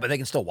over. Right, but they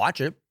can still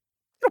watch it.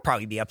 It'll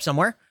probably be up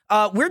somewhere.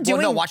 We're doing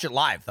Well, no, watch it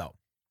live though.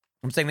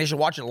 I'm saying they should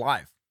watch it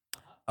live.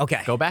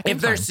 okay. Go back in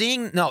If they're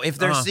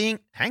time. seeing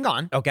hang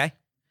on. Okay.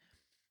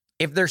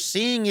 If they're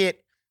seeing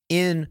it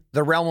in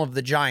the realm of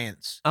the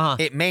Giants,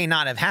 it may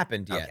not have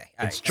happened yet. Okay.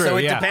 All It's right. true. So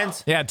it yeah.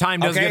 depends. Yeah,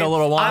 time does Okay? get a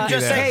little wonky I'm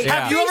just there. saying. Yeah.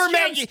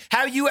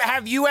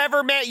 Have you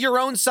ever met your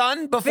own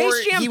son before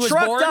Face Jam he was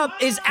Trucked born? Up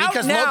is out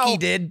because now. Loki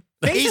did.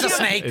 He's a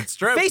snake. It's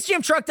true. Face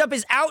Jam Trucked Up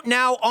is out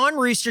now on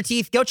Rooster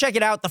Teeth. Go check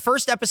it out. The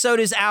first episode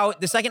is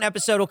out. The second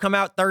episode will come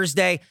out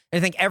Thursday. I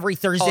think every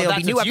Thursday there'll be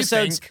that's new what you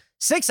episodes. think.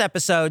 6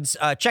 episodes.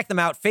 Check them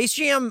out. Face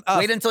Jam.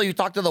 Wait until you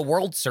talk to the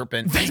world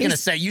serpent. He's gonna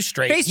set you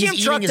straight. Face He's Jam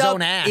eating Trucked his Up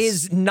own ass.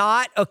 is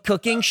not a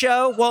cooking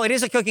show. Well, it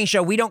is a cooking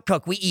show. We don't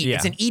cook. We eat. Yeah.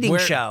 It's an eating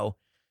We're- show.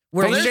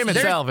 Face Where Jam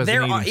itself is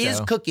there an eating is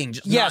show. cooking.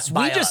 Just Yes, not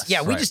by we just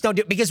us. we just don't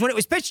do it because when it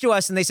was pitched to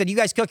us and they said you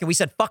guys cook and we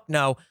said fuck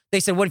no. They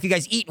said what if you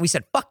guys eat and we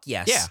said fuck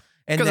yes. Yeah,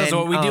 and 'cause that's then,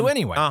 what we do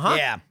anyway.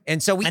 Yeah.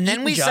 And so we And eat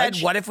then we judge.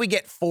 said, what if we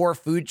get 4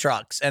 food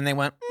trucks? And they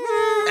went,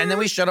 and then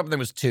we showed up and there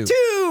was 2.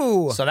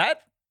 2. So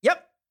that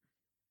Yep.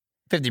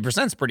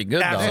 50% is pretty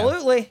good, though.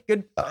 Absolutely.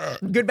 Good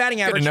batting Good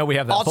to average. know we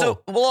have that Also,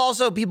 poll.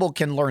 also people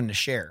can learn to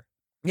share.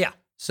 Yeah.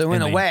 So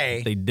in And a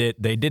way, they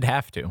did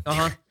have to.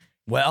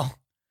 well,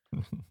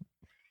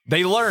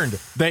 They learned.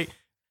 They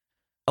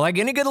like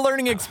any good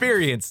learning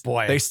experience.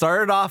 Boy. They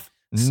started off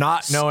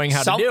not knowing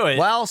how to do it.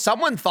 Well,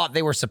 someone thought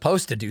they were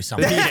supposed to do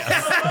something.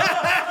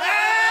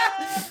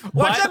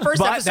 Watch that first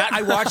but episode. that-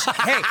 I watched.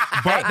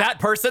 but that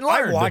person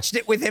learned. I watched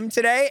it with him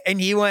today, and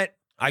he went.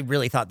 I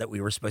really thought that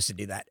we were supposed to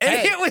do that, and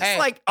it was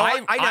like, oh,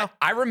 I know.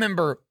 I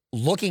remember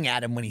looking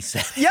at him when he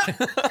said it.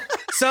 Yep.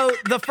 So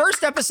the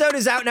first episode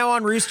is out now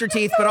on Rooster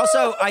Teeth, but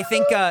also I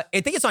think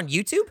it's on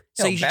YouTube.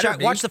 So you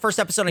should watch the first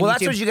episode on Well, YouTube.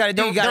 that's what you got to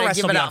do. You The got to rest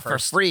give will it be out on for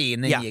first. free,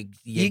 and then Yeah. you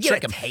You get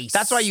trick a them. taste.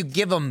 That's why you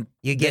give them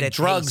You get the a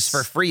drugs taste.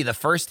 for free the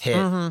first hit,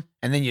 and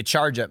then you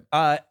charge them.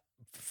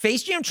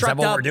 Face Jam Is that Trucked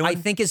what Up, we're doing? I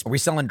think is Are we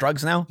selling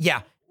drugs now?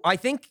 yeah. I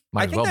think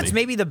Might as well that's be.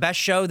 maybe the best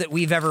show that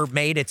we've ever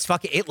made. It's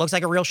fucking. It looks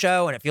like a real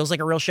show and it feels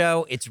like a real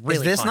show. It's really.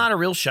 Is this fun. not a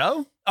real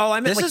show? Oh, I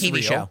meant This like is TV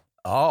real. show.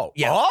 Oh,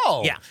 Yeah.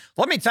 Oh, Yeah.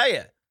 Let me tell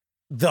you,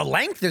 the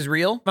length is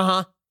real.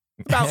 About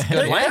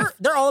good length.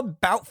 they're all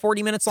about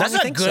 40 minutes long. That's I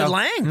a think, good so.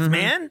 length,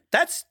 man.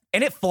 That's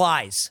and it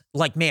flies.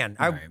 Like man,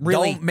 I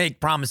really. don't make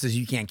promises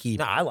you can't keep.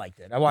 No, I liked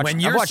it. I watched. When I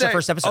you're watched the saying-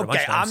 first episode. a bunch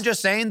okay, of times. I'm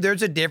just saying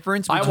there's a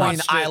difference I between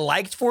watched I it.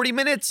 liked 40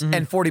 minutes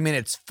and 40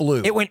 minutes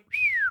flew. It went.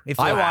 It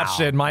I flew. watched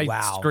it. My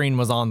Wow. screen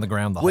was on the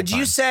ground the whole Would time.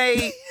 you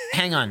say?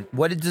 Hang on.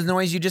 What did the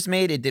noise you just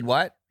made? It did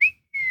what?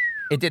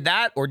 It did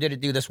that, or did it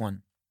do this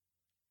one?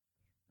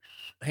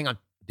 Hang on.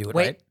 Do it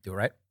Wait. right. Do it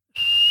right.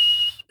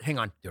 Hang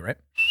on. Do it right.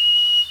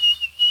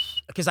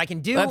 Because I can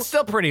do. That's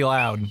still pretty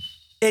loud.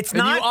 It's And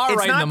you not. are It's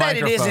right in not the that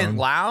it isn't microphone.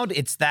 loud.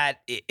 It's that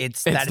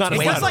it's that not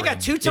it's Is wavering. this like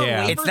a two-tone Yeah.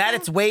 waver It's that thing?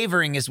 it's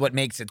wavering is what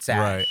makes it sad.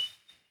 Right.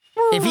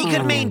 If he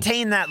could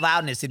maintain that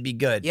loudness, it'd be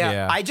good.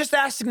 Yeah. I just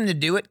asked him to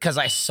do it because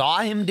I saw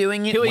him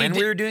doing it He when did-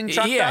 we were doing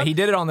Truck yeah, Up, he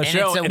did it on the and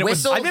show, It's a and it was-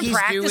 whistle I've been he's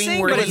practicing, doing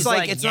where but he's it's like,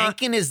 like it's not-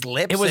 yanking his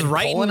lips It was and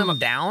right pulling in, them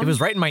down. It was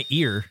right in my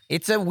ear.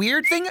 It's a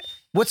weird thing.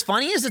 What's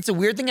funny is it's a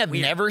weird thing I've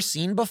never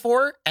seen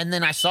before, and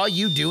then I saw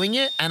you doing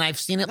it, and I've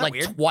seen it like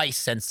twice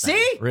since then.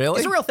 See? Really?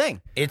 It's a real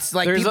thing. It's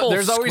like people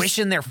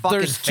squishing their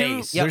fucking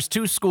face. There's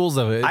two schools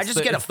of it. I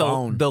just get a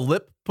phone. The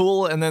lip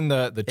pull and then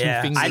the two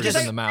fingers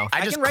in the mouth.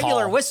 I just can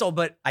regular call. whistle,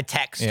 but I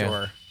text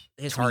or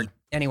it's hard.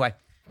 Anyway,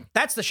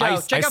 that's the show. I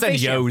Check out said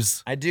Face Jam.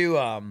 yo's. I do.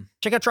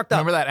 Check out Trucked Up.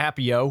 Remember that app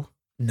Yo?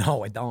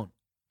 No, I don't.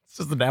 It's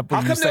just an app where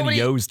How you come send nobody-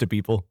 yo's to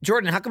people.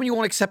 Jordan, how come you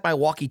won't accept my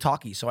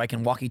walkie-talkie so I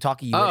can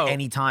walkie-talkie you at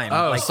any time,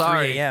 like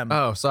 3 a.m.?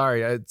 Oh,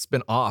 sorry. It's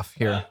been off.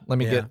 Here, let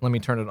me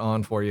turn it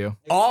on for you.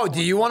 Oh,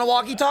 do you want a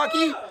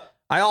walkie-talkie?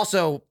 I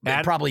also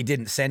probably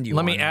didn't send you.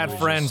 Let me add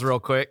friends real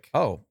quick.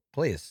 Oh,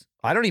 please.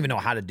 I don't even know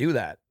how to do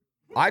that.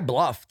 I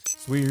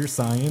bluffed. Weird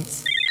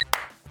science.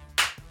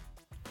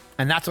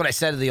 And that's what I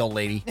said to the old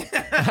lady.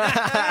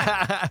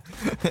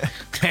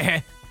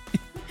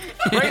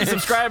 Rate and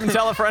subscribe and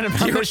tell a friend about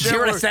the show. See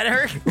what I said to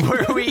her?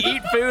 Where we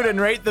eat food and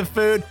rate the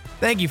food.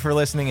 Thank you for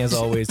listening as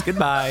always.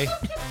 Goodbye.